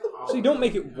 5. So you don't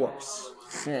make it worse.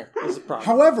 That's the problem.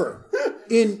 However,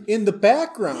 in the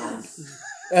background,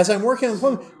 as I'm working on the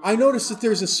plumbing, I notice that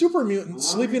there's a super mutant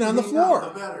sleeping on the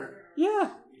floor.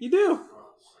 Yeah, you do.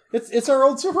 It's our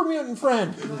old super mutant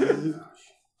friend.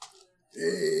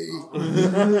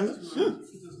 It's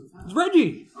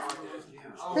Reggie.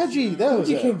 Reggie, that was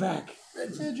Reggie it. came back.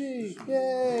 Reggie,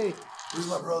 yay. Who's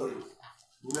my brother?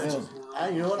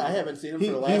 You know what? I haven't seen him for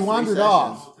the last He 3 wandered sessions.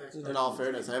 off. In all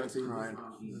fairness, I haven't seen Ryan.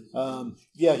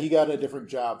 Yeah, he got a different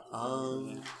job.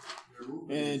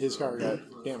 And his car got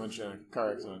damaged in a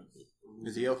car accident.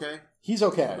 Is he okay? He's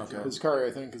okay. Okay. His car,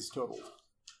 I think, is totaled.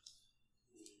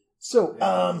 So,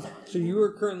 So you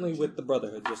are currently with the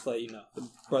Brotherhood, just to let you know. The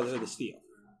Brotherhood of Steel.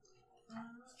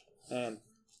 And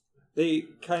they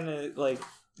kind of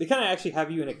actually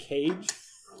have you in a cage.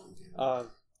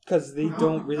 Because they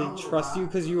don't really trust you.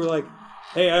 Because you were like,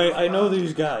 hey, I know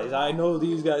these guys.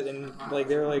 And like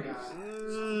they're like...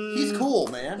 He's cool,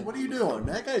 man. What are you doing?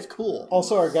 That guy's cool.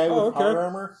 also our guy with okay. power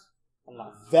armor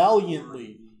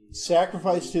valiantly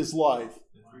sacrificed his life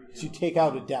to take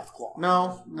out a Deathclaw.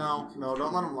 No.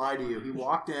 Don't let him lie to you. He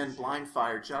walked in, blind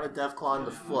fired, shot a Deathclaw in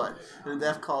the foot, and the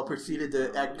Deathclaw proceeded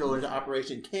to go into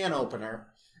Operation Can Opener,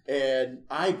 and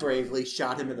I bravely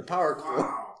shot him in the power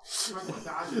core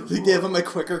to give him a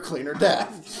quicker, cleaner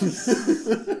death.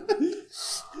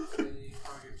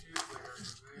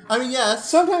 I mean, yes.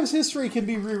 Sometimes history can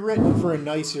be rewritten for a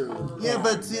nicer... Yeah,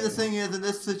 but see, the thing is, in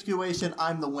this situation,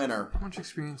 I'm the winner. How much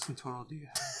experience in total do you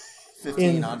have?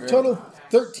 In 1,500. total,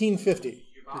 1,350.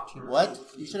 What?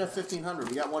 You should have 1,500.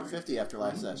 We got 150 after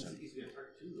last session.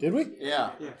 Did we?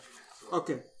 Yeah. Yeah.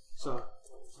 Okay. So...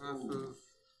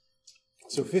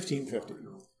 So 1,550.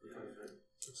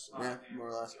 Yeah, more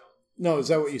or less. No, is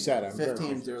that what you said? I'm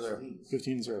 15-0.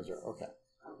 1500. Okay.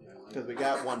 Because we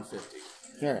got 150.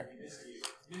 All right.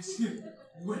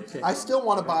 I still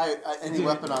want to buy any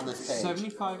weapon on this page.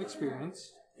 75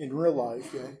 experience. In real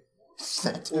life, yeah.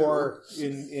 Or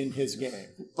in his game.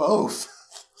 Both.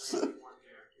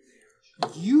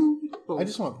 You both, I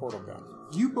just want portal gun.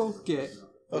 you both get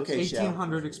Okay,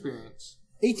 1,800 experience.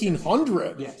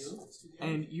 1,800? Yes.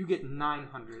 And you get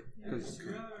 900 because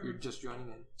you're just joining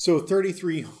in. So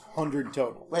 3,300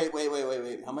 total. Wait.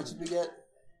 How much did we get?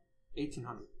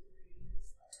 1,800.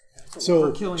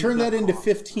 So killing turn that Deathclaw. into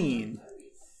 15.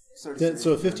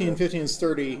 So 15 is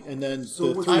 30, and then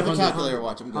the what's- I have a 300. calculator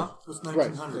watch. I'm good. What's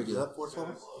 1,900? Is that fourth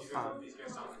level?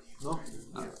 No?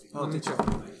 Let me check.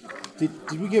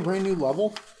 Did we get a brand new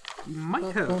level? You might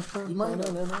have. You might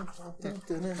have.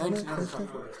 1,900.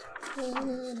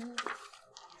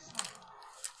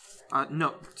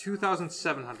 No,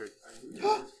 2,700.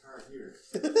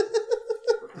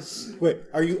 Wait,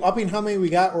 are you upping how many we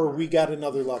got, or we got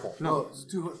another level? No, It's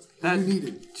 200. that You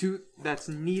needed. That's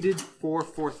needed for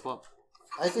 4th level.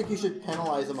 I think you should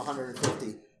penalize them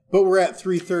 150. But we're at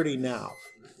 330 now.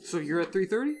 So you're at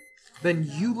 330? Then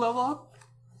you level up?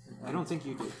 I don't think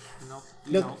you do. No,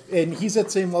 you No, don't. and he's at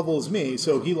the same level as me,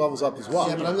 so he levels up as well.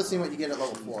 Yeah, but I'm just seeing what you get at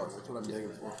level 4. That's what I'm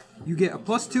getting for. You get a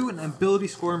 +2 and an ability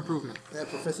score improvement. Yeah,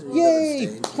 proficient.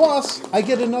 Yay! Plus, I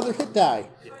get another hit die.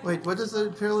 Wait, what does the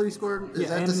ability score? Is Yeah,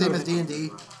 that and the same the- as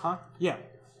D&D? Huh? Yeah.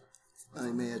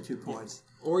 I may add 2 points.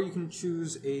 Or you can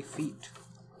choose a feat.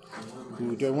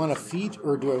 Do I want a feat,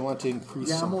 or do I want to increase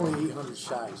Yeah, I'm something? only 800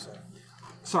 shy, so.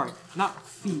 Sorry, not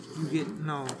feat. You get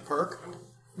Perk?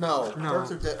 No. No.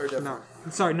 Perks are different. No.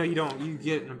 Sorry, no, you don't. You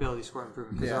get an ability score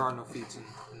improvement because Yeah. there are no feats in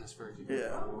this version.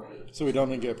 Yeah. So we don't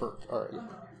need to get a perk. All right.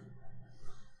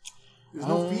 There's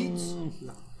no feats?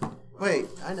 Wait,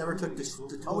 I never took the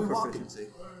How we tool walking? proficiency.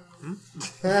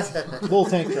 Little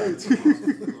tank cards.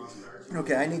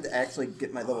 Okay, I need to actually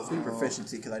get my level 3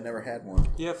 proficiency because I never had one.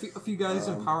 Yeah, if you guys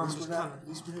empower them, just kind At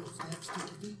least we have stamps to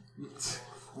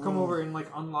of come over and like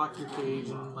unlock your cage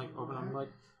and like open them like,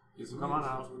 come on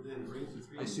out.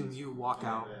 I assume you walk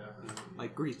out and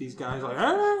like greet these guys like,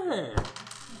 hey!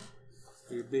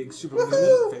 Your big super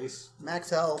mutant face. Max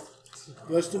health.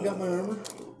 Do I still got my armor?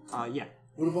 Yeah.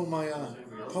 What about my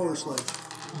power sledge?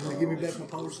 Can you give me back my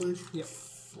power sledge? Yep.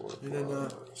 And then I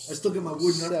still get my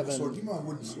wooden armor 7. sword. Give me my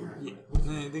wooden sword. Yeah. And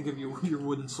then think of your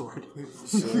wooden sword.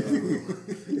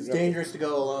 It's dangerous to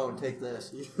go alone. Take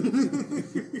this.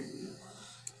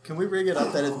 Can we rig it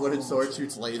up that his wooden sword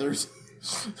shoots lasers?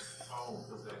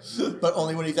 But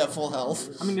only when he's at full health.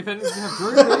 I mean, if any of you have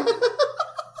Druid Blade,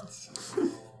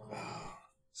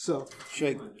 So,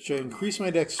 Should I increase my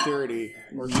dexterity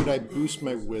or should I boost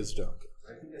my wisdom?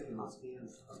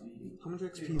 how much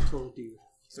XP total do you?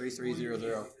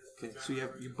 3300. Okay, so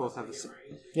you both have the same.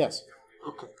 Yes.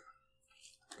 Okay.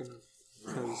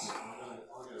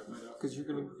 Because you're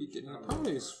gonna be getting a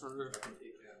prize for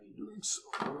doing so.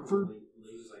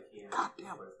 God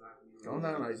damn it. Calm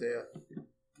down, Isaiah.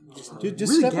 Just Really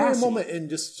step for a gassy. moment and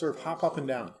just sort of hop up and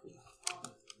down.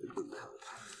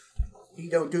 You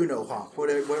don't do no hop. What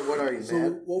are you, So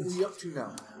man? what are we up to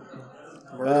now?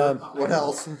 What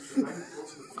else?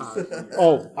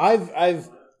 I've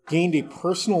gained a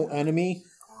personal enemy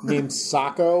named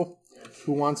Sako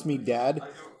who wants me dead.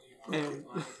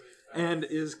 And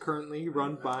is currently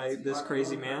run by this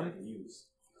crazy man.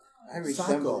 I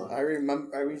resemble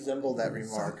that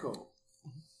remark. Psycho.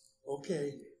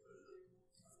 Okay.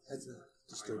 That's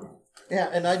disturbing. Yeah,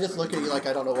 and I just look at you like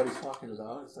I don't know what he's talking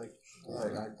about. It's like,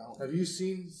 I don't. Have you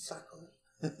seen Psycho?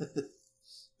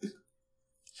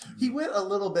 He went a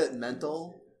little bit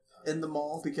mental in the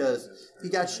mall because he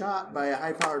got shot by a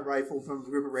high-powered rifle from a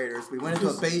group of raiders. We went into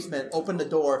a basement, opened the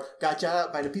door, got shot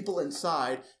out by the people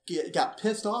inside, got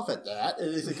pissed off at that,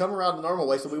 and he come around the normal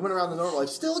way, so we went around the normal way,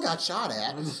 still got shot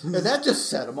at, and that just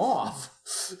set him off.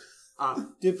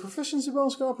 Did proficiency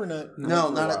bonus go up or not?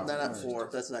 No, not at 4.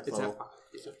 That's next It's level. at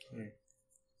 5.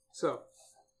 So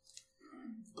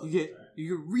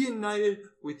you're reunited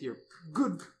with your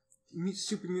good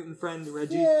super mutant friend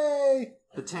Reggie, Yay!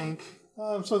 the tank.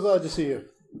 I'm so glad to see you.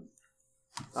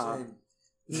 Same.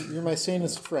 You're my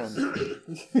sanest friend.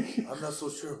 I'm not so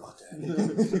sure about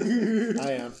that.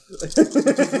 I am.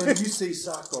 Because when you say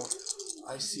Psycho,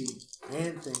 I see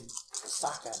Man Thing,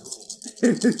 sock at him.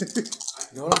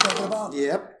 You know what I'm talking about?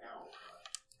 Yep.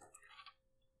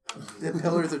 The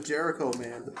Pillars of Jericho,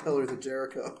 man. The Pillars of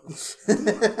Jericho.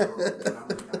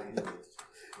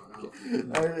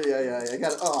 I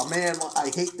got. Oh man,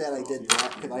 I hate that I did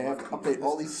that because I have to update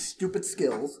all these stupid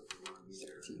skills.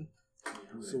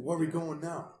 So where are we going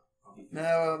now?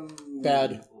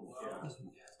 Bad.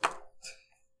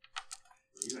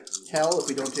 Hell, if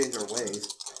we don't change our ways.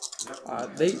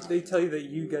 They tell you that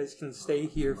you guys can stay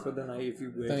here for the night if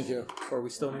you wish. Thank you. Or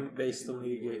they still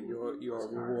need to get your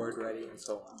reward ready and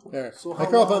so on. There. So I how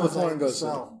crawl up long on the was floor I and in go the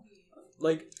cell?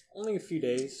 Like only a few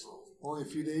days. Only a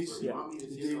few days? Yeah. Did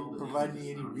they provide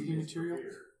me any reading material?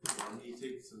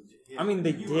 I mean,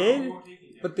 they did,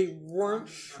 but they weren't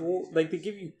sure. Like, they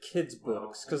give you kids'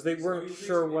 books because they weren't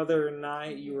sure whether or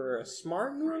not you were a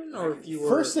smart mutant or if you were.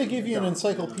 First, they give you an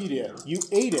encyclopedia. You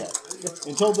ate it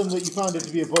and told them that you found it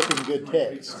to be a book in good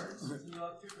taste.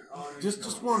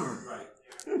 Just wondering.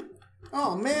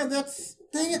 Oh man, that's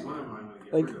dang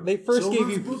it! Like, they first gave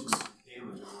you books.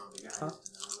 Huh?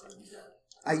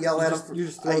 I yell at him. You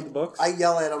just throw the books? I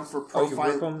yell at him for Oh, you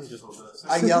rip profiling. them? And just...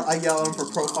 I yell at him for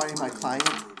profiling my client.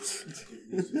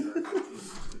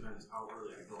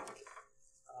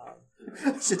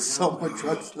 I should sell my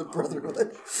drugs to the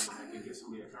Brotherhood.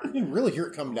 You can really hear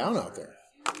it come down out there.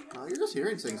 No, you're just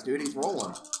hearing things, dude. He's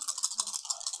rolling.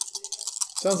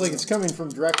 Sounds like it's coming from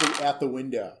directly at the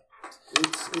window.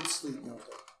 It's sleeping out there.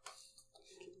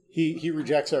 He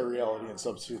rejects our reality and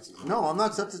substitutes it. No, I'm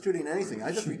not substituting anything.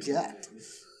 I just reject.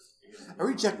 I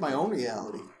reject my own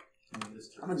reality.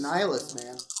 I'm a nihilist,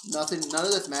 man. None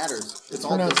of this matters. It's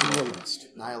all Pronounced just nihilist.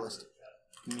 nihilist.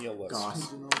 Nihilist. Gosh.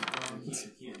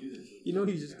 You know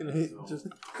he's just gonna just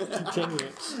continue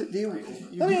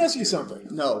it. Let me ask you something.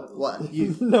 No, what?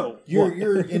 No.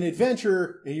 You're an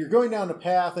adventurer, and you're going down a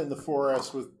path in the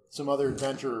forest with some other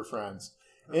adventurer friends.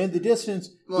 And in the distance,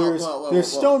 there's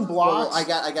stone blocks. I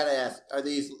gotta ask: are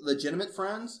these legitimate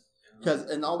friends? Because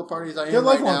in all the parties I They're am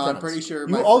right lifelong now, I'm friends. pretty sure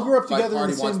You my, all grew up my together in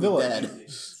party the same wants me village. dead.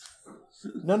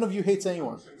 None of you hates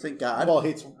anyone. Thank God. Well,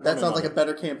 hates that one sounds like a another.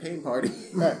 better campaign party.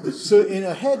 Right. So in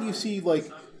a head, you see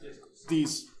like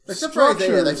these Except for Isaiah,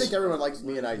 I structures. think everyone likes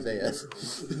me and Isaiah.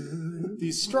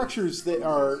 These structures that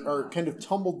are kind of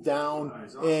tumbled down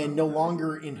and no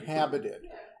longer inhabited.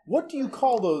 What do you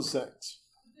call those things?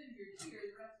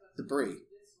 Debris.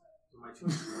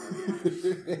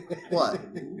 What?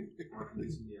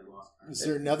 Is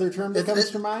there another term that comes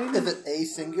to mind? Is it a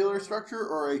singular structure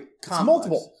or a complex?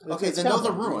 multiple. Okay, It's then those are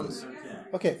complex. ruins.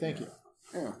 Okay, thank you.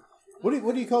 Yeah. What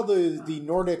do you call the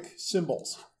Nordic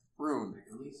symbols? Rune.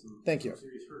 Thank you.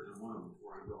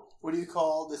 What do you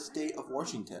call the state of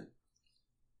Washington?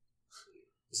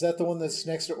 Is that the one that's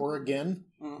next to Oregon?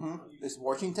 Mm-hmm. It's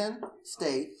Washington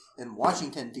State and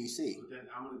Washington, D.C.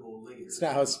 It's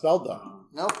not how it's spelled, though.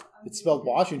 Nope, It's spelled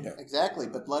Washington. exactly,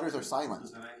 but letters are silent.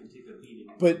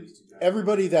 But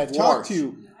everybody that I've talked Warsh.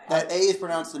 to, That A is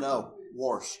pronounced an O.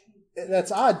 Warsh.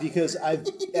 That's odd because I've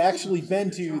actually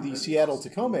been to the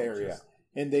Seattle-Tacoma area,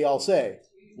 and they all say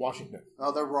Washington.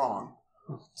 Oh, they're wrong.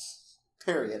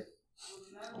 Period.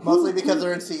 Mostly because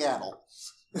they're in Seattle.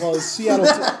 Well, Seattle.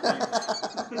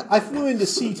 I flew into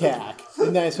SeaTac,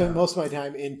 and then I spent most of my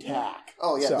time in TAC.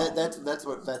 Oh yeah, So, that's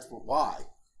why.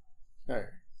 all right.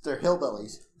 They're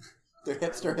hillbillies. They're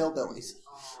hipster hillbillies.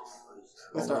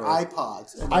 With their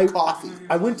iPods and their coffee.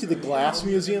 I went to the Glass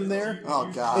Museum there.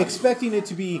 Oh God. Expecting it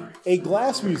to be a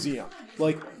glass museum,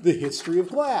 like the history of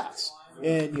glass.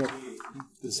 And,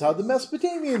 this is how the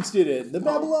Mesopotamians did it, the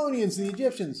Babylonians, the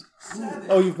Egyptians.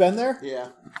 Oh, you've been there? Yeah.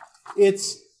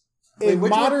 It's a which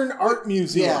modern art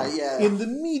museum Yeah. in the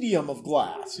medium of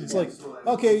glass. It's like,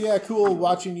 okay, yeah, cool,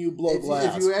 watching you blow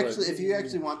glass. If you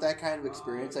actually want that kind of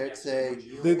experience, I would say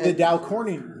the Dow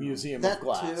Corning Museum that of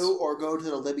Glass. too, or go to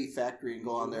the Libby factory and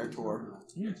go on their tour.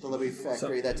 The Libby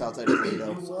factory that's outside of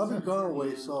Toledo. So I've been gone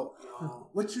away. So,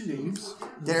 what's your names?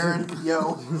 Darren,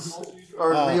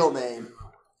 or real name?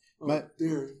 My,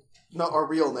 Darren. No, or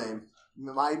real name.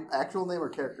 My actual name or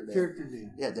character name? Character name.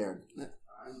 Yeah, Darren.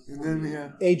 And then we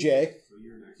have AJ,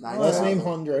 Nice. last name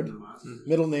 100,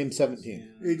 middle name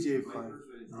 17. AJ 5.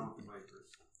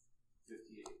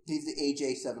 He's the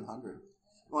AJ 700.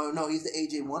 Well, no, he's the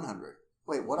AJ 100.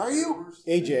 Wait, what are you?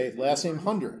 AJ, last name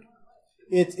 100.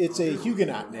 It's a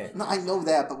Huguenot name. No, I know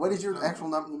that, but what is your actual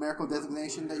numerical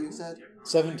designation that you said?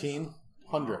 1700.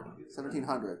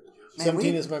 1700.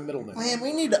 17 is my middle name. Man,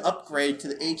 we need to upgrade to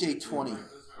the AJ 2000.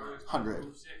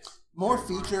 More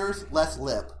features, less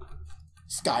lip.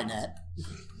 Skynet.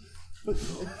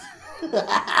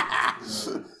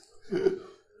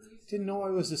 Didn't know I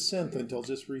was a synth until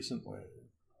just recently.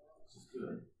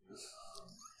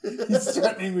 He's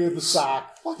threatening me with a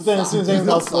sock. But then as soon as anyone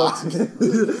else looks,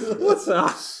 What's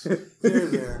that?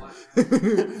 There.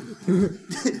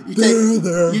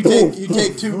 You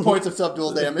take 2 points of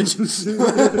subdual damage. do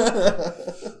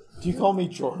you call me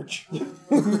George?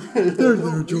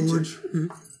 There, George.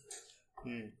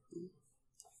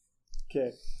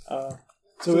 Okay.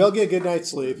 So we all get a good night's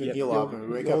sleep and Yep. heal up, and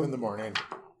we wake up in the morning.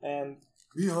 And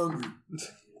Be hungry.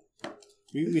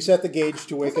 We set the gauge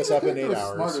to wake us up in 8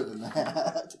 hours. Smarter than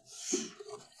that.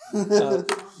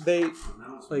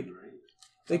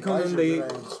 they come in. They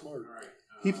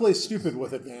He plays stupid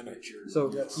with advantage. so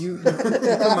you come out.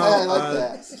 I like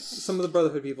that. Some of the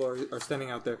Brotherhood people are standing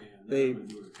out there. They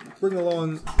bring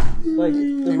along like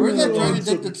Hey, where's that drug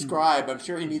addicted scribe? I'm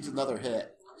sure he needs another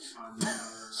hit.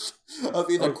 Of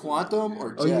either Quantum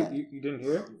or Oh, Jet. you didn't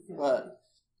hear it? What?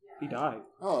 He died.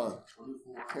 Oh,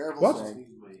 terrible What? thing.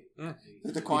 Yeah,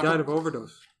 Is the he Quantum died of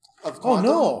overdose. of Oh Quantum?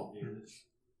 no!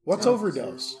 What's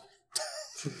overdose?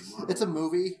 It's a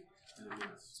movie.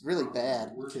 It's really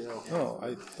bad too. Oh,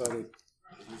 I thought it.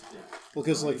 Well,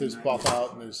 because there's Buff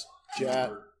Out and there's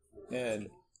Jet and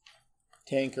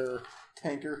Tanker.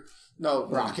 Tanker. No,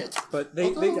 Rocket. But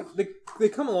they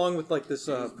come along with like this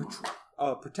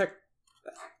protect.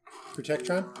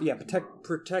 Protectron? Yeah,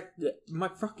 protect my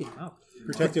fucking mouth.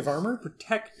 Protective armor?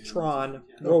 Protectron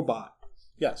robot.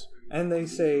 Yes. And they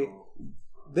say,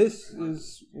 this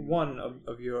is one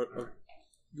of your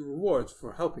rewards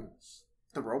for helping us.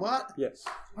 The robot? Yes.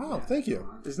 Oh, thank you.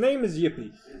 His name is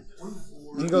Yippee.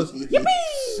 And he goes,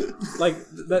 Yippee! Like,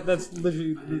 that's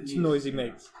literally the noise he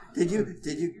makes. Did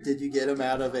you get him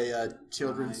out of a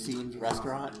children's themed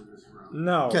restaurant?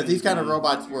 No. Because these kind of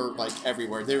robots were like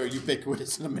everywhere. They were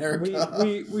ubiquitous in America.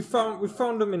 We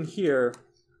found him in here,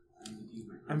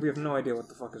 and we have no idea what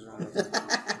the fuck is wrong with him.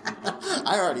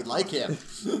 I already like him.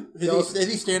 Is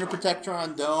he standard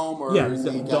Protectron Dome, or Yeah, is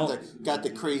he Dome. got the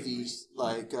crazy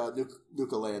like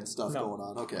Nuka-Land stuff No. going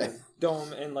on? Okay.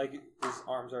 Dome, and like his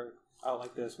arms are out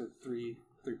like this with three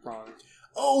prongs.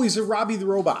 Oh, he's a Robbie the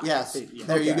Robot. Yes. Yeah.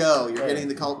 There you Okay. go. You're getting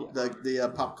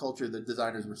the pop culture the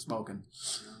designers were smoking.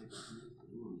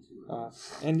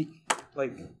 And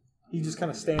he just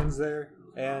kind of stands there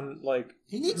and like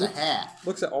He needs a hat.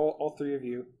 looks at all three of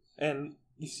you, and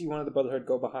you see one of the Brotherhood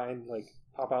go behind, like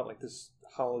pop out like this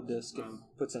hollow disc and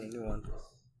puts in a new one,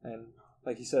 and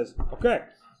like he says, "Okay,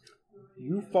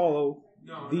 you follow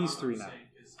these three now,"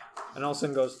 and all of a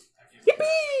sudden goes,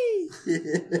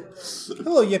 "Yippee!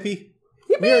 Hello, Yippee.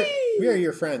 We are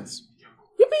your friends.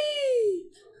 Yippee!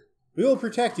 We will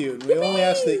protect you, and we only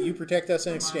ask that you protect us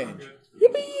in exchange.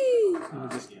 Yippee!" And you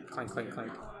just clank, clank,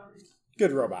 clank.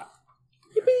 Good robot.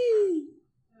 Yippee!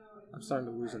 I'm starting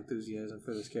to lose enthusiasm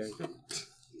for this character.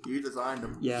 You designed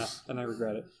him. Yeah, and I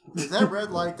regret it. Is that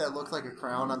red light that looks like a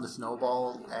crown on the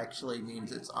snowball actually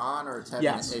means it's on, or it's having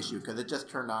Yes. an issue? Because it just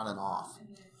turned on and off.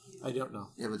 I don't know.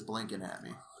 It was blinking at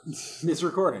me. It's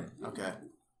recording. Okay.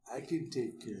 I can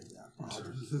take care of that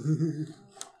problem.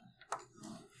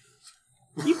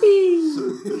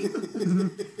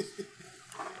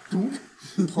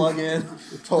 Plug in,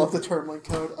 pull up the terminal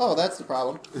code. Oh, that's the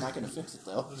problem. I'm not going to fix it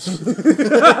though,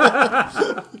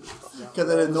 because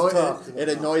it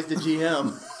annoys the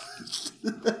GM.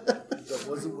 That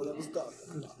wasn't what I was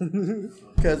talking.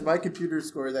 Because my computer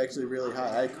score is actually really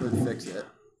high. I could fix it.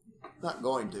 Not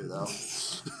going to though.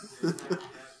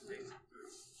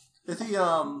 Is he?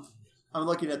 I'm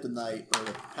looking at the knight or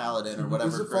the paladin or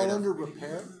whatever. Does it fall under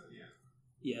repair?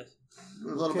 Yes. A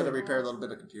little bit of repair, a little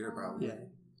bit of computer problem. Yeah.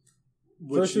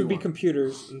 First it would be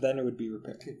computers, and then it would be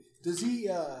repair. Okay. Does he?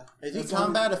 Is he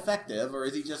combat effective, or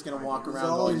is he just going to walk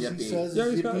around going yippee?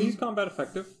 Yeah, he's combat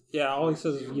effective. Yeah, all he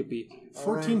says is yippee.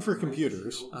 14 for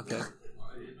computers. Okay.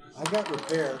 I got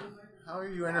repair. How are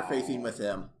you interfacing with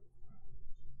him?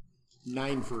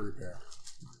 9 for repair.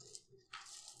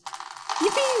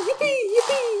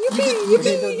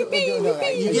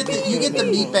 You get the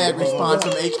meatbag response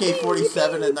from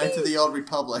HK-47 and Knights of the Old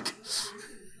Republic.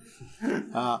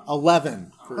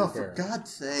 11 for Oh, repair. for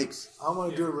God's sakes! I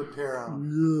want to do a repair on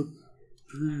him.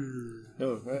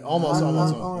 No, almost. I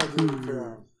want to do a repair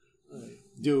on him.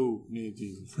 Do need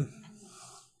to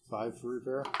 5 for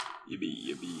repair.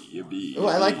 Yippee. Oh,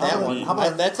 I like that one. How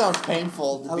about that? Sounds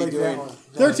painful to I be like doing. that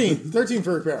one. 13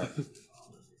 for repair.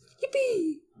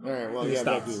 Yippee. All right, well, yeah,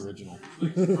 that'd be the original.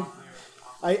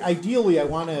 Ideally, I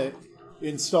want to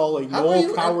install a How are you-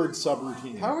 null coward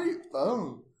subroutine. How are you?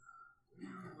 Oh,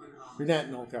 You're not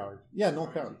null coward. Yeah, null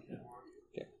coward.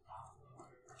 Yeah.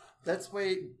 let's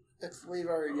leave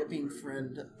our yipping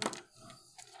friend.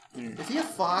 Is he a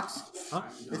fox? Huh?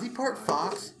 Is he part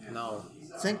fox? No.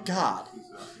 Thank God.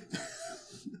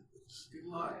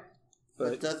 What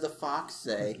But does the fox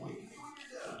say?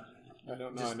 I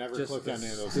don't know. I never just clicked on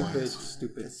any of those stupid, lines.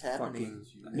 stupid It's happening.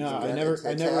 fucking... No, It's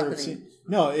I never happening. have seen.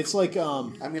 No, it's like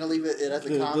I'm gonna leave it as a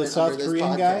The comment South under this Korean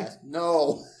podcast. guy?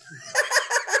 No.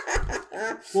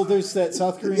 well, there's that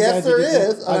South Korean guy. Yes, there that did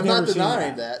is. that. I've I'm not never seen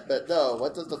denying that, but no.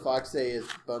 What does the fox say is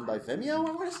done by Vimeo?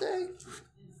 I want to say.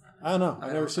 I don't know.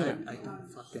 I've never seen it. I don't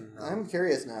fucking know. I'm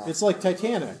curious now. It's like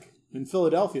Titanic in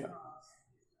Philadelphia.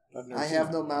 I've never I seen have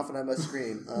it. no mouth and I must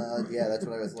scream. Yeah, that's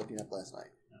what I was looking up last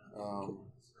night.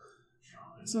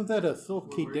 Isn't that a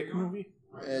Philip K. Dick movie?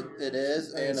 It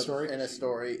is, and a a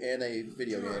story, and a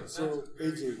video game. So,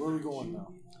 AJ, where are we going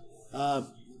now?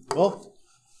 Well,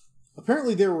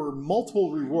 apparently there were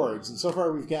multiple rewards, and so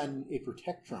far we've gotten a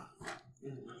Protectron.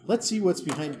 Let's see what's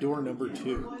behind door number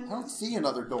 2. I don't see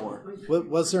another door.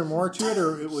 Was there more to it,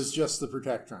 or it was just the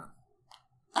Protectron?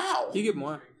 Ow! You get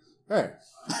more. All right.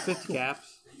 50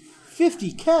 caps.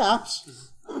 50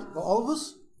 caps? For all of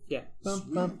us? Yeah. All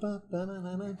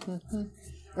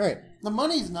right. The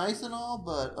money's nice and all,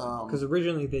 but Because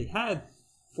originally they had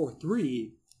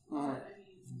 4-3,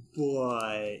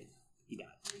 but he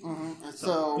died.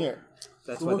 so Here.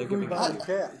 That's why they're giving buy it. the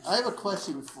cat. I have a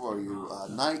question for you,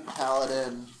 Knight,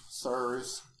 Paladin,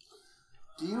 Sirs.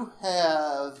 Do you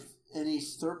have any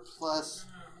surplus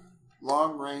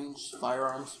long-range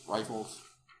firearms, rifles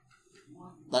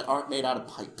that aren't made out of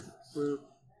pipe?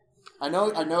 I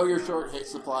know you're short hit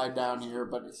supply down here,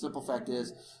 but the simple fact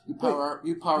is, you power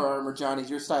armor Johnnies.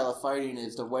 Your style of fighting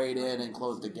is to wade in and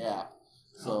close the gap.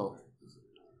 So,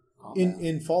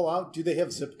 In Fallout, do they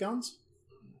have zip guns?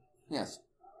 yes,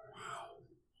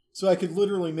 So I could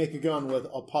literally make a gun with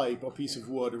a pipe, a piece of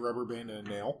wood, a rubber band, and a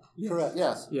nail. Correct.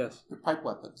 yes, Yes. they're pipe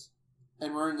weapons,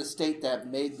 and we're in the state that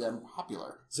made them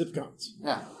popular. Zip guns.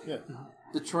 Yeah. Yeah.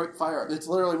 Detroit Fire. It's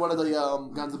literally one of the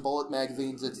Guns and Bullet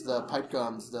magazines. It's the pipe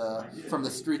guns from the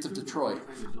streets of Detroit.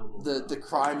 The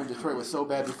crime in Detroit was so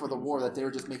bad before the war that they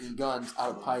were just making guns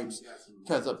out of pipes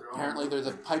because apparently there's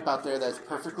a pipe out there that's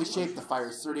perfectly shaped to fire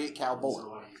a 38 cal bullet.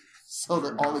 So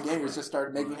that all the gangers just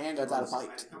started making handguns out of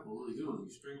pipes.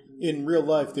 In real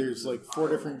life, there's like 4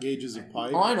 different gauges of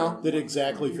pipe. Oh, I know. That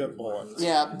exactly fit bullets.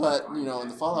 Yeah, but in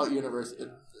the Fallout universe,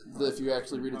 if you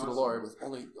actually read into the lore, it was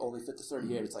only fit to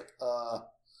 38. It's like,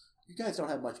 you guys don't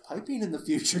have much piping in the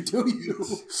future, do you?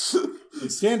 They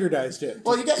standardized it.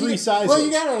 Well, you got 3 sizes. Well, you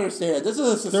got to understand. This is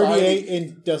a society. 38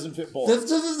 and doesn't fit bullets.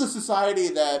 This is a society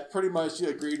that pretty much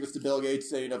agreed with the Bill Gates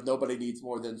saying of nobody needs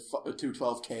more than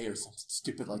 212K or something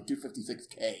stupid like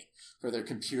 256K for their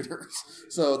computers.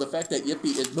 So the fact that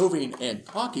Yippee is moving and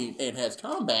talking and has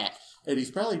combat, and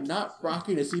he's probably not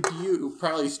rocking a CPU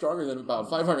probably stronger than about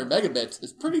 500 megabits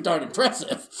is pretty darn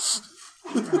impressive.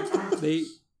 They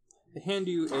hand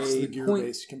you It's the a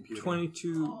gear-based computer.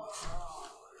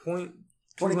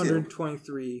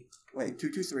 223. Wait,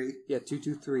 223. Yeah,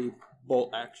 223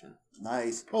 bolt action.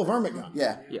 Nice. Oh, varmint gun.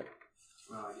 Yeah. Yeah.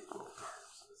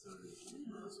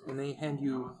 And they hand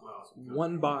you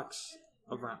 1 box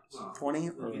of rounds. 20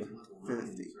 or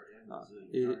 50?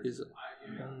 It is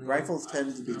only, Rifles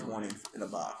tend to be 20 in a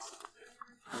box.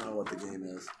 I don't know what the game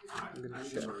is. I'm gonna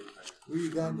check. Where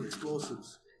you got any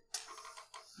explosives?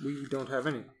 We don't have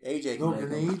any. AJ No can make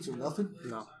them. grenades or nothing?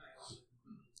 No.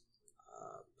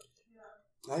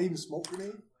 Not even smoke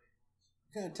grenade?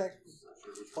 What kind of tactical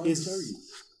Is- fighters are you?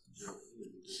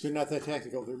 They're not that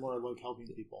tactical. They're more like helping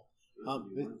people.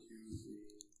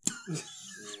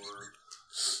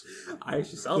 I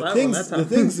actually saw The that things, one that the time.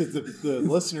 things that the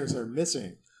listeners are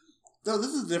missing. No,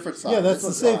 this is a different side. Yeah, that's the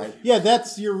This same. side. Yeah,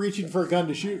 that's you're reaching for a gun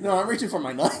to shoot. No, I'm reaching for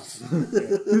my knife.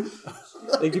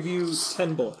 They give you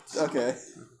 10 bullets. Okay.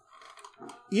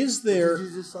 Is Did there? you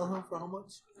just sell them for how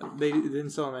much? They didn't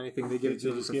sell them anything. They give it to They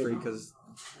them just for gave free them- because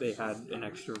they had an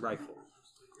extra rifle.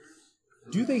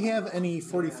 Do they have any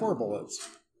 44 bullets?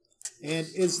 And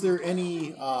is there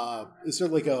any? Is there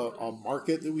like a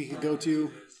market that we could go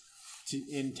to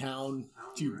in town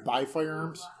to buy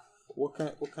firearms? What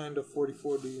kind of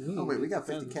 44 do you need? Oh, wait, we got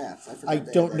 50 cats. forgot I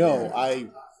they don't had know. that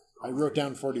I wrote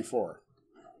down 44.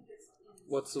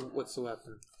 What's the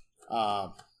weapon?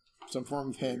 Some form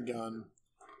of handgun.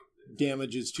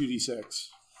 Damage is 2d6.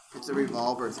 It's a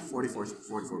revolver. It's a 44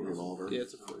 revolver. Yeah,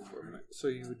 it's a 44. So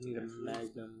you would need a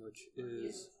Magnum, which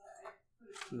is...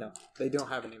 No, they don't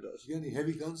have any of those. You got any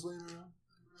heavy guns laying around?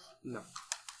 No.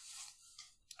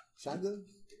 Shotgun?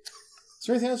 Is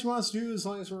there anything else you want us to do as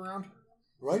long as we're around?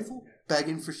 Rifle?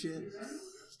 Begging for shit.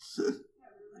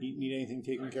 Need anything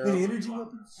taken care Any of? energy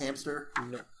weapons? Hamster.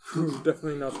 No.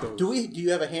 Definitely not those. Do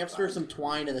you have a hamster, some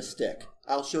twine, and a stick?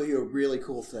 I'll show you a really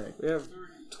cool thing. We have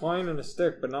twine and a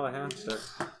stick, but not a hamster.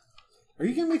 Are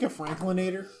you gonna make a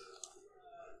Franklinator?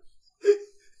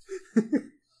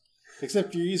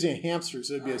 Except you're using a hamster,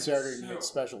 so it'd be a Saturday Night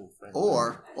Special.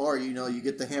 Or you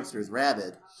get the hamsters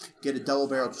rabid, get a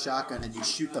double-barreled shotgun, and you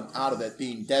shoot them out of it,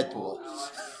 being Deadpool.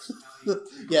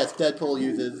 Yes, Deadpool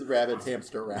uses rabid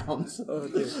hamster rounds. Oh,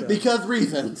 dear God. Because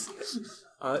reasons.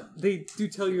 They do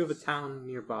tell you of a town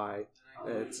nearby.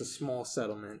 It's a small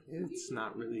settlement. It's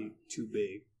not really too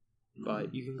big.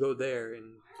 But you can go there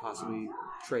and possibly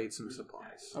trade some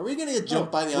supplies. Are we going to get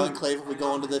jumped by the Enclave if we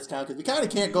go into this town? Because we kind of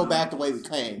can't go back the way we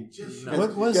came. No.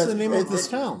 What's the name of this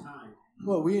town?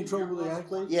 Well, we in trouble with the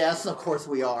Enclave? Yes, of course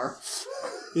we are.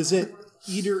 Is it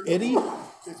Eater Eddie?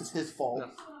 It's his fault.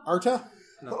 Arta?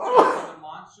 No.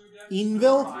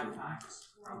 Eanville?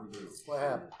 What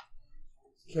happened?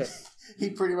 Okay. He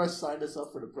pretty much signed us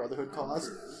up for the Brotherhood cause.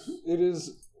 It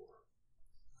is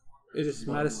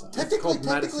Madison. It's Technically, called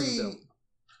Madisonville.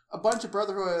 a bunch of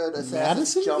Brotherhood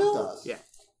assassins jumped Madisonville? us. Yeah.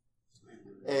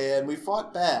 And we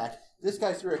fought back. This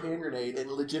guy threw a hand grenade and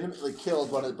legitimately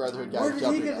killed one of the Brotherhood guys Where did he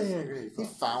jumping get the us. hand grenade He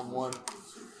from? found one.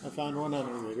 I found one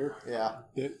on Raider Yeah.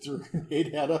 that threw a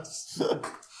grenade at us.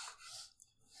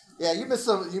 Yeah, you missed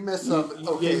some.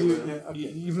 Okay,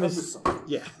 You missed.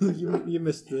 Yeah, you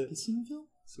missed Madisonville?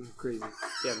 some crazy.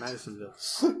 Yeah, Madisonville.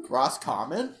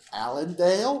 Roscommon,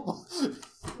 Allendale.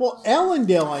 Well,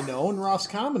 Allendale I know, and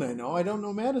Roscommon I know. I don't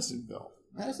know Madisonville.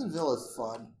 Madisonville is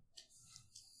fun.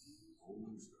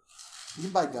 You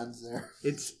can buy guns there.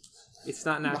 It's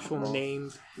not an actual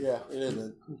named. Yeah, it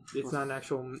isn't. It's not an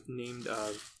actual named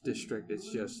district. It's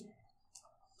just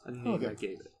a name Okay. I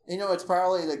gave it. You know, it's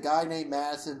probably the guy named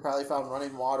Madison probably found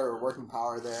running water or working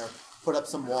power there, put up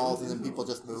some walls, and then people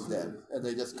just moved in, and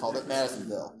they just called it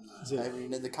Madisonville. Is it I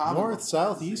mean, in the common North,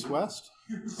 south, east, west?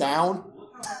 down.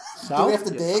 South? Do we have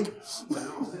to dig?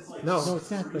 No, No,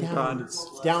 it's not thank down. God.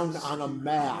 It's down on a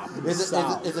map. Is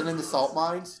it in the salt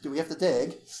mines? Do we have to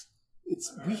dig?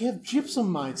 We have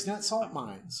gypsum mines, not salt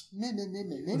mines. Meh.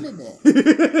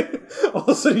 All of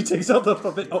a sudden he takes out the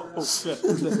puppet. Oh shit.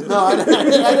 No, I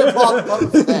didn't pull out the button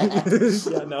for that.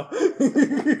 Yeah, no.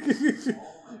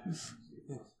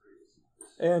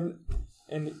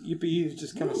 and Yippee is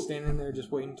just kind of standing there,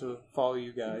 just waiting to follow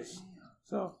you guys.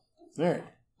 So, All right.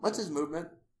 What's his movement?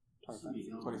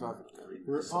 25.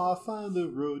 We're off on the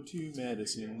road to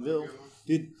Madisonville.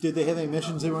 Did they have any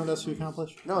missions they wanted us to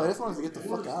accomplish? No, I just wanted to get the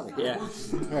fuck out of here. yeah.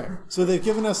 All right. So they've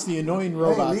given us the annoying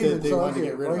robot that they wanted to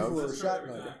get rid rifle of. or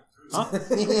shotgun.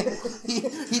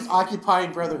 He's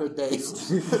occupying Brotherhood base.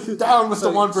 Down with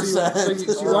the 1%. So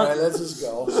you All want, right, let's just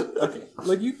go. okay.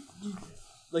 Like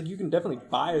you can definitely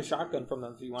buy a shotgun from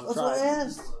them if you want to That's what I try.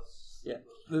 asked. Yeah.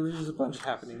 There's just a bunch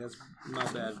happening. That's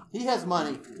not bad. He has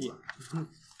money. Yeah.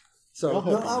 So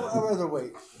No, I'd rather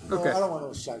wait. No, Okay. I don't want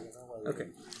no shotgun. okay.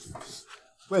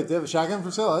 Wait, they have a shotgun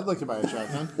for sale? I'd like to buy a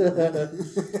shotgun.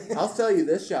 I'll sell you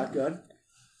this shotgun.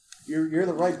 You're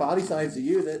the right body size to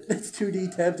use it. It's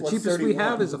 2d10 The plus cheapest 31. we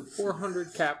have is a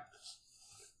 400 cap.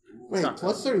 Wait, shotgun.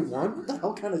 plus 31? What the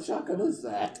hell kind of shotgun is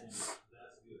that?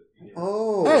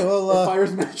 Oh, Hey, well, it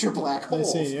fires miniature black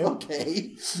holes. seeing you.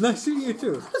 Okay, Nice seeing you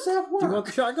too. how does that Do you want work?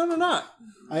 the shotgun or not?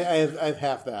 I have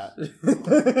half that.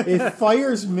 It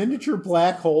fires miniature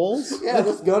black holes Yeah,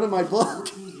 this gun in my book.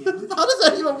 How does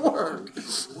that even work?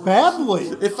 badly.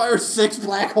 It fires 6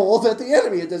 black holes at the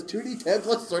enemy. It does 2d10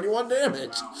 plus 31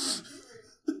 damage.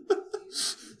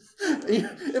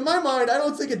 In my mind, I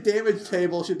don't think a damage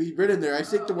table should be written there. I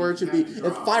think the word should be,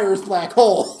 it fires black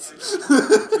holes.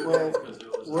 Well,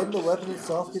 wouldn't the weapon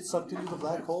itself get sucked into the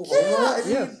black hole? Yeah, I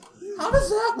mean, how does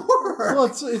that work? Well,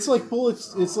 it's like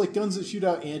bullets. It's like guns that shoot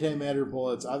out antimatter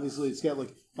bullets. Obviously, it's got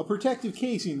like a protective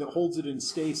casing that holds it in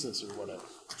stasis or whatever.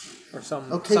 Or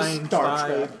some Okay, Star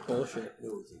sci-fi Trek. bullshit.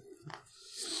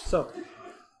 So,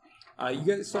 you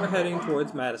guys start heading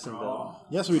towards Madisonville.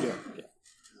 Yes, we do.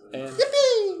 And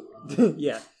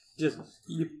yeah, just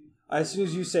as soon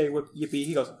as you say yippee,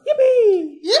 he goes,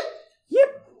 yippee! Yep.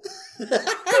 Yip!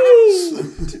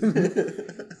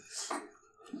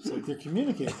 It's like they're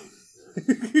communicating.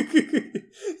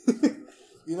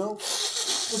 You know?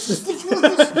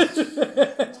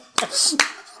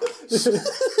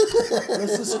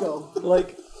 Let's just go.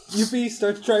 Like, Yippee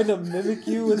starts trying to mimic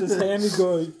you with his hand. He's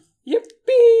going,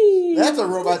 yippee! That's a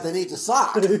robot that needs a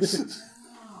sock.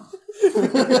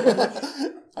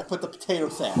 I put the potato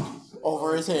sack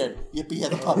over his head. Yippee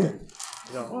had a puppet.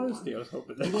 You know, honestly, I was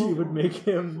hoping that you would make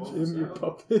him your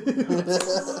puppet.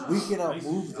 We cannot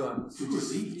move them. So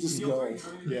just go.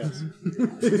 Yes.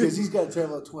 Because he's got to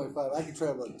travel at 25. I can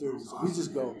travel at 30. So we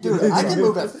just go. Dude, I can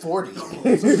move at 40.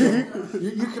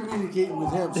 You're communicating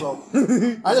with him, so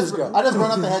I just run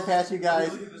up the head past you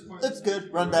guys. That's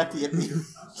good. Run back to Yippee.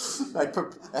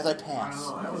 As I pass.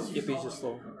 Yippie's just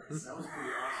slow.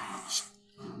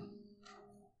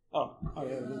 Oh,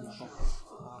 yeah.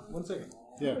 1 second.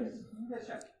 Yeah.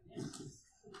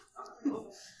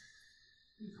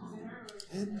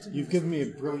 You've given me a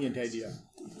brilliant idea.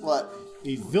 What?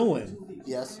 A villain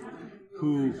Yes.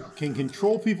 who can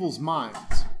control people's minds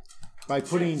by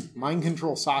putting mind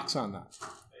control socks on them.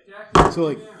 So,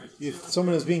 like, if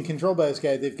someone is being controlled by this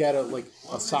guy, they've got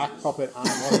a sock puppet on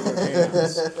one of their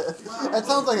hands. That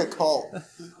sounds like a cult.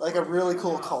 Like a really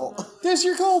cool cult. There's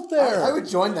your cult there. I would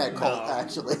join that cult,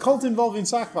 actually. A cult involving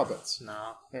sock puppets.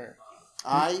 No. There.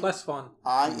 Less fun.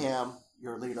 I am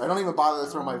your leader. I don't even bother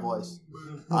to throw my voice.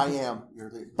 I am your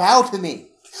leader. Bow to me.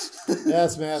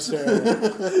 Yes,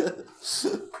 master.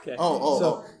 Okay.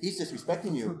 Oh. He's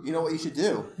disrespecting you. You know what you should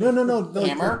do? No.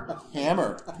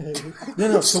 Hammer.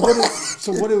 No. So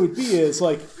what it would be is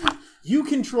like you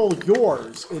control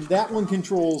yours, and that one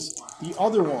controls the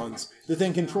other ones that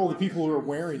then control the people who are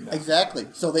wearing them. Exactly.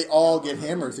 So they all get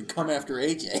hammers and come after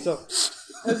AJ. So,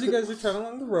 as you guys are traveling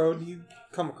along the road, you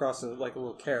come across a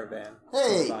little caravan.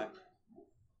 Hey! By.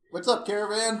 What's up,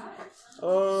 caravan?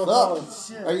 Oh,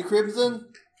 What's up? Are you Crimson?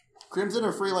 Crimson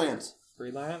or freelance?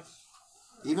 freelance.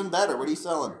 Even better. What are you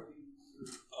selling?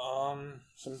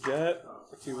 Some jet,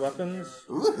 a few weapons,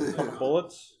 Ooh. some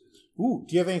bullets. Ooh,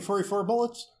 do you have any furry fur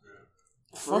bullets?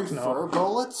 Furry Fuck no. fur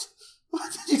bullets?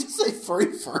 What did you just say?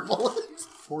 Furry fur bullets?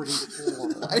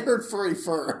 44. I heard furry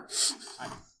fur.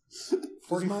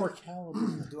 44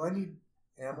 caliber. do I need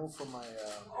ammo for my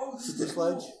super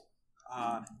sledge?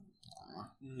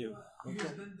 No.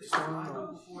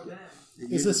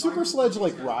 Is the super sledge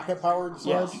like rocket powered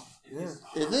sledge? Yes.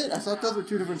 Yeah. Is it? I thought those were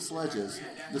two different sledges.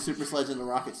 The super sledge and the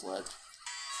rocket sledge.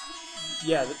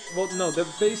 Yeah, no, they're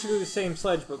basically the same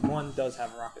sledge, but one does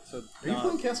have a rocket, so Are you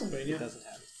playing Castlevania? it doesn't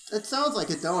have it. It sounds like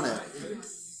it, don't it?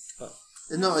 But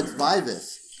No, it's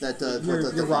Vivis that does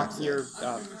what the fox your is.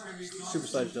 super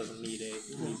sledge doesn't need a.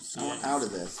 Out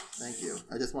of this. Thank you.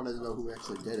 I just wanted to know who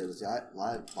actually did it. It was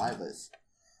Vivis.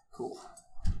 Cool.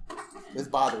 It's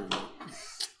bothering me.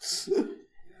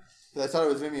 I thought it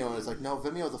was Vimeo, and it's like, no,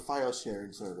 Vimeo is a file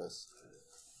sharing service.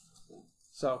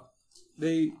 So,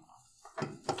 they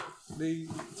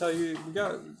tell you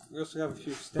we also have a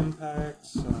few stim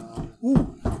packs,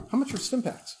 Ooh, how much are stim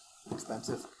packs?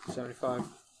 Expensive. 75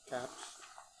 caps.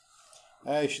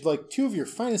 I should like 2 of your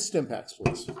finest stim packs,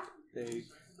 please. They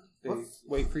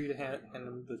wait for you to hand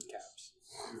them the caps.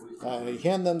 I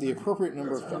hand them the appropriate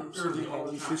number of cups. Hand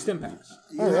you 2 stim packs.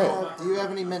 Do you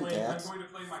have any mint tats?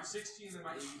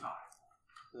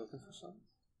 You looking for some?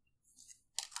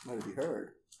 What have you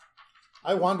heard?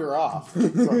 I wander off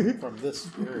from this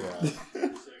area.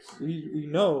 We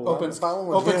know. Opens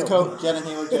coat, jet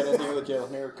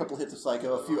inhaler, a couple hits of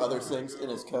psycho, a few other things in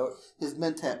his coat. His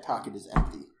mentat pocket is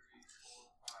empty.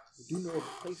 We do know a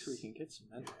place where you can get some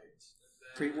mentats.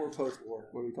 Pre-war, post-war.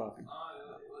 What are we talking?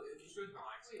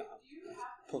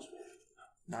 Post-war.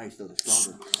 Nice, those are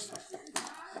stronger.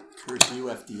 Curse you,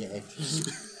 FDA.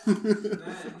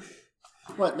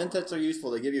 What? Mentats are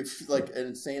useful. They give you like an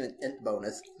insane int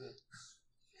bonus.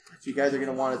 So you guys are going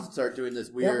to want to start doing this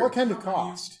weird... What kind of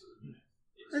cost?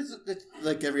 It's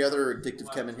like every other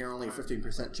addictive chem in here, only a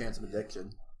 15% chance of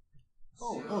addiction.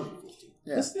 Oh.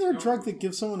 Yeah. Isn't there a drug that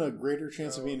gives someone a greater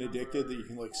chance of being addicted that you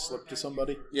can like slip to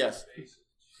somebody? Yes. I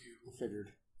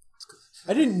figured.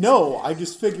 I didn't know. I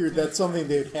just figured that's something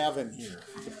they'd have in here.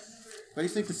 What do you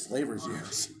think the slavers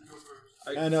use?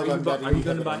 I know. Are you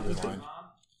going to buy anything?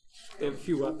 They have a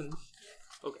few weapons.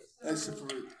 Okay. That's for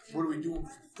what are we doing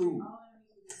for food?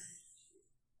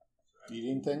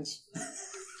 Eating things.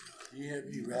 Do you have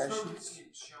any rations?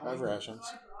 I have rations.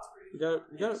 We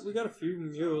got a few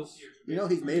mules. You know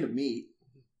he's made of meat.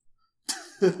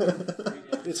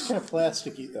 It's kind of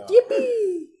plasticky though.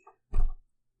 Yippee!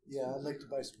 Yeah, I'd like to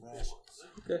buy some rations.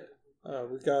 Okay.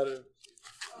 We got a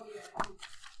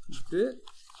bit.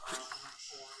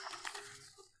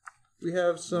 We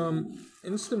have some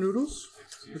instant noodles,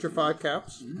 which are 5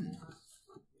 caps.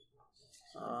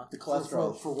 The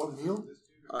cholesterol. For what meal?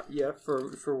 Yeah,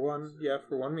 for one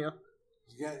meal.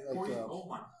 You got like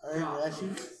iron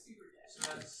rations?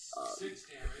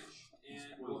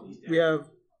 We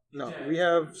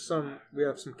have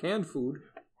some canned food,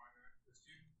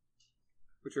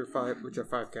 which are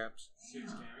 5 caps.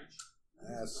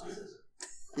 Yes.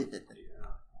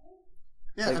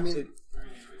 Yeah, I mean,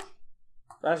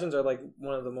 rations are like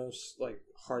one of the most like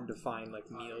hard to find like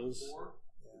meals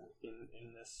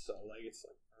in this. So like it's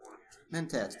like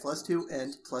Mentats, +2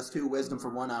 int, +2 wisdom for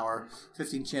 1 hour,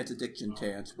 15 chance addiction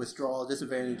chance, withdrawal,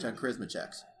 disadvantage on charisma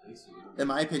checks. In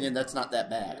my opinion, that's not that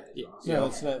bad. yeah. No,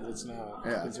 it's not. It's not.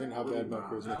 Yeah. Considering how bad my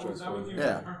charisma checks were.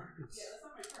 Yeah.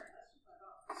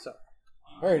 So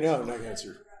I already know I'm not going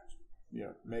to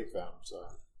make them. So.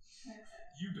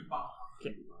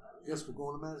 Guess we're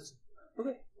going to Madison.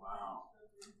 okay.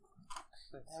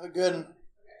 Have a good one.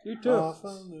 You too. Off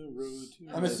on the road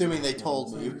to I'm assuming they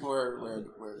told me where it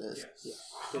is.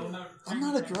 I'm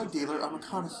not a drug dealer. I'm a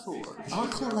connoisseur. I'm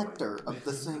a collector of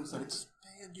the things that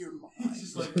expand your mind.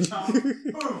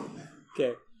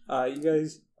 Okay. You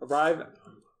guys arrive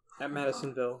at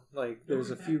Madisonville. Like,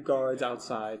 there's a few guards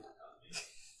outside.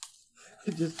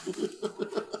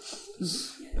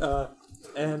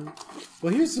 And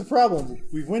Well, here's the problem.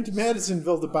 We went to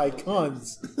Madisonville to buy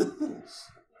guns.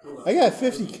 I got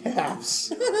 50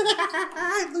 caps.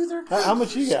 Loser. How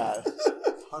much you got?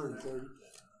 130.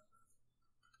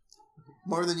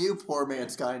 More than you, poor man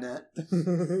Skynet.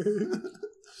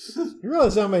 You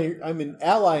realize I'm an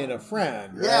ally and a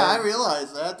friend, right? Yeah, I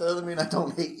realize that. That doesn't mean I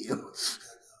don't hate you.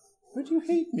 Why do you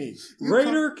hate me?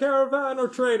 Raider, caravan, or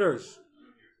traders?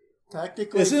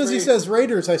 Technically, As soon as he says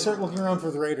Raiders, I start looking around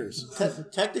for the Raiders.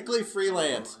 technically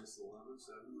freelance.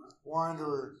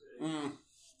 Wanderer.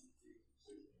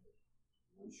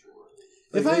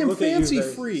 If They I am look at you fancy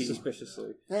very free,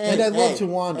 suspiciously. Hey, and I love to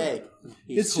wander, Hey,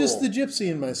 it's cool. just the gypsy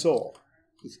in my soul.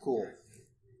 He's cool.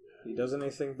 If he does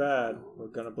anything bad, we're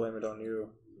gonna blame it on you.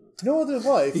 No other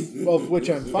life of which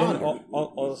I'm And fond.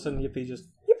 all of a sudden, Yippee just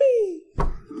yippee.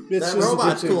 It's That just the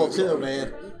robot's gypsy in cool my soul. too,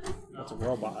 man. That's a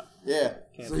robot. Yeah.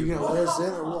 Can't So do you gonna let us in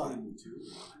or what?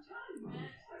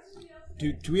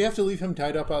 Do we have to leave him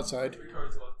tied up outside?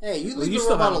 Hey, you Well, leave you the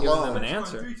still robot haven't given them alone. an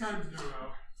answer.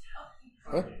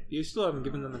 What? You still haven't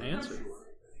given them an answer.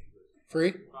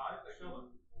 Free?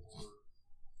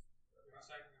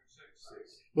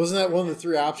 Wasn't that one of the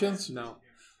 3 options? No.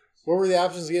 What were the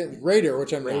options again? Raider,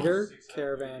 which I'm not. Raider,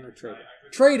 caravan, or trader.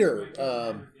 Trader.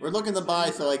 We're looking to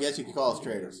buy, so I guess you could call us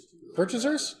traders.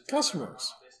 Purchasers?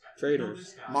 Customers.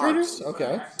 Traders. Traders? Marks.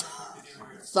 Okay.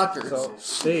 Suckers.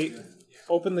 So they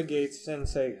open the gates and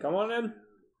say, "Come on in."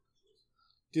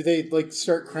 Do they like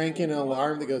start cranking an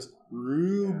alarm that goes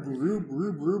roob roob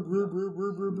roob roob roob roob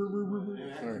roob roob roob roob roob?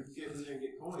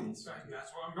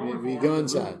 All right. We go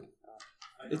inside.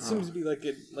 It seems to be like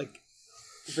a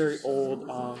very old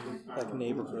like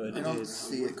neighborhood. I don't It's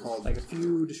see it called. like a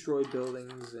few destroyed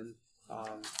buildings and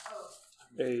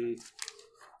a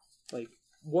like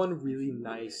one really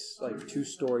nice like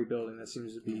 2-story building that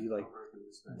seems to be like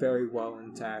very well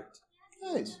intact.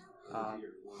 Nice. All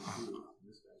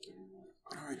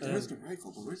right, there's the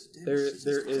rifle, but where's the damn There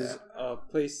scissors is at? a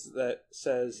place that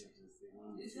says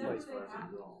like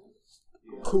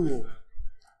cool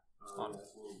on it.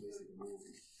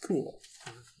 Cool.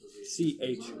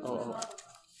 CHOO.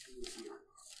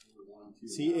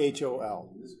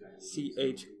 CHOL.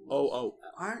 CHOO.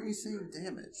 Why aren't you saying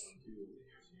damage?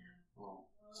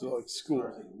 So like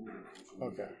school.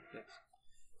 Okay.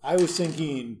 I was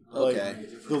thinking like Okay.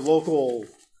 the local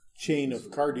chain of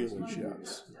car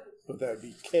dealerships. but that would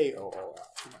be KOOL.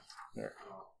 There.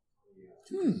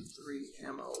 3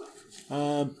 ammo.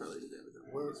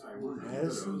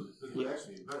 Madison?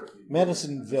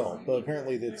 Madisonville, but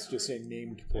apparently that's just a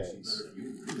named place.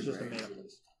 It's just a made up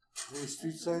place. Any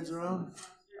street signs around?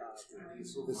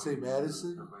 That say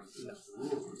Madison?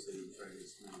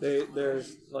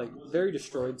 There's like very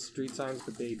destroyed street signs,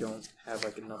 but they don't have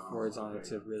like enough words on it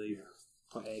to really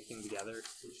put anything together.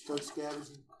 Start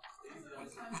scavenging.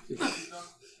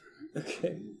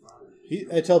 Okay.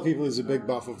 I tell people he's a big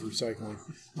buff of recycling.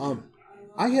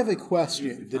 I have a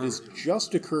question that has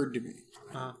just occurred to me,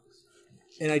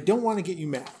 and I don't want to get you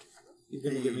mad. You're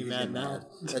gonna get me mad now.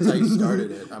 That's how you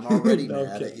started it. I'm already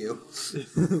mad at you.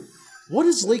 What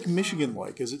is Lake Michigan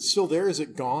like? Is it still there? Is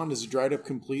it gone? Is it dried up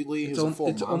completely? Is it full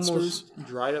of monsters? Almost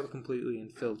dried up completely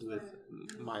and filled with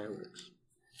Meyerworks,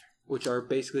 which are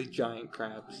basically giant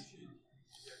crabs.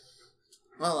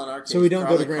 Well, in our case, So we don't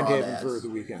go to probably Grand crowd Haven ads. for the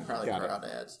weekend. Probably Got it. crowd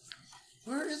ads.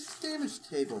 Where is the damage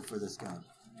table for this gun?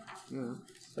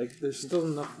 Like, there's still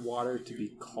enough water to be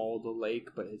called a lake,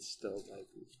 but it's still like.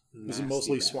 Is it nasty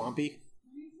mostly bad. swampy?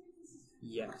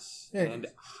 Yes, Yeah. and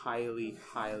highly,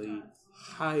 highly,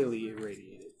 highly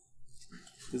irradiated.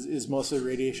 Is most of the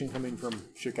radiation coming from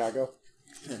Chicago?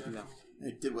 No.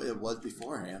 It was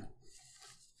beforehand.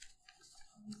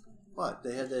 But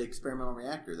they had the experimental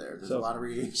reactor there. There's a lot of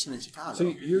radiation in Chicago. So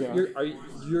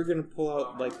you're gonna pull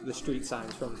out like the street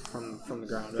signs from the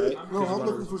ground, right? No, I'm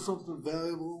looking for something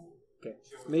valuable. Okay.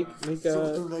 Make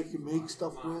Something I can make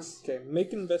stuff with. okay.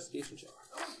 Make an investigation check.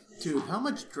 Dude, how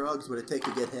much drugs would it take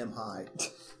to get him high?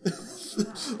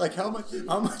 Like how much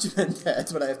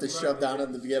Mentats would I have to shove down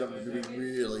him to get him to be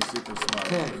really super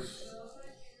smart?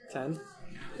 10.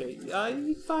 Okay.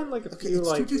 You find like a Okay, few it's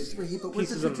like 2d3, but what's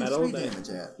pieces the of metal 2d3 that damage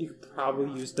at? you could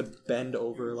probably use to bend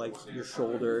over like your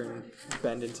shoulder and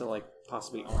bend into like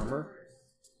possibly armor.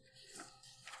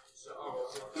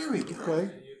 Here we go.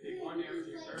 Okay.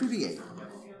 2d8.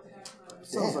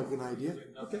 Sounds like an idea.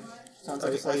 Okay. Sounds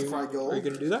like a classified goal. Are you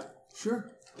gonna do that?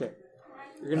 Sure. Okay.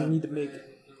 You're gonna need to make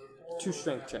 2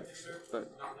 strength checks,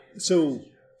 but So,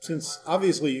 since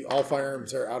obviously all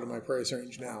firearms are out of my price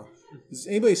range now, is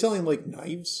anybody selling like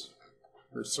knives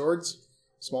or swords,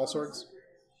 small swords,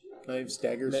 knives,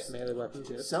 daggers? melee weapons.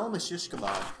 Yes. Sell him a shish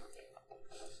kebab.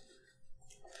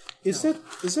 Is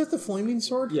that the flaming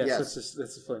sword? Yes, Yes.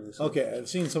 that's a flaming sword. Okay, I've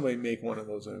seen somebody make one of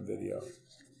those in a video.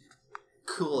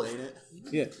 Cool, ain't it?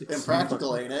 Yeah.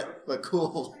 Impractical, ain't it? But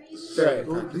cool. Right.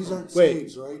 Oh, these aren't Wait.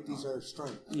 saves, right? These are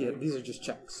strength. Yeah, these are just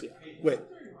checks. Yeah. Wait.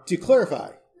 To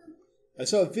clarify, I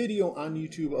saw a video on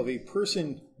YouTube of a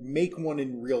person make one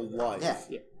in real life.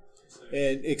 Yeah.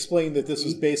 And explain that this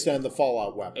was based on the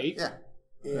Fallout weapon. 8. Yeah.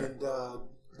 And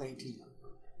 19.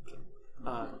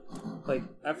 Like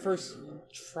at first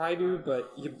try to,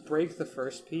 but you break the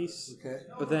first piece. Okay.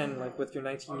 But then, like with your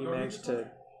 19, you manage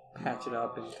to patch it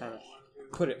up and kind of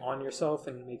put it on yourself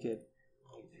and make it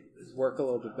work a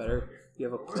little bit better. You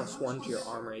have a +1 to your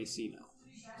armor AC now.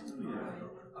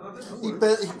 He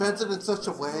bends it in such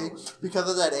a way, because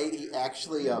of that 8, he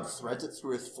actually threads it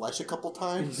through his flesh a couple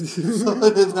times. So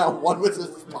it is now one with his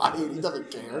body, and he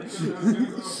doesn't care.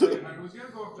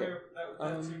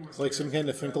 It's like some kind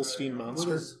of Finkelstein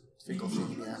monster.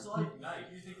 Finkelstein, yeah.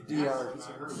 DR.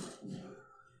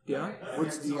 DR?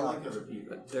 What's DR?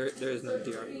 There is no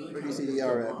DR. Where do you see the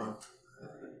R at, man?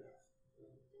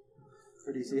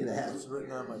 Where do you see it at? It's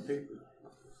written on my paper.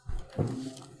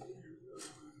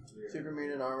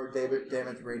 Supermutant armor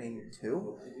damage rating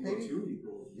 2, maybe?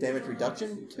 Damage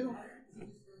reduction 2?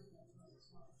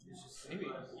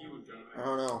 I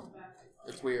don't know.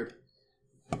 It's weird.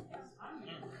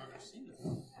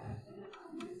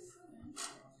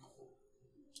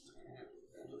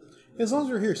 As long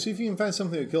as we're here, see if you can find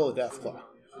something to kill a Deathclaw.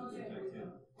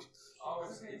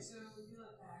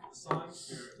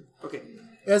 Okay.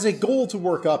 As a goal to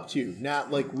work up to,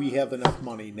 not like we have enough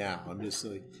money now. I'm just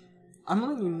like, I'm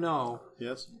letting you know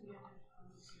yes?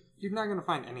 you're not going to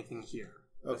find anything here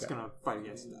that's Okay. going to fight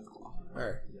against Deathclaw.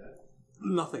 Alright.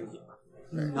 Nothing here.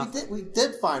 We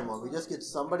did find one. We just get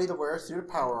somebody to wear a suit of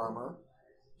power armor,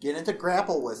 get into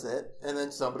grapple with it, and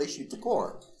then somebody shoot the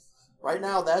core. Right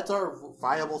now, that's our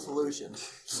viable solution.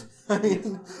 I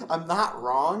mean, I'm not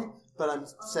wrong, but I'm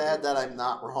sad that I'm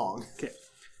not wrong. Okay.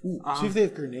 See if they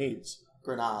have grenades.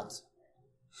 Grenades.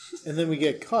 And then we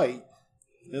get kite,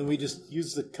 and we just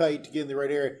use the kite to get in the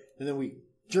right area, and then we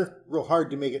jerk real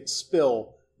hard to make it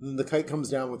spill, and then the kite comes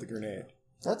down with the grenade.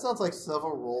 That sounds like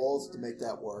several rolls to make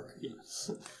that work.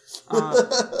 So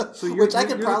you're, Which I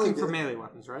could you're probably looking for do. melee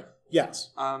weapons, right?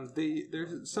 Yes.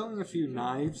 They're selling a few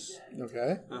knives,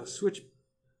 Okay. a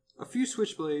few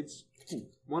switchblades,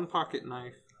 one pocket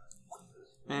knife,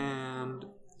 And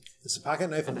Is the pocket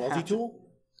knife a multi-tool?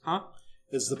 huh?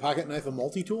 Is the pocket knife a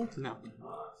multi-tool? No.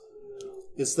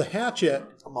 Is the hatchet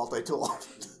A multi-tool.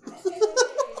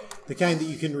 the kind that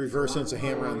you can reverse and it's a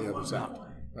hammer on the other side?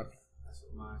 Okay.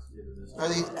 Are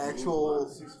these actual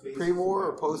pre-war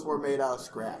or post-war made out of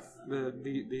scrap?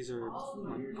 These are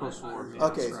like post-war made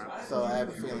Okay, scrap. so I have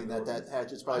a feeling that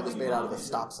hatchet's probably just made out of a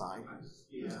stop sign.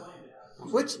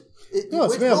 Which No,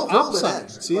 it's which made will of hold op an sign. edge.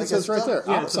 See, Like it says a right stop- there,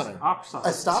 Yeah, op it's just sign. opposite.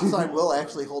 A stop sign will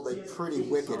actually hold a pretty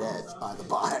wicked edge, by the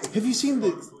by. Have you seen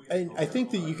I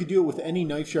think that you could do it with any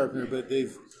knife sharpener, but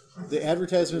the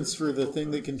advertisements for the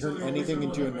thing that can turn anything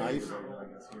into a knife.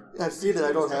 I've seen it.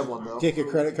 I don't have one though. Take a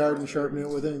credit card and sharpen it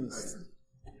with it. and-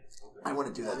 I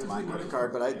wouldn't do that to my credit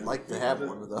card, but I'd like to have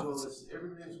one of those.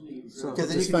 So, Because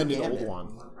then Just you can find an gam old it.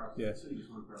 one. Yeah,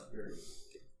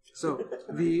 so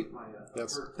the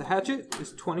that's. hatchet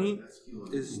is 20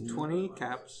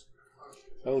 caps.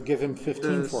 I will give him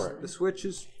 15 for The it. switch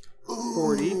is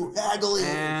 40, Ooh, haggling.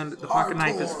 and the pocket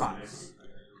knife is Hardcore.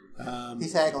 5.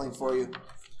 He's haggling for you.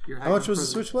 You're How much haggling was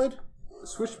the for switchblade? The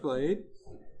switchblade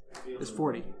is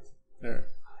 40. There.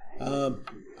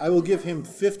 I will give him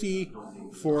 50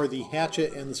 for the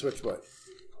hatchet and the switchblade.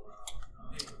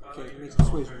 Okay, make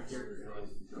persuasion.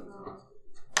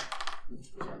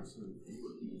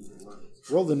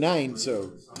 Roll the 9,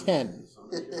 so 10.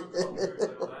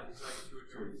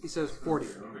 He says 40.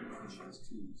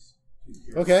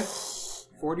 Okay.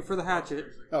 40 for the hatchet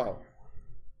Oh.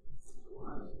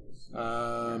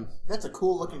 That's a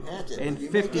cool looking hatchet. and Did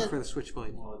you make 50 it? for the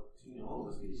switchblade.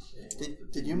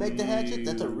 Did you make the hatchet?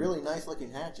 That's a really nice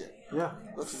looking hatchet. Yeah.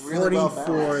 Looks really 40 well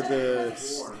for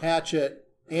balanced. the hatchet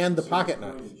and the pocket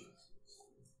knife.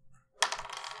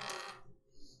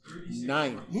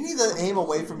 9. You need to aim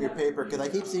away from your paper because I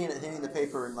keep seeing it hitting the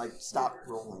paper and like stop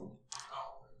rolling.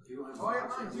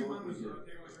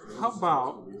 How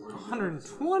about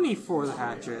 120 for the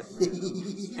hatchet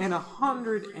and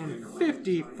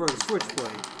 150 for the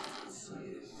switchblade?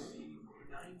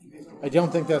 I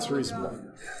don't think that's reasonable.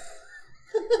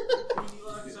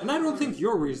 And I don't think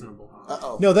you're reasonable.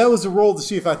 Uh-oh. No, that was a roll to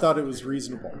see if I thought it was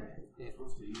reasonable.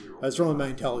 I was rolling my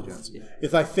intelligence.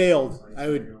 If I failed, I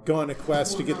would go on a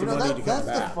quest to get the money to come That's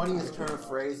the back. funniest turn of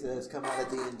phrase that has come out of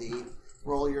D&D.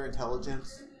 Roll your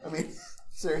intelligence. I mean,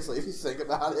 seriously, if you think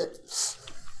about it, it's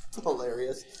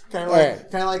hilarious. Kind of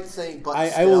like saying, but I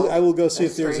still. will go see a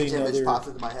if there's strange image another- pops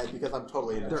into my head because I'm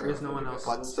totally in There is no one else.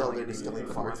 But still, they're distilling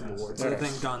farts in the woods. Other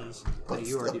than guns But that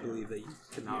you already still. believe that you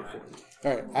cannot afford.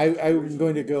 All right, I'm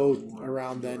going to go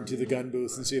around then to the gun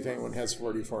booth and see if anyone has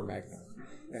 44 Magnum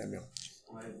ammo.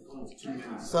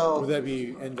 So Would that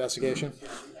be investigation?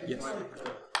 Yes.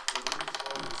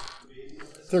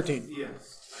 13.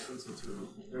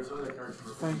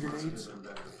 find grenades.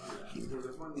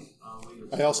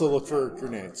 I also look for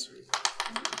grenades.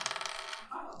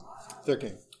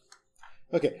 13.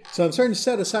 Okay, so I'm starting to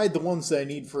set aside the ones that I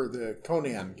need for the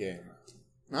Conan game.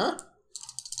 Huh?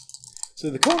 So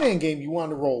the Conan game, you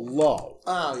want to roll low.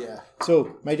 Oh yeah.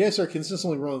 So my dice are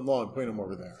consistently rolling low. I'm putting them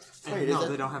over there. Wait, no, is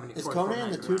they don't have any. Is 44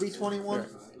 Conan the Magnum. 2D20 one?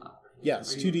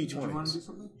 Yes, Do you want to do 2d20s.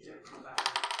 something?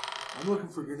 I'm looking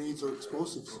for grenades or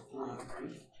explosives.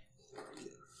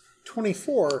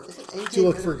 24 Is it to AJ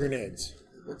look for Minute? grenades.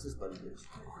 What's this buddy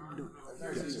do? I've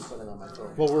never seen this buddy on my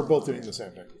phone. Well, we're both doing the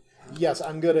same thing. Yes,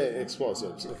 I'm good at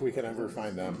explosives, if we can ever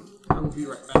find them. I will be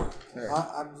right back.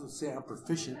 I'm going to say I'm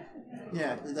proficient.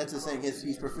 Yeah, that's the thing.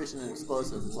 He's proficient in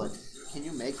explosives. It's like, can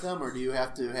you make them, or do you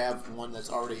have to have one that's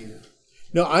already?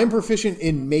 No, I'm proficient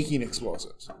in making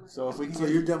explosives. So if we can So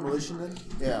get you're demolition then?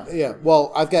 yeah. Yeah,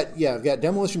 well, I've got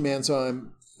Demolition Man, so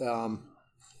I'm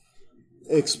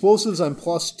explosives I'm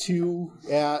 +2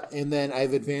 at, and then I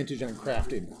have advantage on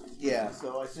crafting. Yeah,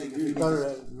 so I think if we You're can better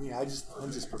at me. I'm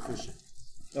just proficient.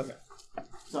 Okay.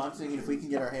 so I'm thinking if we can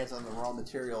get our hands on the raw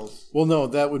materials. Well, no,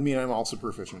 that would mean I'm also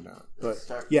proficient now. But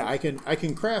yeah, I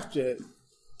can craft it.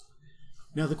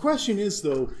 Now the question is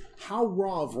though, how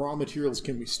raw of raw materials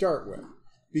can we start with?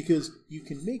 Because you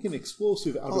can make an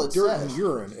explosive out Well, of it dirt says- and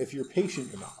urine if you're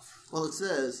patient enough. Well, it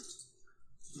says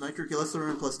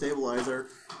nitroglycerin plus stabilizer,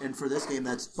 and for this game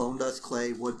that's bone dust,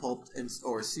 clay, wood pulp,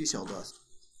 or seashell dust.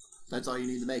 That's all you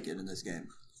need to make it in this game.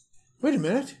 Wait a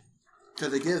minute.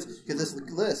 Because this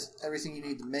lists everything you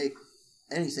need to make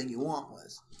anything you want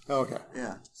with. Okay.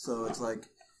 Yeah, so it's like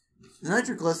the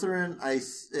nitroglycerin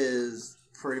ice is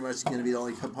pretty much going to be the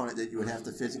only component that you would have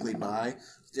to physically buy.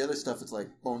 The other stuff is like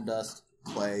bone dust,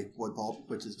 clay, wood pulp,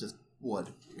 which is just wood,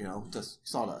 just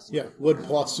sawdust. Yeah, wood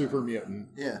plus super mutant.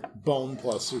 Yeah, Bone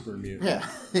plus super mutant.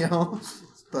 yeah,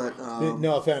 but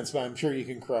No offense, but I'm sure you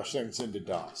can crush things into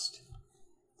dust.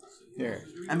 Here.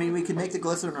 I mean, we can make the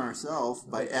glycerin ourselves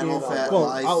by animal fat, Well,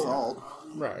 lye, I'll- salt.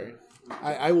 Right.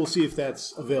 I will see if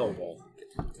that's available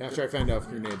after I find out if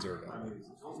grenades are available.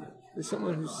 There's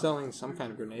someone who's selling some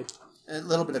kind of grenade. A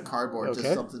little bit of cardboard, Okay.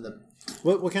 just something to...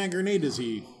 What kind of grenade is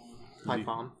he? Pipe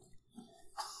bomb.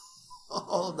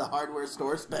 Oh, the hardware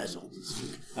store special.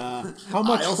 How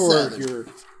much Aisle for 7. your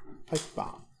pipe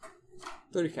bomb?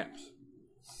 30 caps.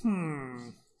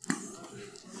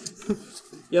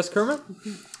 Yes, Kermit?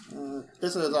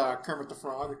 This is Kermit the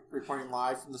Frog reporting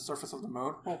live from the surface of the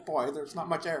moon. Oh boy, there's not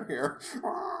much air here.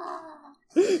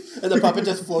 And the puppet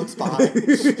just floats by. And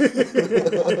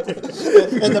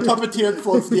the puppeteer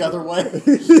floats the other way.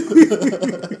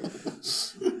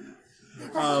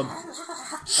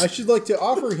 I should like to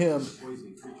offer him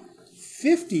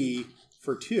 50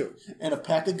 for 2. And a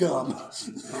pack of gum.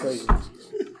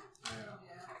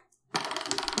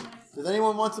 Does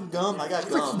anyone want some gum? I got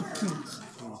gum.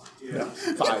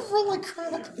 5. Roll like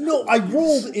crap. No, I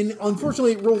rolled, and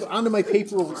unfortunately it rolled onto my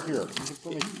paper over here.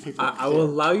 Put my paper I over will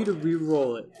there. allow you to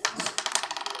re-roll it.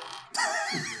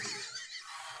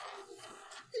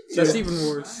 That's even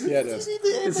worse. Yeah, it is.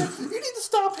 You need to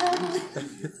stop haggling.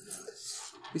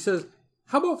 He says,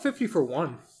 how about 50 for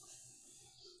 1?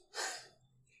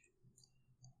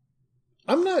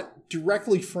 I'm not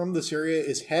directly from this area.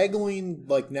 Is haggling,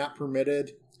 like, not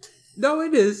permitted? No,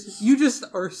 it is. You just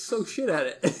are so shit at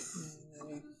it.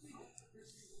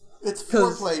 It's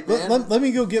foreplay, man. Let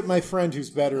me go get my friend who's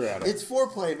better at it. It's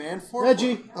foreplay, man. Foreplay.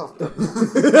 Reggie. Oh.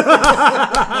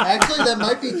 Actually, that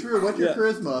might be true. What's your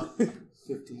charisma?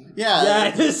 15. Yeah.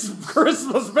 Yeah, his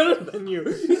charisma's better than you.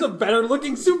 He's a better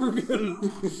looking super mutant.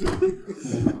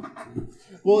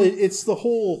 Well, it's the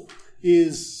whole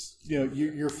is, you know,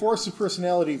 your force of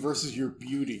personality versus your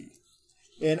beauty.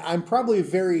 And I'm probably a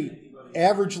very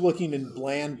average looking and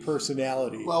bland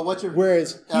personality. Well, what's your...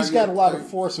 Whereas he's got a lot of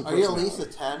force of Are you personality. at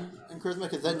least a 10 in charisma?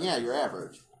 Because then, yeah, you're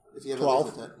average. If you have 12. at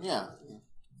least a 10.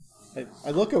 Yeah.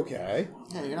 I look okay.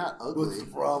 Yeah, you're not ugly. What's the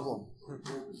problem?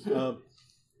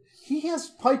 He has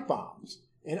pipe bombs.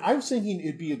 And I was thinking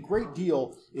it'd be a great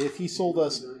deal if he sold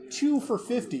us 2 for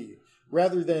 50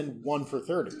 rather than 1 for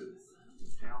 30.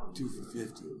 2 for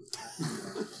 50.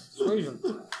 Persuasion.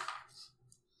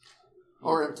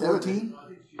 Or 14?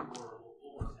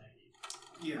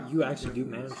 You actually do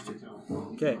manage to.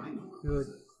 Okay. You're like,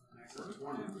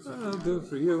 I'll do it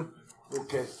for you.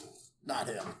 Okay. Not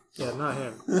him. Yeah, not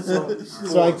him.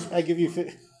 So I give you...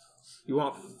 You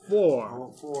want I 4.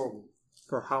 want 4 of them.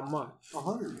 For how much?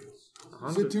 100. You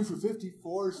 100. said 2 for 50.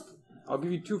 4 is... I'll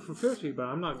give you 2 for 50, but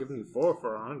I'm not giving you 4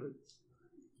 for 100.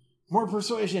 More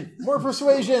persuasion! More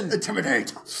persuasion! Intimidate.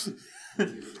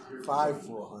 5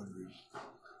 for 100.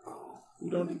 You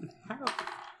don't even have.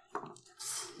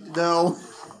 No.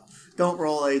 Don't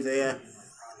roll, Isaiah.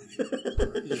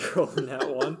 You're rolling that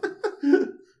one.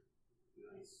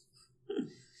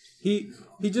 He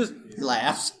just He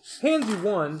laughs. hands you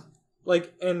one,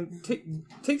 like, and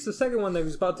takes the second one that he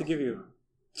was about to give you,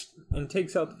 and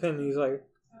takes out the pen. And he's like,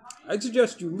 "I'd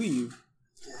suggest you leave."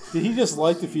 Did he just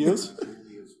light the fuse?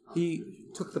 He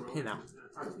took the pin out.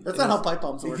 That's not how pipe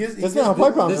bombs work. That's not how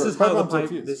pipe bombs This work. is how the bombs are pipe.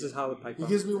 fused. This is how the pipe. He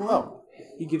gives me 1. Oh.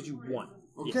 He gives you 1.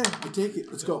 Okay, I take it.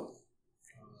 Let's go.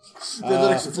 There's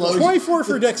an explosion. 24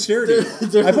 for dexterity.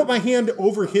 I put my hand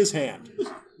over his hand.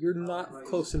 You're not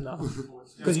close enough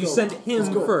because you sent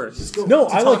him first. No,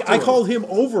 I called him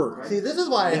over. See, this is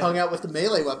why I hung out with the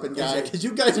melee weapon guy, because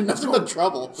you guys are nothing but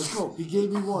trouble. Let's go. He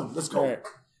gave me 1. Let's go. All right.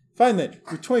 Fine then.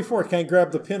 You're 24. Can I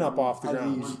grab the pin up off the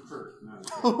ground?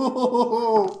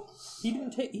 He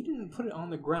didn't put it on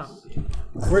the ground.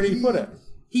 Where did he put it?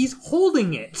 He's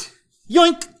holding it.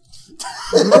 Yoink!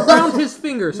 Around his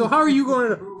finger. So how are you going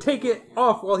to take it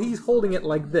off while he's holding it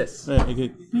like this?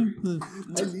 Okay.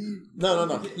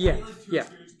 No. Yeah.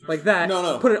 Like that.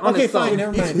 No. Put it on Okay, his thumb. fine.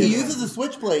 Never mind. He uses a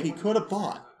switchblade he could have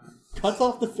bought. Cuts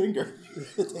off the finger.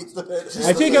 It takes the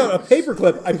I take out a paper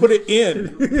clip. I put it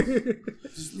in.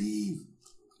 Just leave.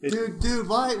 Dude,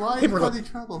 why Paper cause clip. you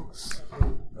trouble?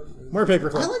 More paper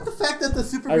I clip. like the fact that the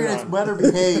Superman is won. better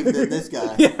behaved than this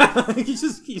guy. Yeah. He's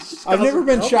just I've never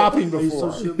been shopping Are you so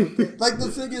before. sure about that? Like, the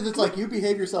thing is, it's like, you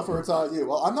behave yourself or it's on you.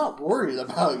 Well, I'm not worried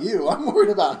about you. I'm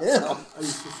worried about him. Are you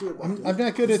so sure about that? I'm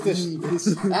not good at this.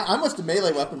 I'm just a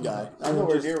melee weapon guy. I'm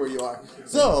nowhere near where you are.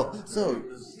 So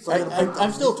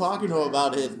I'm still talking to him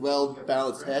about his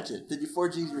well-balanced hatchet. Did you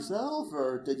forge these yourself,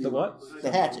 or did you... The what?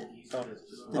 The hatchet.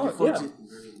 Did you forge yeah. these?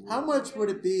 How much would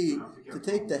it be to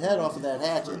take the head off of that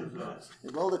hatchet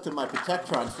and weld it to my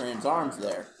Protectron Strand's arms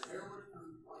there?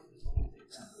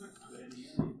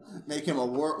 Make him a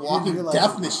walking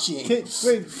death machine.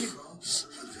 Wait.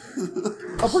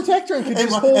 A protectorant can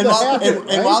just hold the hatchet,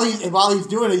 and while he's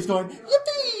doing it, he's going,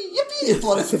 yippee, yippee, and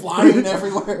blood is flying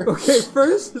everywhere. Okay,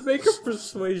 first make a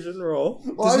persuasion roll.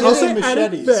 Does he I'll have say any at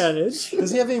machetes? advantage.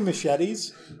 Does he have any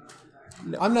machetes?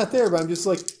 No. I'm not there, but I'm just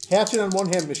like hatchet on one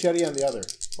hand, machete on the other.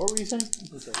 What were you saying?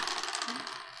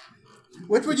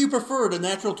 Which would you prefer, the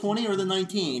natural 20 or the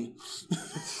 19?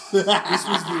 This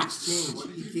was the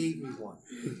exchange. He gave me one.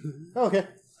 Oh, okay.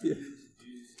 Yeah.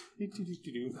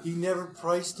 He never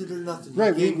priced it or nothing.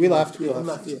 Right, He gave we me left. one. We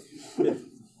left. Yeah.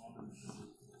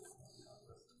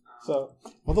 So,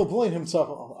 although blowing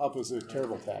himself up was a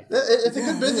terrible tactic. It's a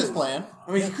good business plan.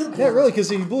 I mean, he could have. Yeah, really, because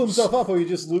he blew himself up, or you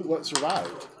just loot what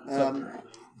survived.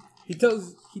 He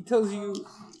tells you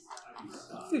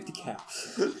 50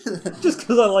 caps. Just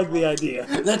because I like the idea.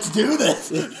 Let's do this.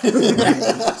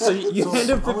 So you hand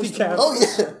him 50 caps, Oh,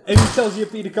 yeah. and he tells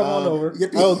Yippee to come on over.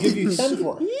 Yippee. I will give you 10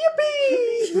 for it.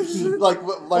 Yippee! like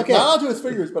Okay. not onto his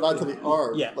fingers, but onto the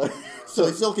arm. Yeah. Like, so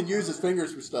he still can use his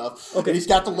fingers for stuff. Okay. And he's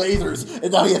got the lasers,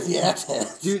 and now he has the axe head.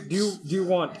 Do you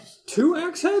want 2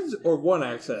 axe heads or 1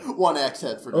 axe head? One axe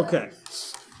head for now. Okay.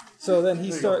 So then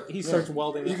he starts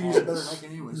welding You it can use it better than I can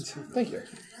anyways. Thank you.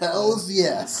 Hells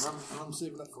yes. I'm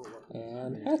saving up for it.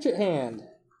 And hatchet hand.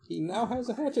 He now has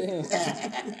a hatchet hand.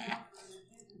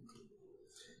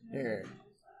 Here.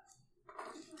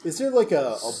 Is there like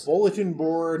a bulletin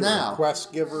board or Now. a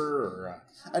quest giver or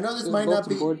I know this There's might a not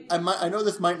be. bulletin I know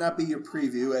this might not be your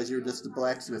preview, as you're just a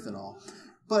blacksmith and all.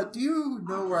 But do you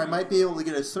know where I might be able to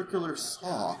get a circular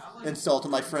saw installed to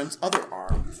my friend's other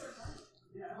arm,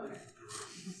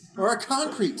 or a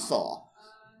concrete saw?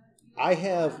 I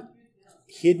have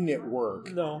hidden at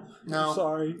work. No. No. I'm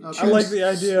sorry. No, I like the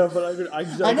idea, but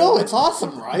I know it's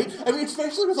awesome, right? I mean,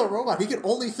 especially with a robot, he can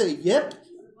only say "yip."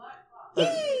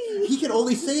 He can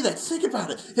only say that. Think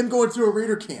about it. Him going through a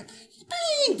raider camp.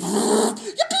 Yippee!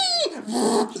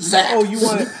 Yippee! Zap! Oh, you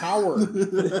wanted power.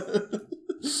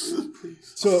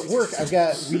 So at work,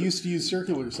 we used to use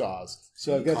circular saws.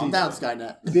 So I've got Calm these down,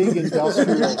 Skynet. big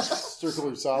industrial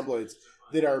circular saw blades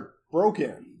that are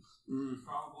broken.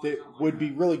 That would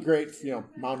be really great,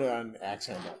 mounted on an axe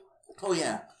handle. Oh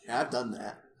yeah, I've done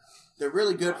that. They're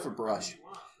really good for brush.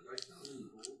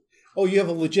 Oh, you have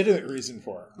a legitimate reason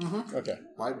for it. Mm-hmm. Okay.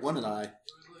 Why wouldn't I?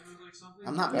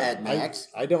 I'm not Mad Max.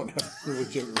 I don't have a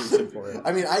legitimate reason for it.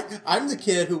 I mean, I'm the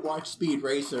kid who watched Speed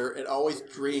Racer and always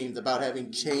dreamed about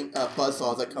having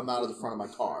buzzsaws that come out of the front of my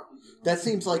car. That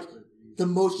seems like the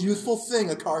most useful thing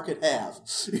a car could have.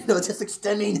 Just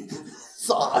extending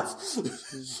saws.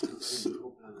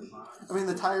 I mean,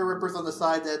 the tire rippers on the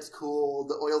side, that's cool.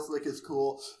 The oil slick is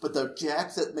cool. But the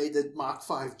jacks that made the Mach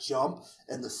 5 jump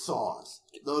and the saws,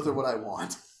 those are what I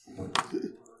want.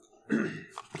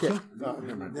 Okay.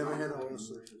 Never mind. Never had a oil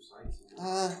slick.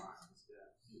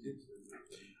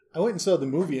 I went and saw the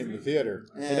movie in the theater,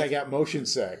 and I got motion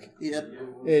sick. Yep.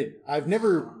 I've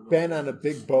never been on a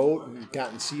big boat and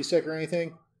gotten seasick or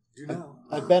anything. Do now.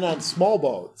 I've been on small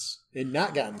boats and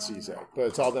not gotten seasick, but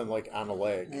it's all been like on a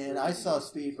leg. And I saw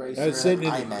Speed Racer I was sitting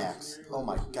in in- IMAX. Oh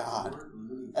my god.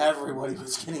 Everybody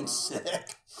was getting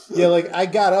sick. Yeah, like I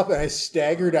got up and I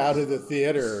staggered out of the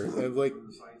theater. And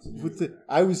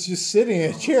I was just sitting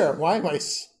in a chair. Why am I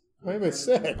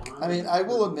sick? I mean, I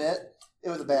will admit, it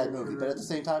was a bad movie, but at the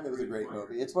same time, it was a great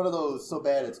movie. It's one of those so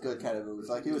bad it's good kind of movies.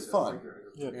 Like, it was fun.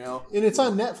 Yeah. And it's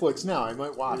on Netflix now. I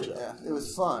might watch it. Yeah, it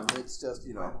was fun. It's just,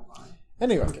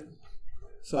 Anyway,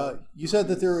 so you said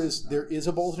that there is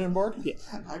a bulletin board? Yeah.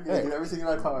 I'm going to do everything in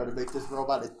my power to make this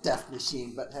robot a death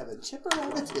machine, but have a chipper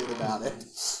attitude about it.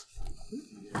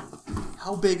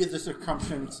 How big is the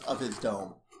circumference of his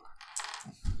dome?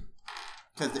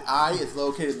 Because the eye is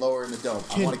located lower in the dome.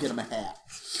 I want to get him a hat.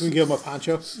 Can we give him a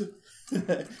poncho?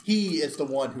 He is the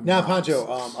one who Not knocks. poncho,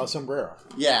 a sombrero.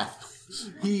 Yeah.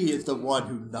 He is the one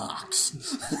who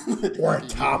knocks. Or a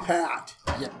top hat.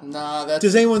 Yeah. Nah, that's...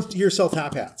 Does anyone here sell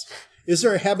top hats? Is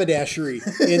there a haberdashery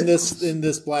in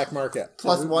this black market?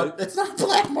 Plus one. It's not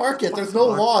black market. There's no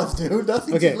laws, dude.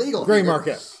 Nothing's Okay, illegal. gray here.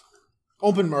 market.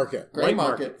 Open market. Gray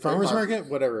market. Farmer's market?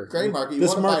 Whatever. Gray market. You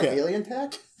This want to market. buy alien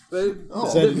tech? Oh.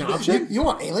 Is that an option? You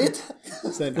want alien tech?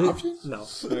 Is that an option? No.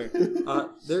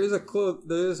 There is a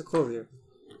clothier.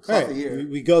 All right, Coffee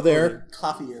we go there.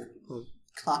 Coffee-er.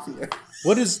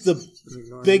 What is the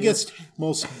biggest,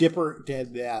 most dapper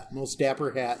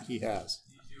hat he has?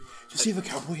 Does he have a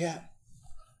cowboy hat?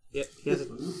 Yeah, he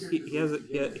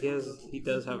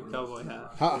does have a cowboy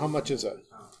hat. How much is it?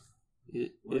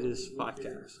 It is 5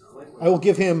 caps. I will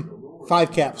give him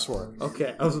 5 caps for it.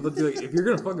 Okay, I was about to be like, if you're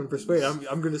gonna fucking persuade,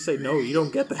 I'm gonna say no. You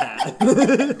don't get the hat.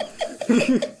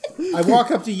 I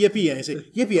walk up to Yippee and I say,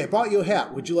 Yippee, I bought you a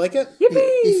hat. Would you like it?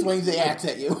 He swings the axe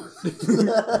at you.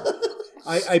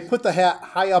 I put the hat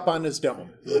high up on his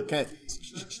dome. Okay.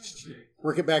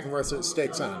 Work it back and forth so it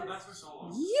sticks on.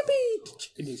 Yippee!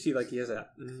 And you see, like, he has a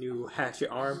new hatchet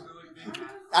arm.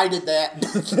 I did that.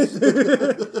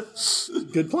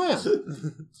 Good plan.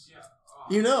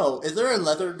 You know, is there a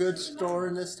leather goods store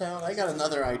in this town? I got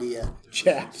another idea.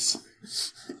 Chaps.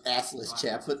 Assless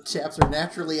chaps, but chaps are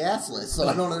naturally assless, so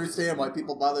I don't understand why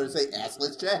people bother to say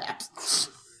assless chaps.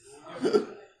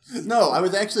 No, I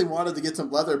was actually wanted to get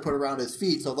some leather put around his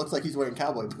feet, so it looks like he's wearing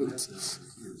cowboy boots.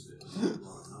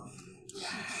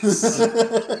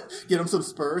 Get him some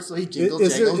spurs so he jingles.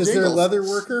 Is there a leather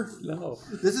worker? No.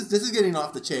 This is getting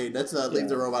off the chain. Let's leave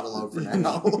the robot alone for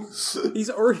now. He's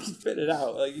already fitted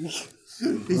out. Like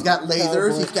he's got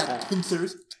lasers. He's got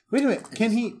pincers. Wait a minute.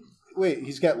 Can he... Wait,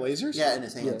 he's got lasers? Yeah, in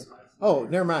his hands. Oh,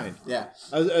 never mind. Yeah.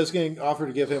 I was going to offer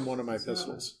to give him one of my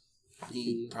pistols.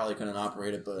 He probably couldn't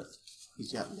operate it, but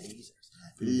he's got lasers.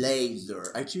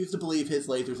 Laser. I choose to believe his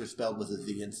lasers are spelled with a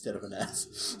Z instead of an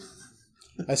S.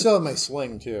 I still have my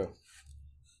sling, too.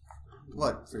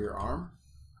 What, for your arm?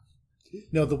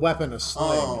 No, the weapon is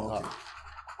sling. Oh, okay.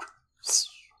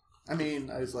 I mean,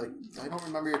 I was like, I don't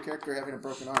remember your character having a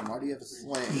broken arm. Why do you have a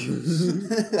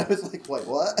sling? I was like, wait,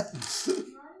 what?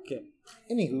 Okay.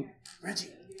 Anywho. Reggie,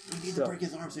 we need to break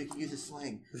his arm so he can use his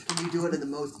sling. Can you do it in the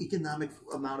most economic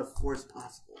amount of force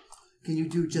possible? Can you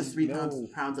do just 3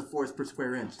 pounds of force per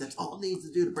square inch? That's all it needs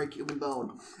to do to break human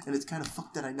bone. And it's kind of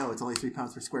fucked that I know it's only 3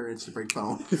 pounds per square inch to break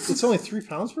bone. It's only 3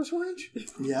 pounds per square inch?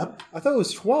 Yep. I thought it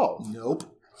was 12. Nope.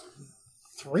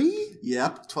 3?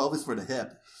 Yep. 12 is for the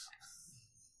hip.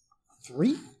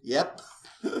 3? Yep.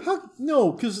 How?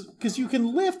 No, because you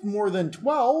can lift more than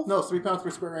 12. No, 3 pounds per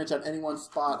square inch on any one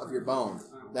spot of your bone.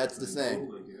 That's the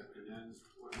thing.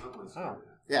 Oh.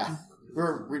 Yeah.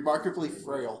 We're remarkably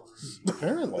frail.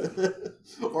 Apparently.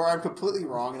 Or I'm completely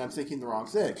wrong and I'm thinking the wrong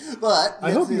thing. But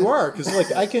I hope you are, because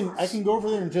like I can go over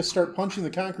there and just start punching the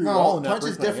concrete wall. And punch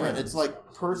is different. It's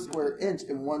like per square inch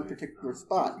in one particular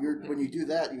spot. When you do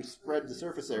that, you spread the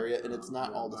surface area and it's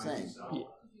not all the same.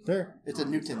 Fair. It's a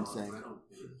Newton thing.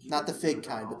 Not the fig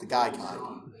kind, but the guy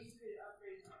kind.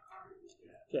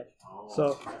 Yeah.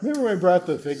 So remember when I brought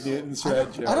the Fig Newtons to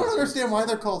that joke? I don't understand why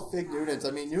they're called Fig Newtons.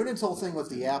 I mean, Newton's whole thing was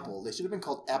the apple. They should have been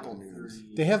called Apple Newtons.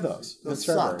 They have those. Those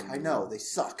suck. I know. They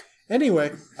suck.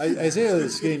 Anyway, Isaiah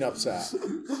is getting upset.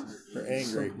 Or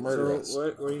angry. Murderous.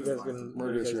 So what are you guys going to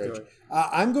Murderous rage.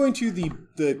 I'm going to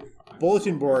the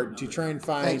bulletin board to try and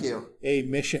find a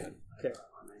mission. Okay.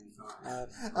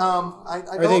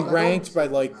 Are they ranked by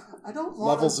like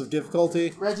levels of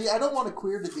difficulty? Reggie, I don't want to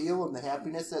queer the deal and the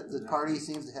happiness that the party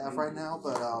seems to have right now,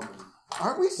 but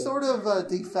aren't we sort of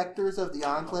defectors of the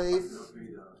Enclave?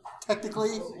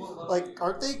 Technically, like,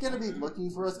 aren't they going to be looking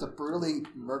for us to brutally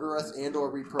murder us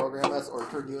and/or reprogram us or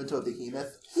turn you into a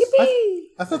behemoth? Yippee!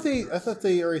 I thought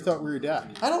they already thought we were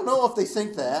dead. I don't know if they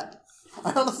think that.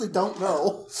 I honestly don't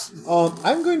know.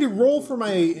 I'm going to roll for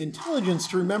my intelligence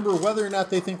to remember whether or not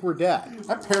they think we're dead.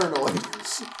 I'm paranoid.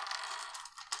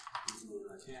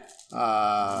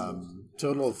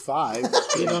 Total of 5.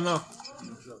 You don't know.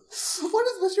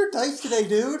 What's your dice today,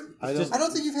 dude? I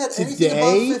don't think you've had anything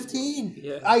above 15.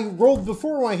 Yeah. I rolled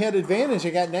before when I had advantage.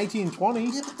 I got 19 and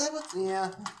 20.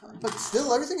 Yeah, but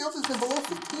still, everything else has been below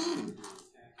 15.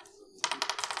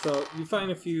 So you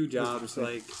find a few jobs,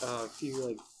 like a few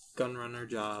like gun runner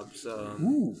jobs.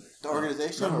 Ooh. The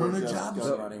organization Gun or runner just jobs?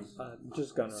 gun running?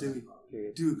 Just gun runner.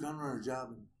 Period. Do a gun runner job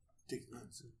and take the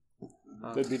guns.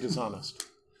 That'd be dishonest.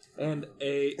 And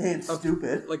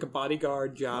stupid. like a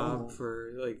bodyguard job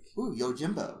for like. Ooh,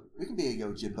 Yojimbo. We can be a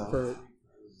Yojimbo. For,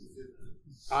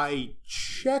 I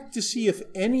checked to see if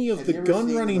any of Have the you ever gun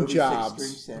seen running the movie Six jobs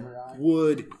String Samurai?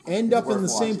 would end up in Worth the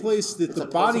same watching. place that It's the a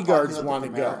bodyguards post-apocalyptic want to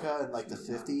go. America in like the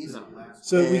 50s.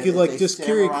 So we And could like it's a just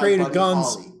samurai create Buddy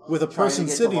guns Holly with a trying person to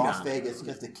get sitting to Las on. Vegas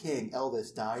because the king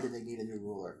Elvis died and they need a new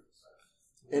ruler.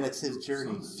 And it's his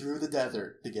journey through the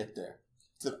desert to get there.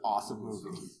 It's an awesome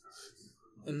movie.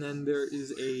 and then there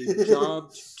is a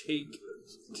job to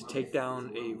take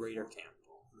down a raider camp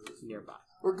nearby.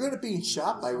 We're good at being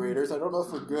shot by raiders. I don't know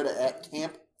if we're good at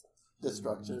camp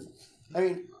destruction. I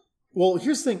mean, Well,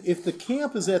 here's the thing. If the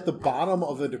camp is at the bottom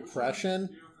of a depression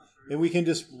and we can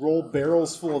just roll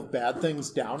barrels full of bad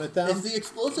things down at them. is the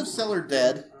explosive seller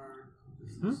dead?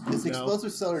 Is the No.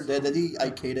 explosive seller dead? Did he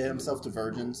Ikeda himself to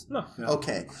virgins? No.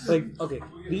 Okay. Like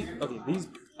these.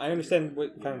 I understand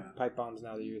what kind of pipe bombs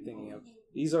now that you're thinking of.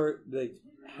 These are like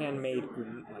handmade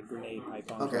grenade pipe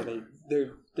bombs. Okay.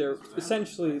 Where they're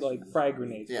essentially like frag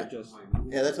grenades. Yeah. But just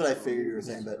Yeah, that's what I figured you were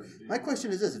saying. But my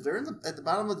question is this: if they're at the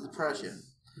bottom of the depression,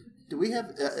 Do we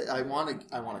have? I want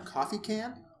a coffee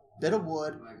can, bit of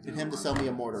wood, and him to sell me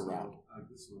a mortar round.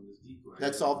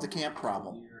 That solved the camp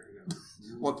problem.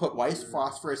 We'll put white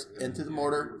phosphorus into the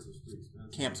mortar.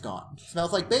 Camp's gone.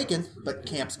 Smells like bacon, but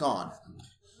camp's gone.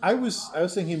 I was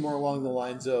thinking more along the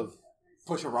lines of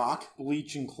Push a rock.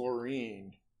 bleach and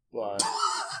chlorine, but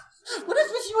What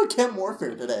is with you and Camp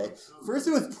Warfare today? First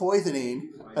it was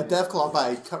poisoning a Deathclaw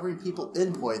by covering people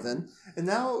in poison, and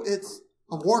now it's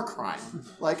a war crime.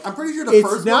 Like, I'm pretty sure the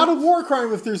first it's not one... a war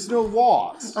crime if there's no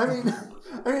laws. I mean,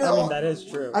 that is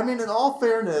true. I mean, in all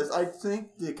fairness, I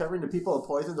think the covering the people in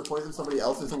poison to poison somebody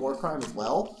else is a war crime as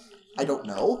well. I don't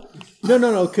know.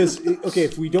 No, because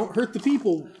if we don't hurt the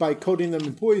people by coating them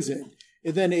in poison,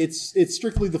 then it's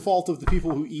strictly the fault of the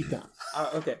people who eat them.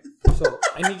 Okay, so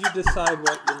I need you to decide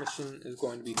what your mission is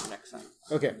going to be for next time.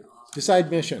 Okay, decide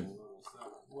mission.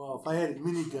 Well, if I had a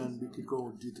minigun, we could go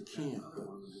and do the camp, but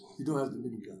we don't have the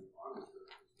minigun.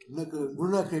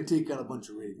 We're not going to take out a bunch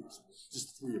of raiders.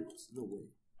 Just 3 of us. No way.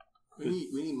 We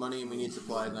need money and we need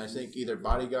supplies, and I think either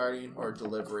bodyguarding or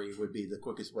delivery would be the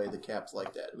quickest way the Cap's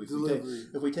like that.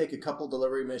 If we take a couple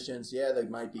delivery missions, yeah, they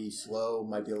might be slow,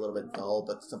 might be a little bit dull,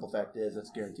 but the simple fact is it's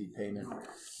guaranteed payment.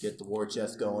 Get the war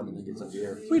chest going and then get some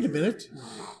gear. Wait a minute.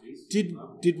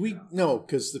 Did we... No,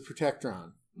 because the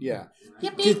Protectron. Yeah.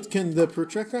 Can the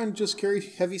Protectron just carry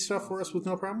heavy stuff for us with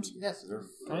no problems? Yes,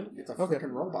 it's a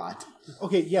freaking robot.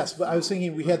 Okay, yes, but I was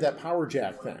thinking we had that power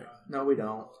jack thing. No, we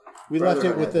don't. We left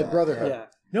it with the Brotherhood. Yeah.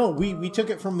 No, we took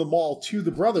it from the mall to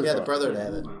the Brotherhood. Yeah, the Brotherhood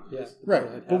had it. Yeah.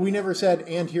 Right, but we never said,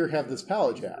 and here, have this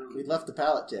pallet jack. We left the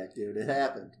pallet jack, dude. It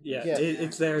happened. Yeah, Yeah.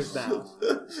 it's theirs now.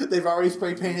 They've already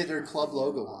spray painted their club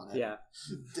logo on it. Yeah.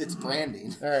 It's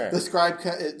branding. All right.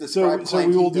 So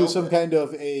we will do some kind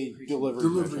of a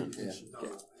delivery mission. Yeah.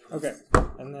 Okay,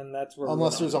 and then that's where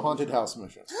Unless there's a haunted house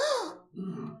mission.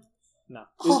 No.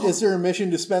 Is there a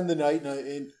mission to spend the night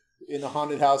in a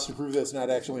haunted house to prove that it's not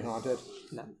actually haunted?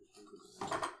 No.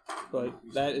 But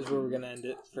that is where we're going to end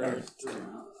it for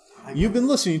You've been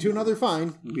listening to another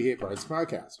fine We Hate Bards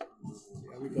podcast.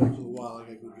 I'll be back in a while. I got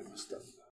to go get my stuff.